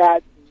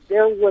 that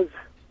there was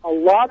a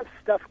lot of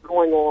stuff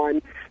going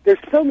on. There's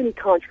so many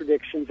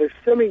contradictions. There's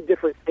so many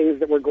different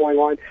things that were going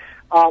on.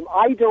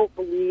 I don't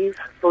believe,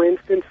 for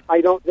instance,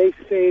 they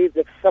say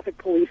that Suffolk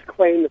police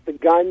claim that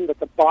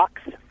the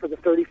box for the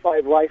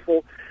 .35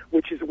 rifle,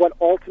 which is what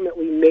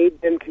ultimately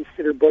made them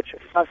consider Butch a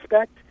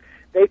suspect,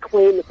 they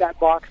claim that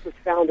box was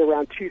found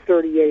around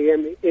 2:30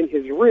 a.m. in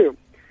his room.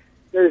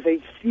 There's a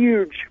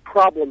huge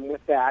problem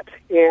with that,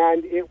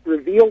 and it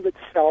revealed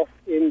itself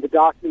in the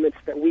documents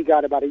that we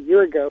got about a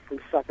year ago from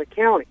Suffolk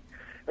County.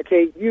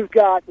 Okay, you've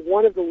got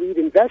one of the lead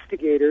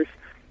investigators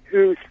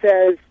who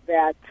says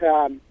that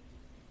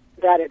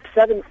at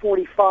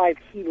 7:45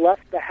 he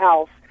left the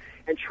house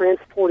and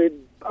transported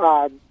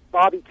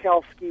Bobby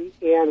Kelsky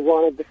and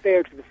Ronald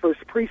DeFeo to the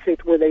first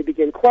precinct, where they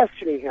began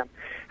questioning him.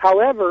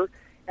 However,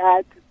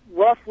 at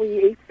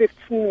roughly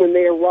 8:15 when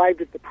they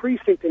arrived at the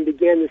precinct and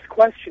began this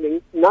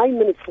questioning, 9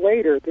 minutes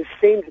later, this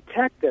same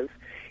detective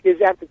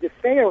is at the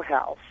DeFeo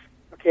house,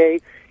 okay,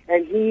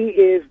 and he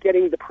is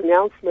getting the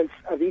pronouncements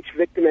of each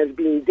victim as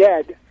being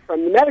dead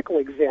from the medical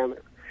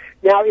examiner.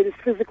 Now, it is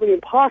physically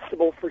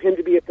impossible for him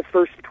to be at the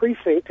first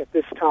precinct at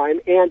this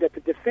time and at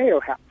the DeFeo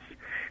house.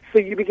 So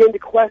you begin to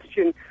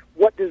question,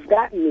 what does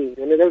that mean?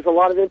 And there's a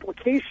lot of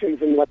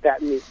implications in what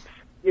that means.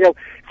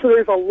 So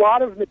there's a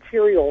lot of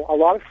material, a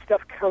lot of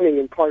stuff coming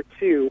in Part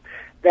 2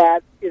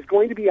 that is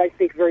going to be, I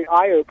think, very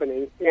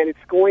eye-opening, and it's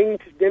going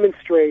to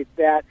demonstrate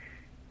that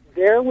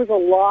there was a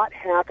lot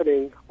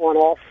happening on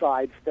all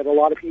sides that a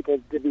lot of people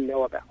didn't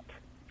know about.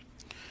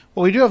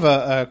 Well, we do have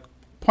a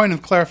point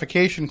of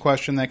clarification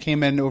question that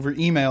came in over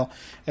email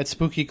at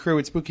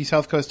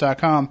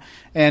spookysouthcoast.com.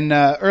 And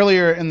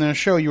earlier in the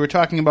show, you were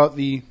talking about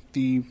the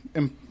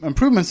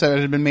improvements that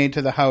had been made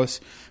to the house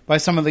by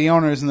some of the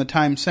owners in the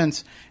time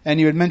since, and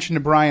you had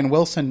mentioned Brian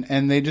Wilson,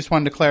 and they just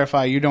wanted to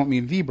clarify, you don't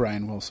mean the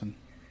Brian Wilson.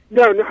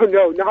 No,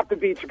 not the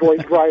Beach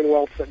Boys, Brian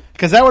Wilson.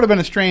 Because that would have been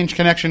a strange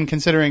connection,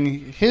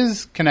 considering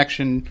his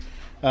connection,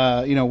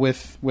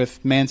 with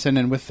Manson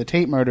and with the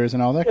Tate murders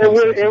and all that kind of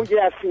stuff.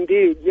 Yes,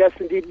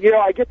 indeed.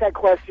 I get that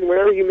question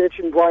whenever you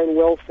mention Brian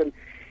Wilson.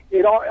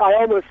 I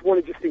almost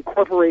want to just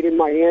incorporate in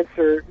my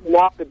answer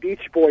not the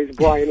Beach Boys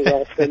Brian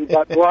Wilson,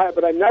 but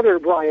another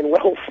Brian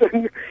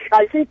Wilson.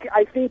 I think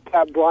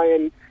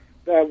Brian,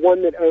 the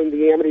one that owned the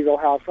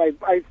Amityville house,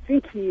 I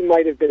think he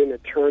might have been an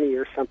attorney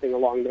or something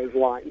along those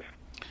lines.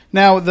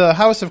 Now, the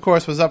house, of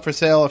course, was up for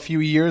sale a few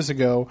years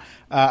ago.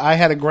 I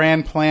had a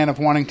grand plan of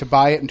wanting to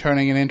buy it and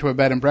turning it into a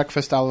bed and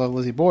breakfast a la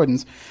Lizzie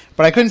Borden's,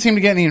 but I couldn't seem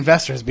to get any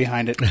investors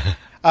behind it.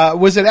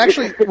 Was it?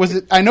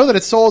 I know that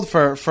it sold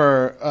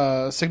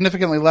for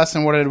significantly less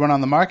than what it had went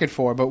on the market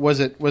for, but was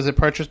it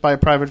purchased by a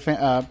private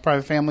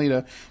family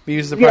to be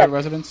used as a private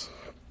residence?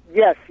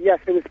 Yes.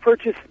 It was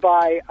purchased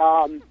by.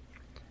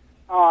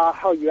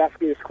 You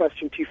asked me this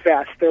question too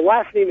fast. Their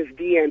last name is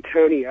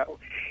D'Antonio,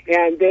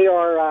 and they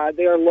are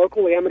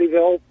local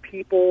Amityville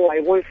people. I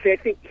want to say I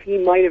think he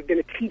might have been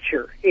a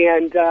teacher,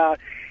 and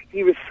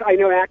he was, I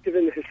know, active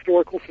in the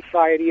historical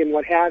society and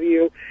what have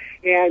you.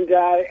 And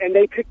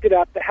they picked it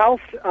up. The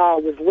house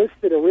was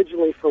listed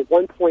originally for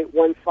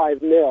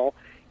 $1.15 million,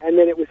 and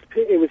then it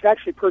was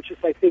actually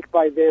purchased, I think,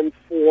 by them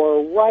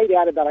for right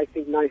at about, I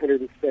think,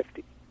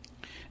 $950,000.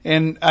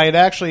 And I had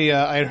actually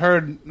I had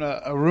heard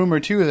a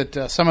rumor too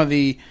that some of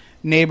the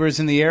neighbors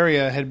in the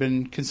area had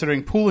been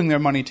considering pooling their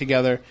money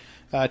together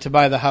to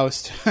buy the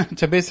house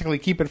to basically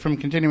keep it from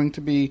continuing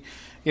to be,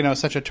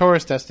 such a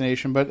tourist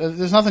destination. But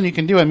there's nothing you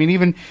can do. I mean,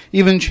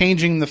 even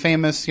changing the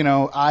famous,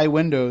 eye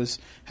windows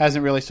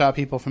hasn't really stopped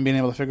people from being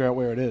able to figure out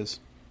where it is.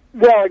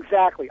 Well,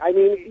 exactly. I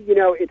mean,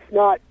 it's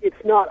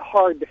not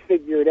hard to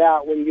figure it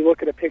out when you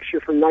look at a picture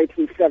from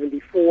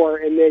 1974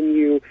 and then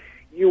you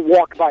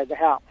walk by the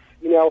house.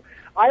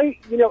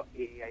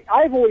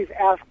 I've always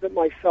asked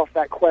myself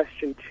that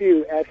question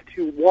too, as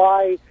to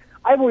why.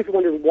 I've always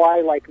wondered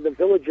why, like, the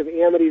village of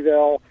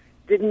Amityville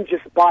didn't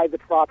just buy the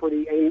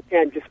property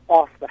and just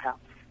off the house.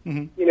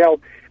 Mm-hmm.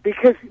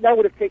 Because that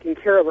would have taken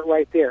care of it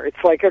right there.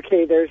 It's like,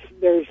 okay, there's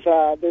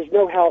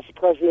no house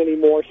present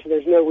anymore, so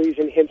there's no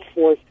reason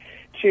henceforth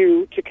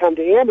to come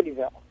to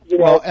Amityville.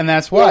 Well, and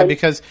that's why,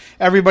 because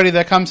everybody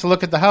that comes to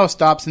look at the house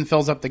stops and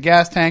fills up the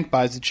gas tank,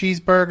 buys a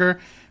cheeseburger,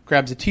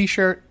 grabs a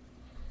T-shirt.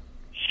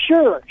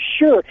 Sure.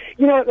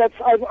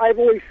 I've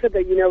always said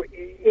that,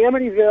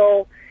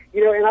 Amityville.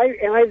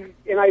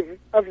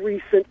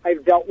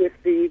 I've dealt with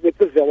the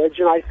village,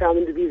 and I found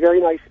them to be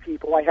very nice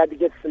people. I had to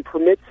get some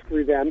permits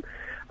through them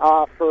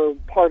for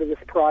part of this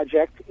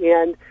project,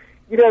 and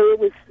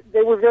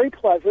they were very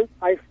pleasant.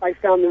 I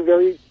found them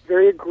very,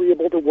 very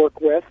agreeable to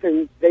work with,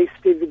 and they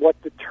stated what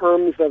the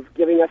terms of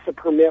giving us a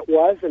permit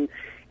was, and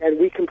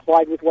we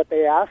complied with what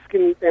they asked,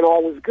 and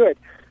all was good.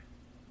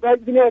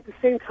 But at the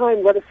same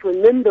time, let us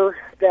remember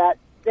that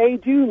they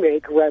do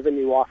make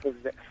revenue off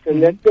of this,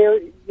 and that they're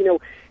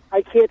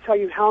I can't tell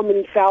you how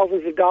many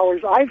thousands of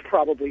dollars I've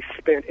probably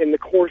spent in the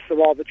course of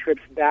all the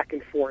trips back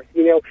and forth.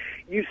 You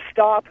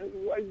stop,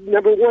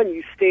 number one,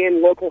 you stay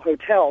in local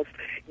hotels,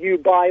 you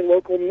buy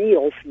local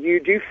meals, you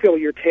do fill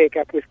your tank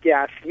up with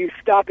gas, you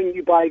stop and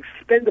you buy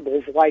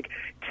expendables like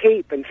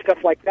tape and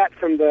stuff like that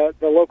from the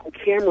local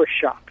camera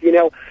shop,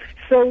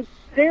 So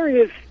there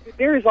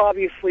is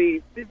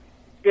obviously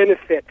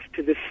benefit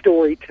to this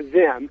story to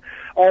them.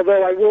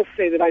 Although I will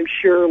say that I'm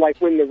sure, like,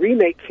 when the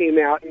remake came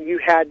out and you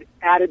had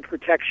added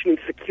protection and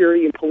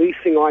security and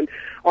policing on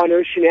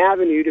Ocean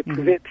Avenue to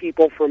prevent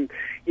people from,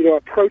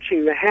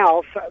 approaching the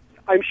house,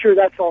 I'm sure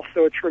that's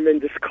also a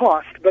tremendous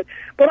cost. But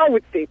I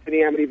would think that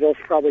Amityville's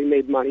probably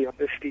made money on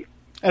this deal.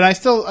 And I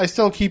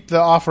still keep the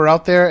offer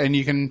out there, and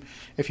you can,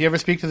 if you ever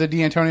speak to the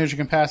D'Antonios, you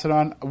can pass it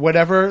on.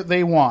 Whatever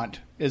they want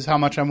is how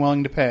much I'm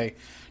willing to pay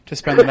to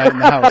spend the night in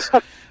the house.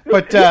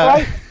 But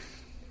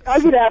I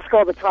would ask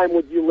all the time,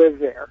 would you live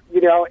there?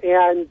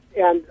 And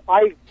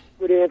I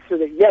would answer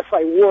that yes,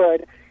 I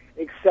would.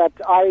 Except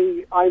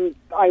I'm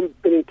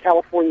been in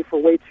California for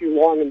way too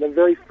long, and the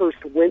very first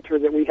winter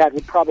that we had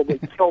would probably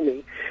kill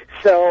me.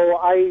 So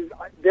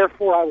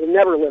therefore I will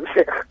never live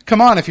there.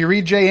 Come on, if you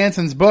read Jay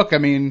Anson's book, I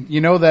mean,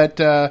 you know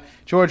that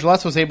George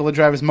Lutz was able to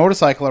drive his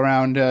motorcycle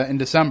around in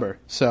December.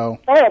 So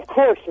of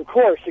course,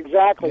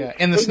 exactly. Yeah,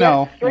 in the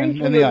snow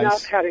and in the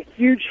ice. Had a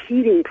huge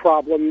heating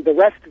problem the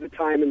rest of the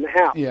time in the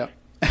house. Yeah.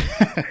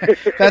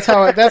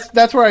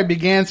 That's where I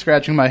began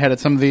scratching my head at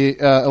some of the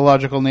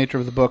illogical nature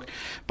of the book.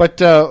 But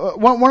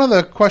one of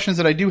the questions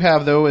that I do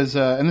have, though, is,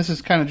 and this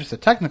is kind of just a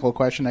technical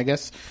question, I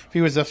guess, if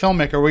he was a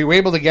filmmaker, were you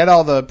able to get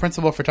all the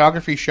principal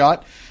photography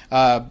shot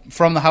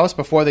from the house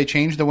before they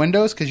changed the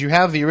windows? Because you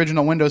have the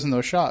original windows in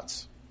those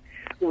shots.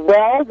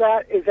 Well,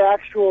 that is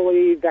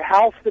actually, the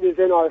house that is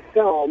in our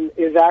film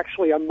is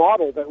actually a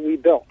model that we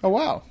built. Oh,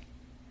 wow.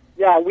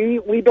 Yeah,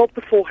 we built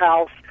the full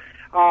house.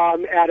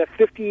 At a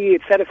 50,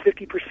 it's at a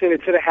 50%,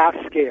 it's at a half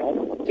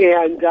scale.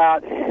 And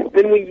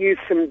then we use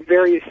some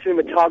various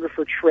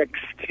cinematographer tricks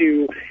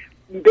to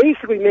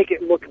basically make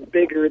it look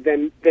bigger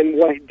than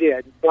what it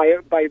did by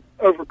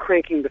over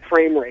cranking the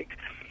frame rate.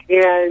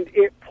 and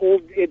it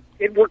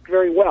worked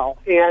very well.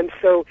 And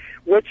so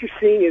what you're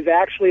seeing is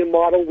actually a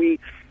model. We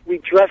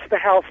dressed the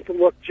house to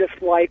look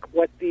just like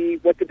what the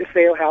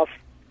DeFeo house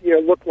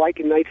looked like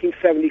in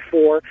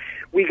 1974.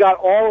 We got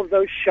all of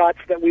those shots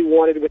that we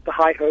wanted with the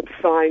High Hopes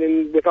sign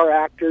and with our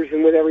actors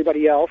and with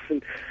everybody else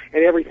and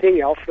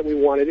everything else that we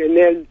wanted. And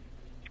then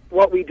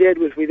what we did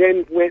was we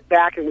then went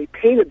back and we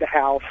painted the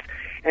house,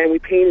 and we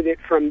painted it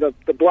from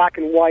the black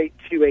and white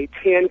to a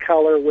tan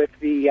color with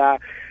the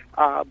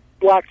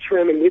black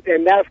trim,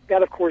 and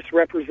that of course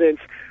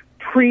represents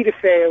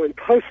pre-DeFeo and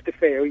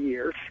post-DeFeo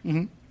years.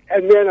 Mm-hmm.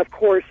 And then of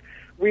course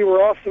we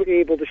were also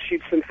able to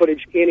shoot some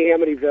footage in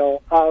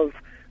Amityville of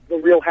the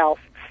real house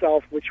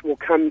itself, which will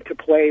come to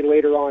play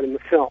later on in the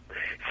film.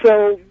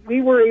 So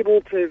we were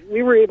able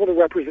to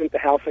represent the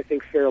house, I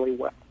think, fairly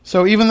well.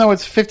 So even though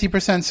it's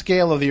 50%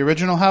 scale of the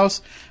original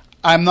house,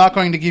 I'm not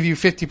going to give you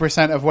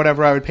 50% of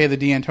whatever I would pay the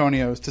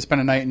D'Antonios to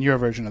spend a night in your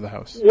version of the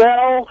house.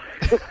 Well,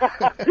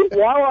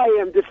 while I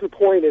am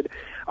disappointed,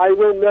 I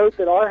will note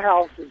that our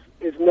house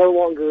is no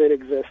longer in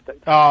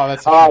existence. Oh,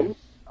 that's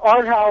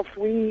our house.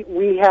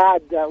 We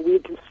had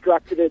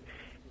constructed it,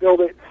 built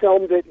it,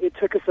 filmed it. It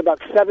took us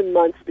about 7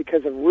 months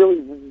because of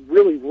really,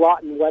 really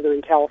rotten weather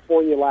in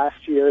California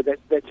last year.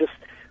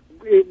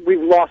 We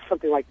lost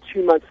something like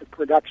 2 months of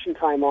production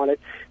time on it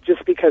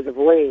just because of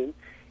rain.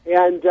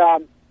 And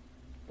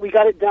we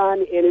got it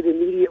done, and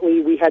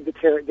we had to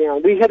tear it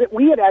down. We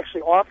had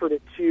actually offered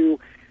it to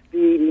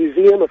the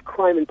Museum of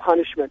Crime and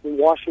Punishment in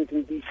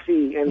Washington,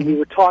 D.C., and we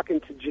were talking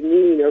to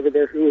Janine over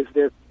there, who is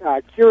their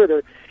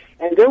curator,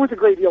 and there was a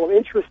great deal of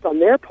interest on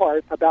their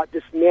part about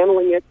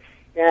dismantling it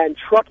and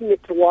trucking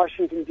it to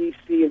Washington,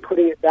 D.C., and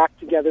putting it back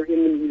together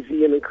in the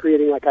museum and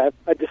creating like a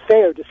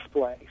DeFeo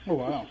display. Oh,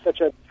 wow.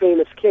 Such a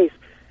famous case.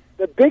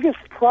 The biggest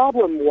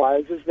problem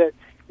is that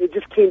it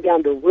just came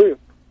down to room.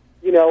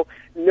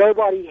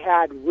 Nobody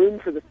had room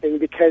for the thing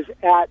because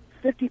at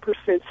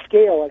 50%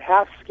 scale, at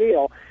half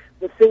scale,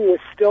 the thing was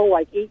still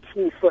like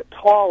 18 foot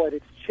tall at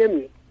its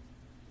chimney.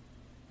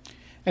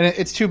 And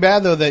it's too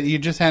bad, though, that you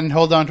just hadn't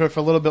held on to it for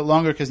a little bit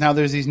longer, because now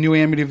there's these new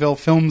Amityville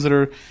films that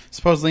are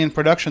supposedly in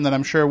production that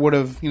I'm sure would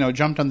have,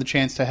 jumped on the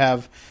chance to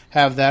have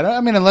that. I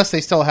mean, unless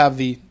they still have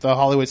the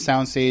Hollywood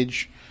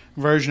soundstage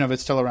version of it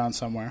still around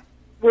somewhere.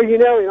 Well,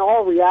 in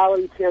all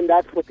reality, Tim,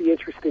 that's what the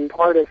interesting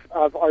part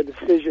of our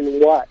decision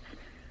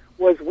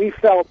was we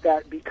felt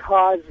that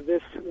because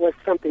this was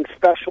something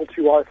special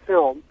to our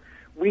film,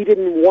 we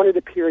didn't want it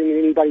appearing in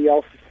anybody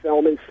else's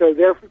film, and so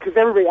therefore, because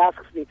everybody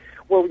asks me,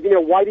 well,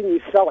 why didn't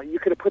you sell it? You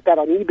could have put that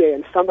on eBay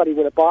and somebody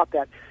would have bought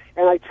that.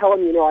 And I tell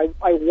them,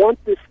 I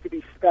want this to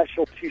be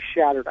special to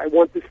Shattered. I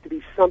want this to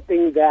be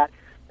something that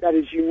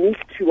is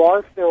unique to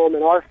our film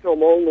and our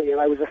film only, and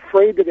I was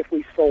afraid that if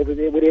we sold it,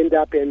 it would end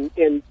up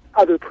in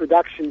other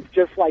productions,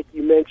 just like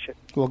you mentioned.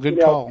 Well, good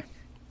call.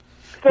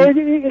 So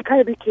it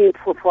kind of became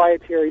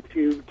proprietary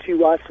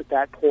to us at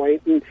that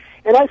point, and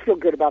I feel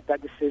good about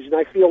that decision.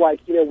 I feel like,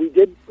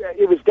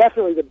 it was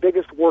definitely the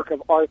biggest work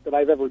of art that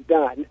I've ever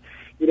done,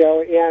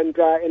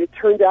 and it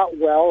turned out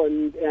well,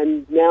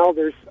 and now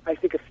there's, I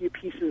think, a few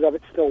pieces of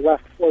it still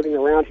left floating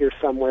around here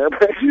somewhere.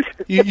 But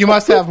you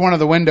must have one of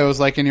the windows,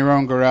 like in your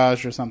own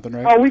garage or something,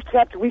 right? Oh, we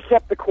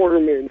kept the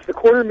quarter moons. The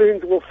quarter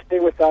moons will stay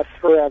with us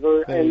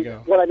forever, there you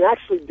go. What I'm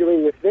actually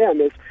doing with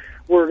them is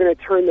we're going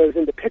to turn those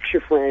into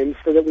picture frames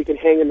so that we can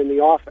hang them in the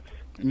office.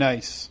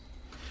 Nice.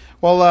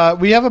 Well,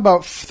 we have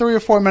about 3 or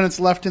 4 minutes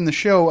left in the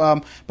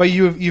show, but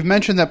you've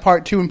mentioned that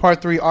Part 2 and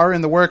Part 3 are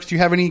in the works. Do you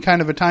have any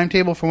kind of a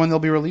timetable for when they'll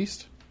be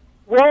released?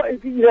 Well,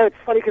 it's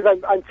funny because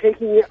I'm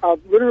taking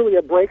literally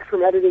a break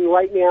from editing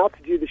right now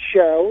to do the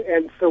show,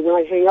 and so when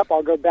I hang up,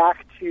 I'll go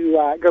back to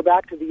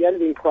the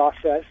editing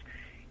process.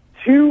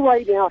 2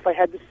 right now, if I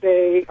had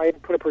to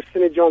put a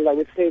percentage on it, I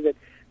would say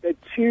that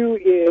 2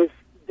 is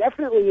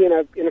definitely in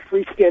a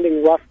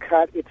freestanding rough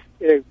cut. It's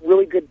in a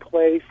really good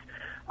place.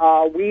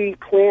 We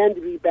plan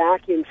to be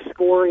back in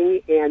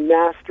scoring and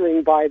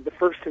mastering by the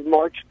 1st of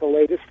March, the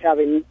latest,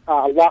 having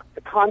locked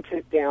the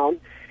content down.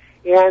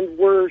 And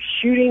we're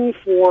shooting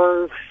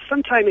for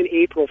sometime in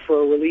April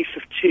for a release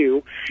of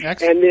 2.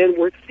 Excellent. And then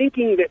we're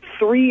thinking that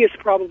 3 is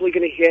probably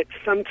going to hit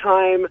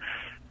sometime,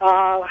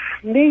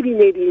 maybe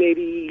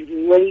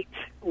late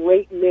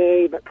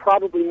May, but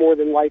probably more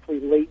than likely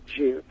late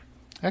June.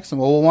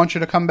 Excellent. Well, we'll want you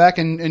to come back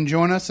and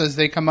join us as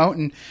they come out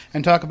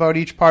and talk about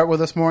each part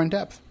with us more in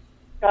depth.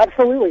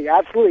 Absolutely.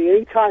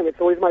 Anytime. It's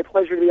always my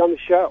pleasure to be on the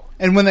show.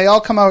 And when they all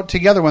come out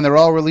together, when they're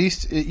all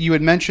released, you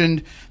had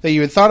mentioned that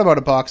you had thought about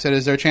a box set.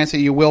 Is there a chance that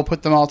you will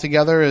put them all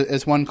together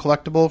as one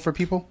collectible for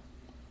people?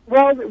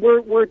 Well,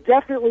 we're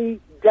definitely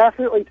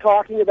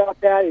talking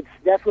about that. It's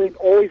definitely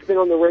always been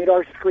on the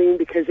radar screen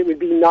because it would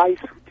be nice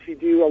to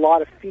do a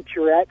lot of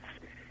featurettes,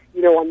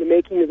 on the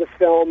making of the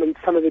film and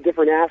some of the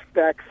different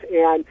aspects.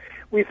 And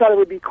we thought it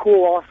would be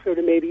cool also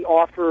to maybe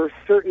offer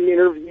certain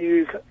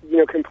interviews,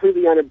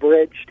 completely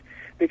unabridged,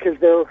 because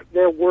there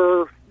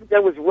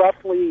was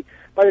roughly,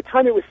 by the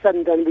time it was said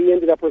and done, we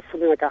ended up with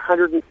something like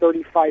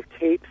 135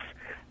 tapes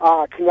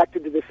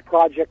connected to this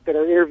project that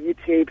are interview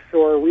tapes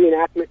or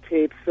reenactment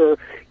tapes or,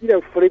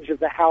 footage of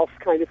the house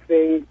kind of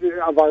thing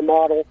of our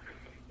model.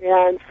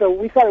 And so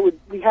we thought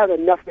we had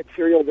enough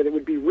material that it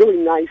would be really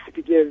nice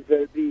to give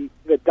the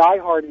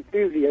diehard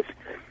enthusiasts,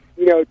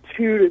 2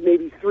 to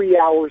maybe 3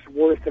 hours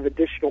worth of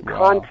additional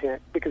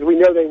content, because we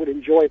know they would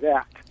enjoy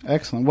that.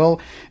 Excellent.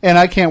 Well, and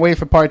I can't wait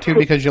for part 2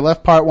 because you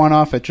left part 1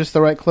 off at just the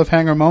right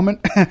cliffhanger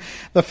moment.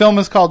 The film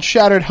is called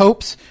Shattered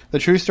Hopes, the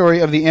true story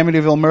of the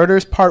Amityville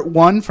murders. Part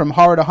 1, From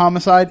Horror to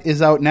Homicide,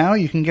 is out now.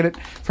 You can get it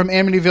from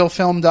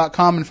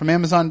AmityvilleFilm.com and from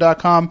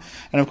Amazon.com.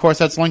 And, of course,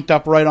 that's linked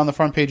up right on the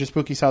front page of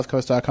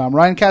SpookySouthCoast.com.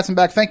 Ryan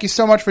Katzenbach, thank you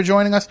so much for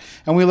joining us,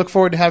 and we look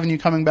forward to having you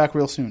coming back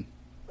real soon.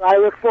 I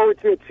look forward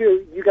to it,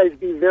 too. You guys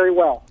be very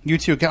well. You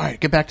too. All right,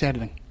 get back to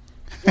editing.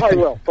 I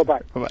will. Bye-bye.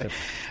 Bye-bye.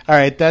 All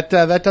right, that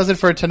does it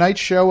for tonight's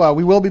show.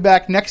 We will be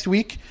back next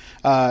week.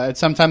 At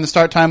some time, the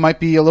start time might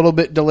be a little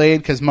bit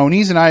delayed because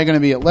Moniz and I are going to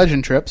be at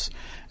Legend Trips,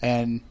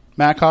 and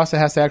Matt Costa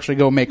has to actually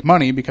go make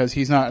money because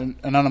he's not an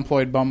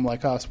unemployed bum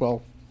like us.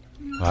 Well,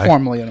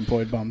 formerly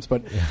unemployed bums,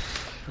 but... Yeah.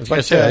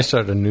 I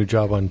started a new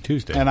job on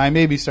Tuesday. And I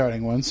may be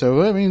starting one.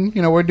 So, I mean,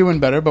 we're doing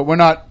better, but we're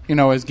not,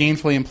 as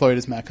gainfully employed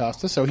as Matt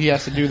Costa, so he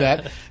has to do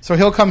that. So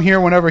he'll come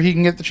here whenever he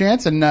can get the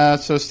chance, and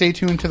so stay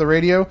tuned to the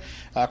radio.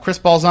 Chris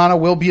Balzano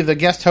will be the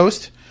guest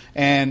host,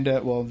 and,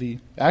 the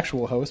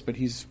actual host, but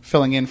he's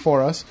filling in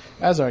for us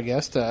as our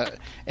guest.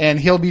 And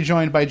he'll be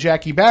joined by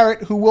Jackie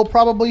Barrett, who will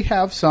probably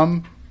have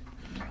some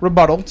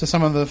rebuttal to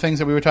some of the things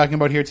that we were talking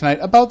about here tonight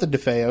about the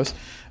DeFeos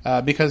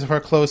because of her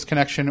close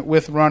connection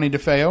with Ronnie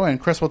DeFeo, and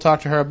Chris will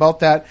talk to her about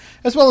that,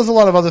 as well as a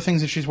lot of other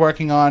things that she's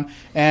working on,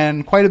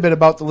 and quite a bit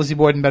about the Lizzie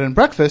Borden Bed and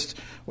Breakfast,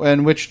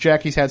 in which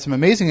Jackie's had some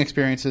amazing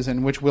experiences,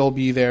 and which we'll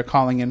be there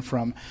calling in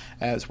from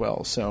as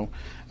well. So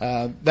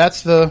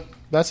that's the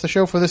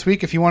show for this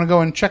week. If you want to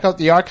go and check out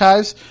the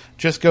archives,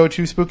 just go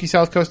to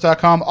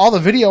SpookySouthCoast.com. All the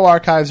video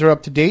archives are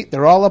up to date.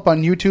 They're all up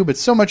on YouTube.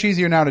 It's so much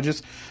easier now to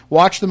just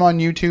watch them on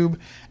YouTube.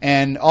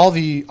 And all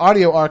the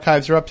audio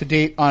archives are up to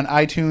date on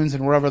iTunes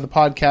and wherever the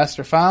podcasts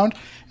are found.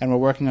 And we're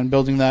working on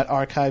building that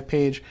archive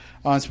page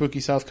on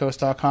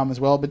SpookySouthCoast.com as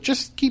well. But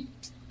just keep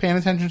paying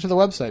attention to the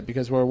website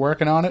because we're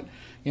working on it.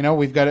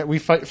 We've got it. We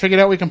figured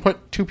out we can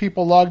put 2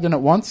 people logged in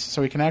at once,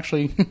 so we can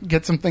actually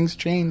get some things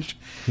changed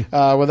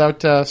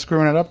without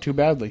screwing it up too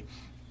badly.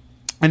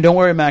 And don't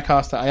worry, Matt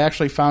Costa. I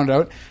actually found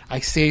out I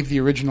saved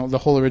the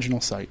whole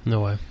original site.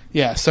 No way.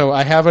 Yeah, so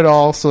I have it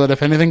all, so that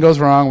if anything goes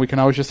wrong, we can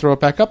always just throw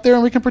it back up there,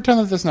 and we can pretend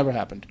that this never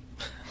happened.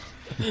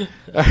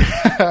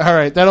 All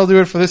right, that'll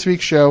do it for this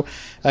week's show.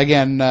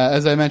 Again,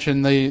 as I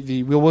mentioned,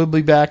 we will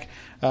be back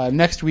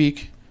next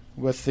week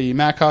with the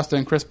Matt Costa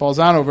and Chris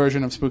Balzano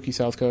version of Spooky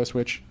South Coast,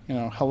 which,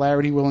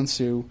 hilarity will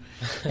ensue.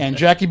 And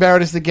Jackie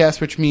Barrett is the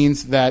guest, which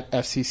means that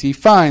FCC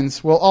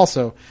fines will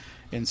also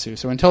ensue.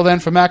 So until then,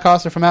 for Matt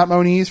Costa, for Matt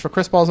Moniz, for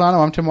Chris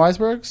Balzano, I'm Tim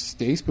Weisberg.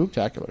 Stay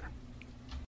spooktacular.